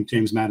 I think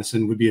James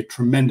Madison would be a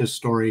tremendous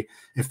story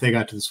if they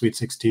got to the Sweet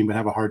 16, but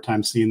have a hard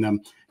time seeing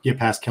them get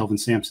past Kelvin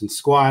Sampson's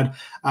squad.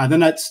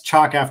 Then that's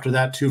chalk after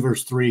that, 2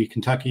 versus 3,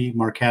 Kentucky,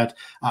 Marquette.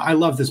 I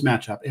love this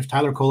matchup. If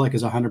Tyler Kolek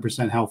is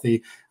 100%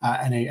 healthy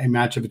and a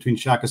matchup between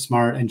Shaka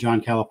Smart and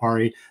John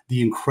Calipari,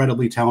 the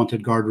incredibly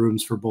talented guard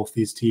rooms for both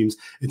these teams,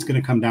 it's going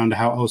to come down to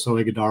how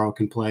Oso Ighodaro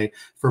can play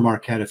for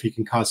Marquette. If he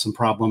can cause some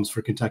problems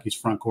for Kentucky's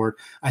front court,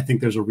 I think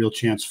there's a real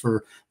chance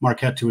for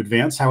Marquette to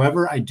advance.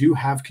 However, I do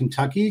have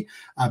Kentucky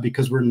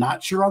because we're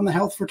not sure on the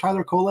health for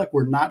Tyler Kolek.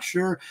 We're not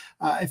sure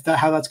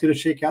how that's going to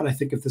shake out. I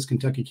think if this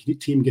Kentucky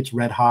team gets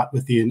red hot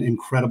with the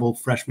incredible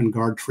freshman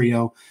guard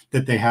trio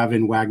that they have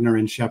in Wagner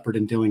and Shepard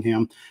and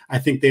Dillingham, I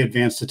think they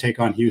advance to take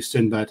on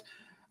Houston, but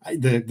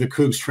the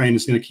Cougs train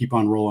is going to keep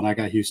on rolling. I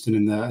got Houston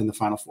in the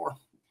Final Four.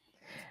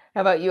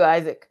 How about you,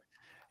 Isaac?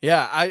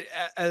 Yeah,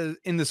 I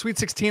in the Sweet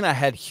 16, I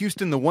had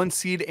Houston, the 1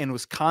 seed, and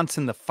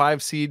Wisconsin, the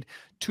 5 seed.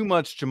 Too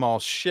much Jamal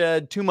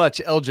Shed, too much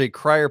LJ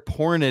Cryer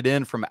pouring it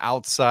in from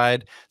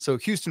outside. So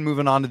Houston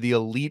moving on to the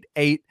Elite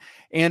 8.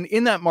 And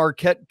in that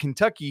Marquette,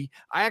 Kentucky,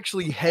 I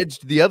actually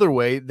hedged the other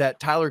way that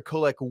Tyler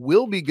Kolek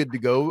will be good to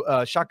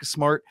go. Shaka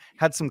Smart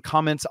had some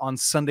comments on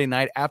Sunday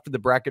night after the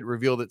bracket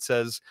reveal that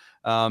says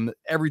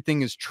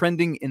everything is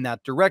trending in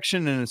that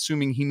direction. And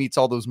assuming he meets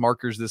all those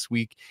markers this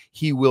week,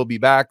 he will be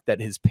back, that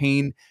his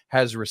pain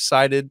has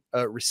receded,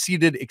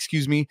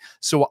 excuse me.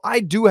 So I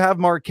do have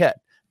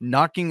Marquette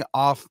knocking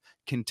off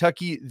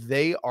Kentucky.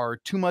 They are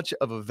too much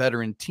of a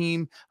veteran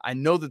team. I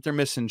know that they're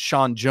missing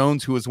Sean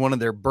Jones, who is one of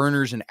their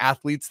burners and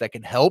athletes that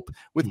can help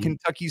with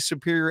Kentucky's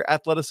superior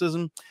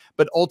athleticism.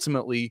 But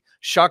ultimately,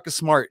 Shaka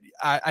Smart,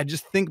 I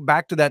just think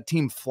back to that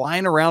team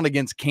flying around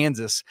against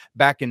Kansas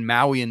back in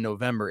Maui in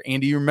November.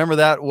 Andy, you remember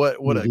that?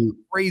 What a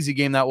crazy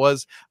game that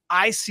was.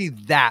 I see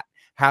that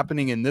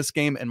happening in this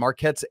game, and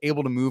Marquette's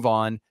able to move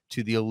on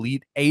to the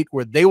Elite 8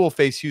 where they will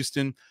face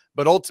Houston.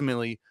 But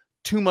ultimately,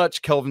 too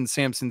much Kelvin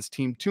Sampson's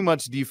team, too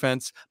much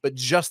defense, but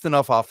just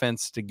enough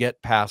offense to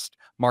get past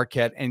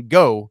Marquette and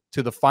go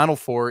to the Final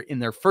Four in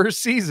their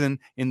first season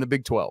in the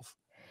Big 12.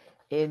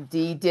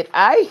 Indeed. Did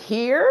I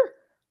hear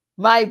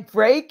my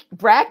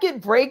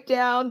bracket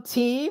breakdown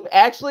team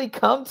actually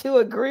come to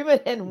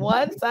agreement in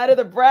one side of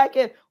the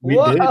bracket?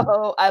 Whoa, did.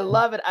 I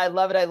love it. I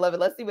love it. I love it.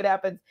 Let's see what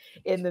happens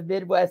in the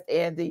Midwest,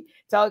 Andy.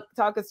 Talk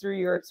us through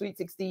your Sweet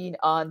 16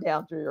 on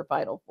down through your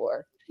Final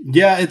Four.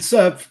 Yeah, it's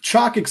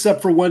chalk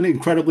except for one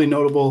incredibly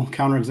notable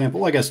counterexample.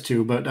 Well, I guess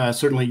two, but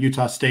certainly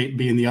Utah State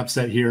being the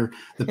upset here,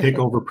 the pick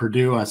over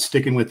Purdue,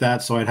 sticking with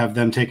that. So I'd have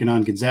them taking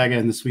on Gonzaga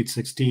in the Sweet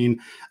 16.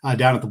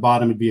 Down at the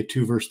bottom, it'd be a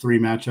 2 versus 3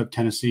 matchup,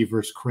 Tennessee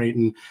versus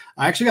Creighton.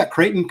 I actually got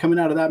Creighton coming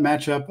out of that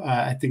matchup.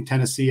 I think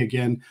Tennessee,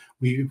 again,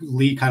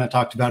 Lee kind of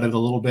talked about it a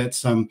little bit,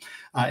 some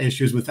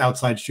issues with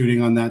outside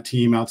shooting on that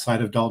team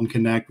outside of Dalton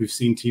Knecht. We've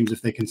seen teams,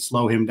 if they can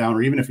slow him down,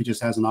 or even if he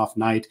just has an off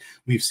night,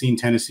 we've seen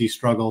Tennessee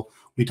struggle.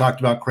 We talked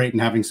about Creighton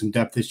having some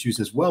depth issues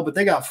as well, but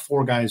they got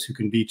 4 guys who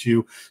can beat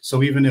you.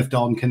 So even if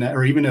Dalton Knecht,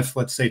 or even if,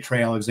 let's say,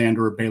 Trey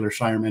Alexander or Baylor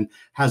Shireman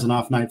has an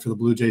off night for the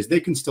Blue Jays, they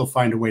can still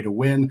find a way to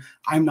win.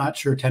 I'm not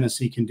sure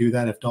Tennessee can do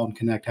that if Dalton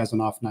Knecht has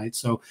an off night.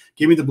 So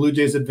give me the Blue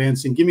Jays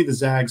advancing. Give me the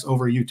Zags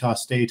over Utah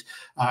State.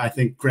 I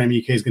think Graham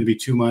Ike is going to be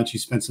too much. He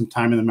spent some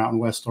time in the Mountain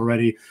West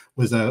already,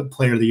 was a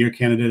Player of the Year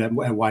candidate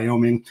at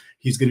Wyoming.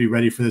 He's going to be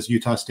ready for this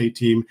Utah State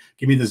team.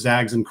 Give me the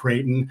Zags and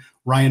Creighton.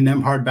 Ryan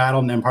Nembhard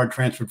battle. Nembhard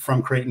transferred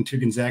from Creighton to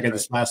Gonzaga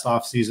this last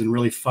offseason.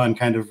 Really fun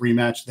kind of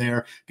rematch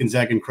there.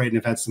 Gonzaga and Creighton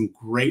have had some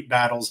great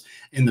battles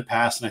in the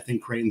past, and I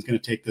think Creighton's going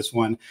to take this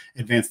one,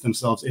 advance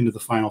themselves into the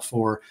Final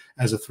Four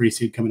as a 3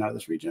 seed coming out of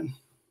this region.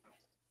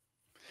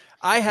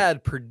 I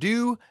had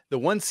Purdue, the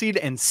 1 seed,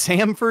 and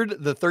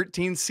Samford, the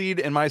 13 seed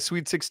in my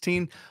Sweet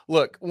 16.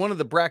 Look, one of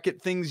the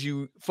bracket things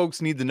you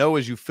folks need to know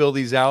as you fill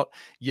these out,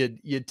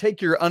 you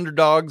take your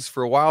underdogs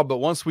for a while, but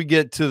once we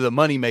get to the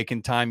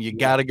money-making time, you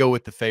got to go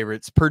with the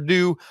favorites.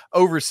 Purdue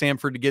over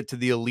Samford to get to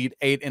the Elite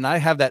 8, and I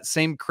have that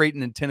same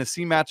Creighton and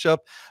Tennessee matchup,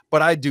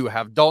 but I do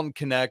have Dalton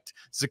Knecht,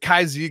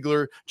 Zakai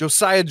Ziegler,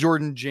 Josiah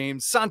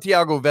Jordan-James,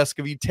 Santiago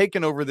Vescovi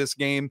taking over this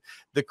game.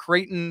 The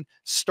Creighton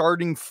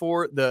starting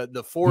for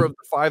the 4 of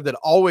the 5 that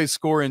always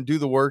score and do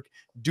the work,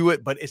 do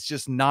it, but it's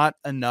just not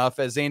enough.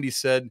 As Andy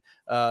said,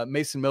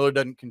 Mason Miller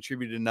doesn't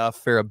contribute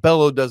enough.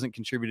 Farabello doesn't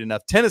contribute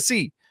enough.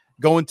 Tennessee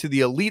going to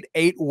the Elite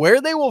Eight,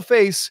 where they will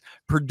face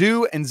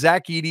Purdue and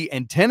Zach Edey,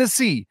 and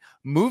Tennessee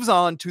moves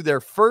on to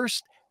their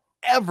first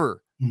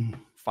ever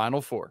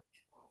Final Four.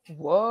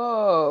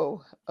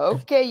 Whoa.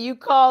 Okay, you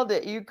called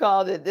it. You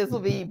called it. This will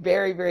be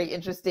very, very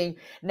interesting.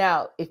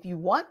 Now, if you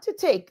want to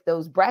take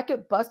those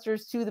bracket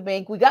busters to the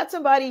bank, we got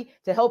somebody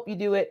to help you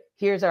do it.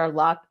 Here's our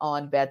Locked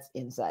On Bets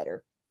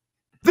Insider.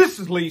 This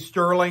is Lee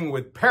Sterling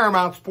with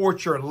Paramount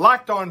Sports, your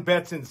Locked On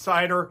Bets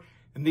Insider.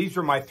 And these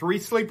are my 3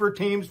 sleeper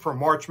teams for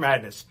March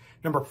Madness.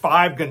 Number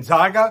 5,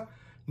 Gonzaga.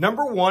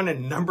 Number 1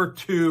 and number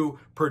 2,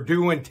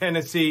 Purdue and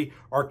Tennessee,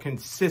 are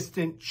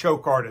consistent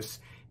choke artists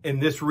in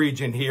this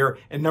region here.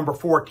 And number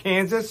 4,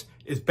 Kansas,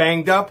 is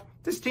banged up.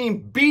 This team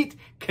beat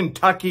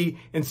Kentucky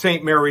and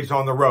St. Mary's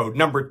on the road.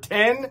 Number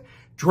 10,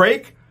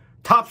 Drake.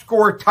 Top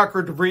scorer,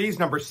 Tucker DeVries.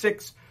 Number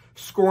 6,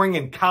 scoring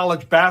in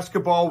college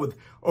basketball with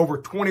over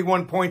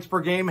 21 points per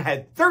game.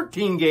 Had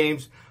 13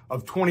 games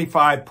of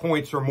 25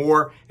 points or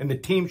more. And the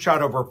team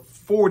shot over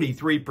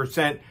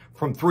 43%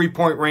 from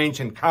three-point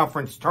range in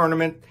conference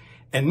tournament.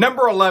 And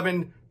number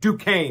 11,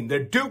 Duquesne.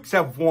 The Dukes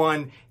have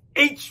won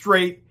 8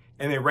 straight,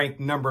 and they rank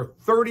number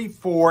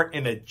 34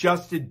 in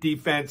adjusted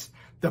defense,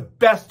 the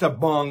best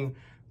among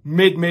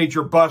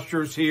mid-major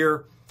busters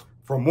here.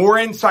 For more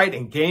insight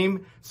and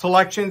game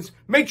selections,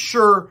 make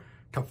sure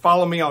to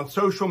follow me on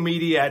social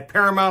media at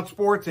Paramount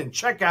Sports and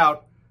check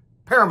out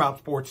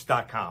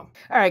ParamountSports.com.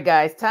 All right,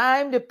 guys,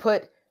 time to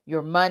put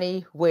your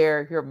money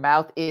where your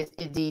mouth is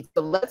indeed.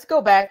 So let's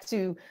go back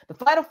to the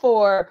Final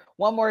Four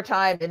one more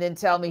time and then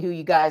tell me who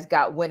you guys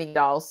got winning it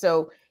all.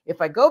 So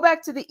if I go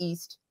back to the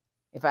East,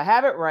 if I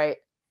have it right,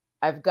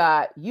 I've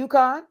got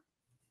UConn.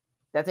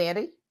 That's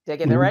Andy. Did I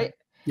get that right?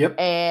 Yep.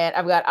 And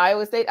I've got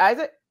Iowa State.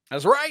 Isaac?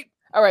 That's right.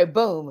 All right,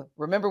 boom.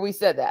 Remember we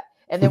said that.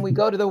 And then we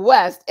go to the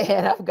West,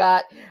 and I've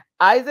got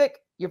Isaac.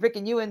 You're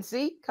picking UNC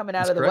coming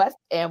out of the West.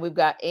 And we've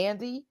got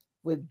Andy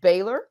with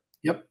Baylor.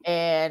 Yep.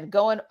 And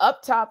going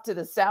up top to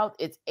the South,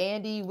 it's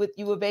Andy with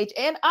U of H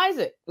and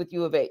Isaac with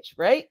U of H,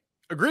 right?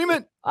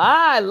 Agreement.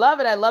 I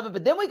love it. I love it.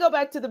 But then we go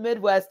back to the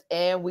Midwest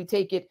and we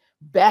take it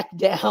back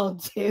down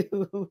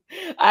to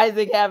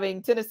Isaac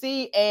having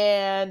Tennessee.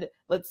 And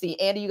let's see,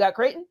 Andy, you got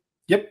Creighton?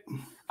 Yep.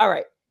 All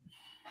right.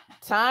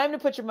 Time to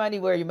put your money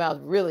where your mouth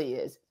really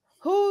is.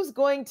 Who's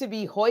going to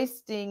be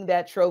hoisting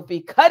that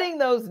trophy, cutting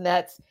those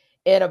nets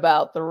in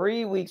about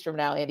 3 weeks from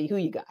now, Andy? Who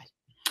you got?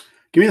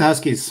 Give me the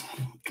Huskies.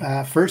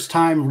 First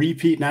time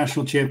repeat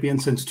national champion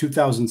since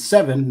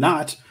 2007,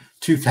 not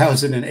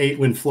 2008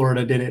 when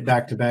Florida did it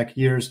back-to-back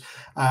years.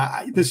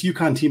 This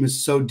UConn team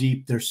is so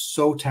deep. They're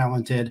so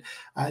talented.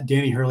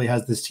 Danny Hurley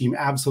has this team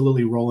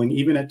absolutely rolling.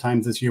 Even at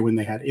times this year when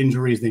they had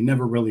injuries, they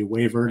never really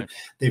wavered.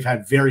 They've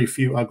had very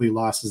few ugly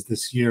losses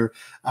this year.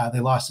 They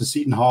lost to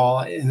Seton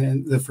Hall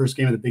in the first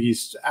game of the Big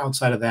East.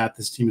 Outside of that,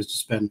 this team has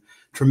just been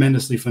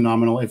tremendously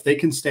phenomenal. If they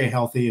can stay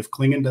healthy, if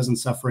Klingon doesn't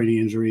suffer any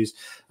injuries,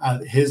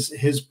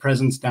 his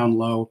presence down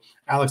low,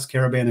 Alex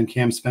Caravan and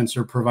Cam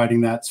Spencer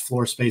providing that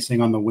floor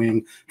spacing on the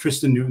wing.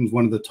 Tristan Newton's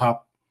one of the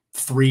top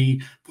 3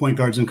 point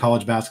guards in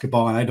college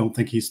basketball, and I don't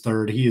think he's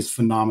third. He is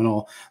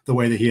phenomenal the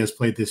way that he has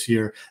played this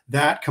year.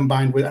 That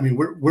combined with, I mean,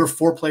 we're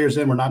 4 players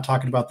in. We're not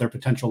talking about their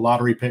potential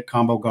lottery pick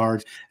combo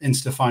guard and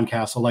Stephon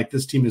Castle. Like,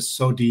 this team is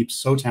so deep,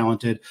 so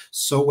talented,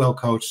 so well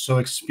coached, so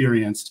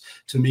experienced.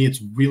 To me,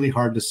 it's really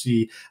hard to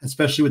see,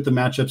 especially with the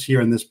matchups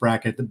here in this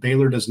bracket. The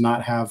Baylor does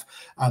not have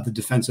the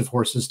defensive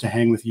horses to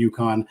hang with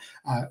UConn.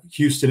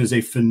 Houston is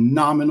a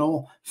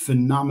phenomenal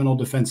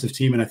defensive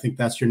team, and I think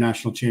that's your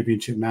national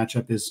championship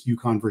matchup is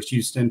UConn versus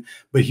Houston,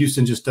 but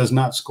Houston just does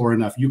not score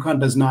enough.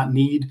 UConn does not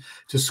need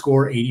to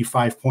score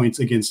 85 points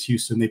against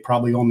Houston. They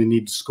probably only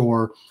need to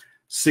score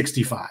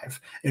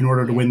 65 in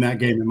order to win that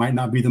game. It might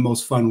not be the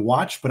most fun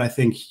watch, but I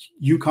think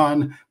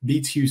UConn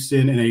beats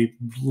Houston in a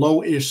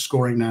low-ish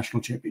scoring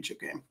national championship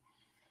game.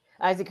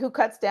 Isaac, who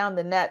cuts down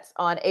the nets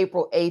on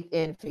April 8th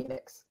in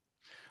Phoenix?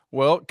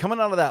 Well, coming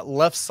out of that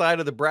left side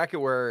of the bracket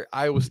where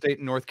Iowa State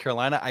and North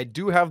Carolina, I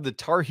do have the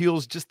Tar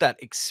Heels, just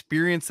that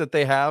experience that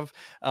they have,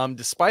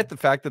 despite the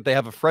fact that they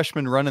have a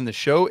freshman running the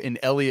show in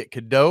Elliot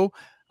Cadeau.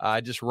 I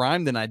just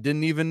rhymed and I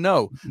didn't even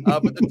know.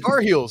 But the Tar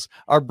Heels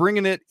are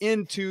bringing it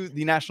into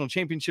the national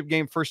championship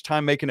game. First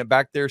time making it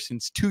back there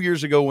since 2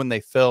 years ago when they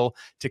fell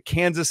to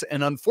Kansas.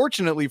 And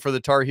unfortunately for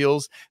the Tar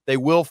Heels, they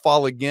will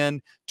fall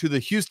again to the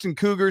Houston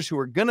Cougars, who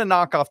are going to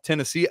knock off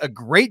Tennessee. A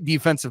great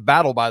defensive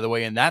battle, by the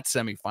way, in that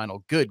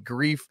semifinal. Good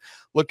grief.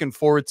 Looking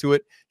forward to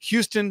it.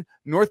 Houston,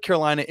 North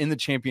Carolina in the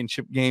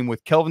championship game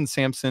with Kelvin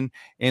Sampson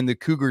and the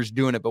Cougars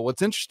doing it. But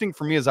what's interesting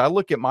for me is I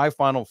look at my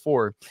Final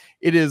Four,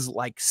 it is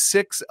like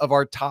 6 of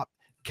our top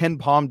Ken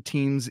Palm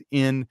teams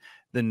in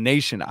the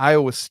nation.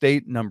 Iowa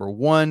State, number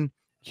 1,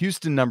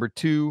 Houston, number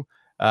 2,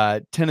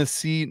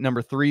 Tennessee,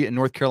 number 3, and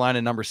North Carolina,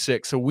 number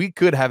 6. So we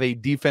could have a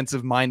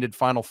defensive-minded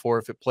Final Four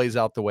if it plays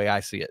out the way I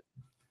see it.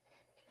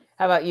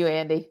 How about you,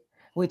 Andy?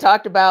 We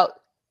talked about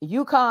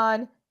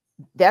UConn.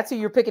 That's who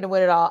you're picking to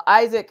win it all.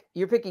 Isaac,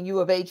 you're picking U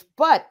of H.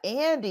 But,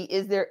 Andy,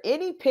 is there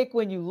any pick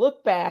when you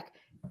look back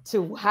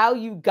to how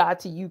you got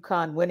to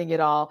UConn winning it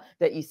all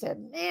that you said,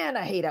 man,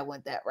 I hate I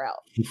went that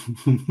route?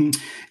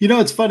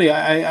 It's funny.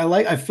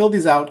 I fill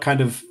these out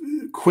kind of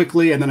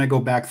quickly, and then I go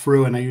back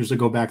through, and I usually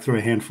go back through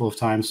a handful of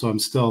times. So I'm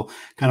still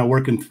kind of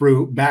working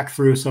back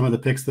through some of the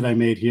picks that I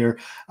made here.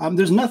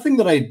 There's nothing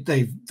that I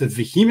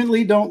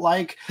vehemently don't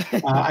like.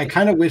 I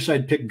kind of wish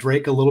I'd picked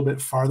Drake a little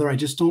bit farther. I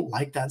just don't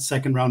like that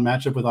second round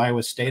matchup with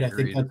Iowa State.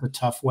 Agreed. I think that's a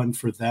tough one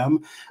for them.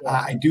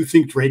 Yeah. I do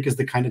think Drake is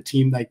the kind of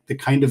team, like the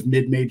kind of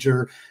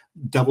mid-major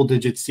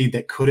double-digit seed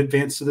that could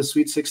advance to the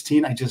Sweet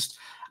 16.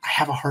 I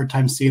have a hard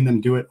time seeing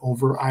them do it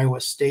over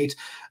Iowa State.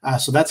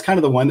 So that's kind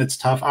of the one that's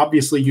tough.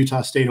 Obviously,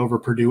 Utah State over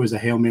Purdue is a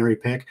Hail Mary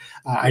pick.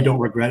 I don't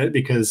regret it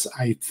because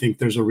I think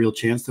there's a real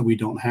chance that we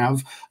don't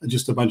have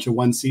just a bunch of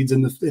 1 seeds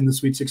in the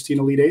Sweet 16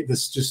 Elite Eight.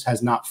 This just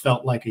has not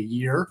felt like a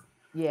year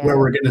where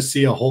we're going to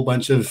see a whole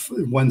bunch of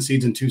 1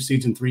 seeds and 2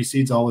 seeds and 3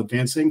 seeds all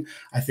advancing.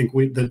 I think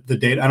the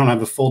data, I don't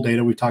have the full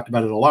data. We've talked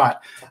about it a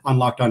lot on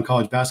Locked On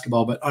College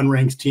Basketball, but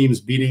unranked teams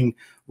beating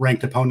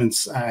ranked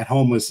opponents at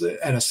home was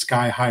at a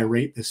sky high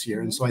rate this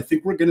year. And so I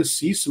think we're going to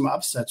see some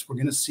upsets. We're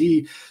going to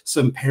see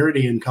some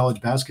parity in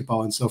college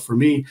basketball. And so for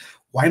me,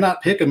 why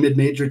not pick a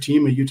mid-major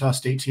team, a Utah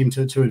State team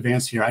to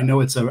advance here? I know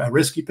it's a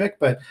risky pick,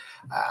 but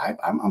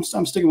I'm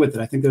sticking with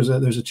it. I think there's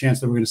a chance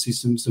that we're going to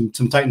see some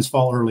Titans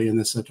fall early in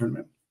this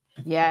tournament.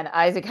 Yeah. And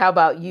Isaac, how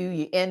about you?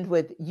 You end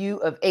with U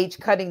of H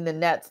cutting the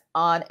nets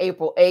on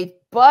April 8th.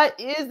 But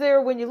is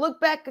there, when you look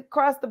back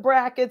across the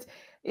brackets,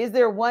 is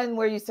there one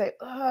where you say,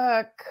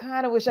 I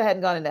kind of wish I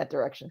hadn't gone in that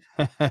direction?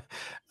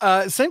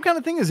 Same kind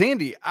of thing as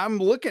Andy. I'm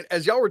looking,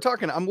 as y'all were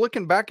talking, I'm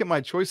looking back at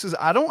my choices.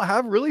 I don't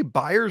have really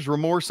buyer's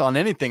remorse on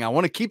anything. I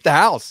want to keep the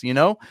house,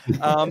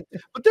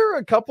 but there are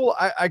a couple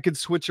I could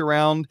switch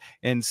around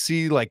and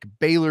see, like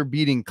Baylor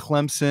beating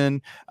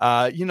Clemson.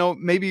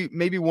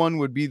 Maybe one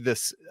would be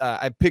this.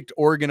 I picked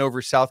Oregon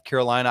over South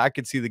Carolina. I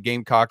could see the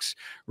Gamecocks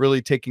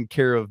really taking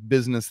care of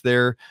business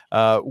there,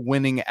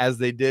 winning as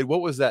they did.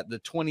 What was that? The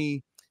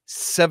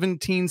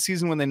 2017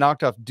 season when they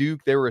knocked off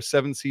Duke. They were a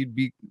 7 seed,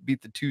 beat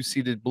the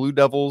 2-seeded Blue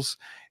Devils.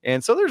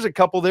 And so there's a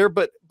couple there,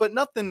 but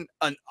nothing.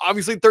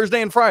 Obviously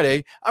Thursday and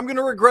Friday, I'm going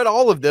to regret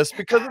all of this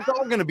because it's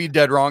all going to be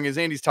dead wrong. As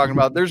Andy's talking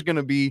about, there's going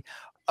to be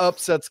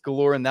upsets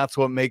galore. And that's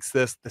what makes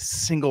this the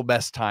single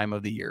best time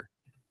of the year.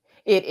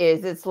 It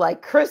is. It's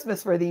like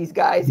Christmas for these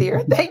guys here.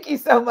 Thank you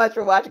so much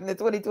for watching the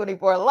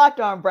 2024 Locked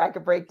On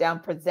Bracket Breakdown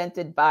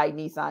presented by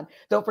Nissan.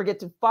 Don't forget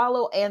to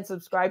follow and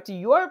subscribe to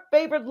your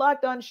favorite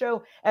Locked On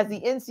show as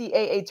the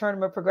NCAA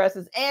tournament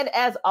progresses. And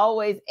as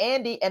always,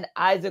 Andy and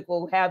Isaac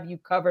will have you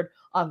covered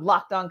on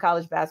Locked On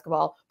College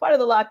Basketball, part of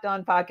the Locked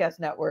On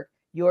Podcast Network,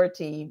 your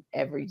team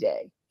every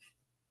day.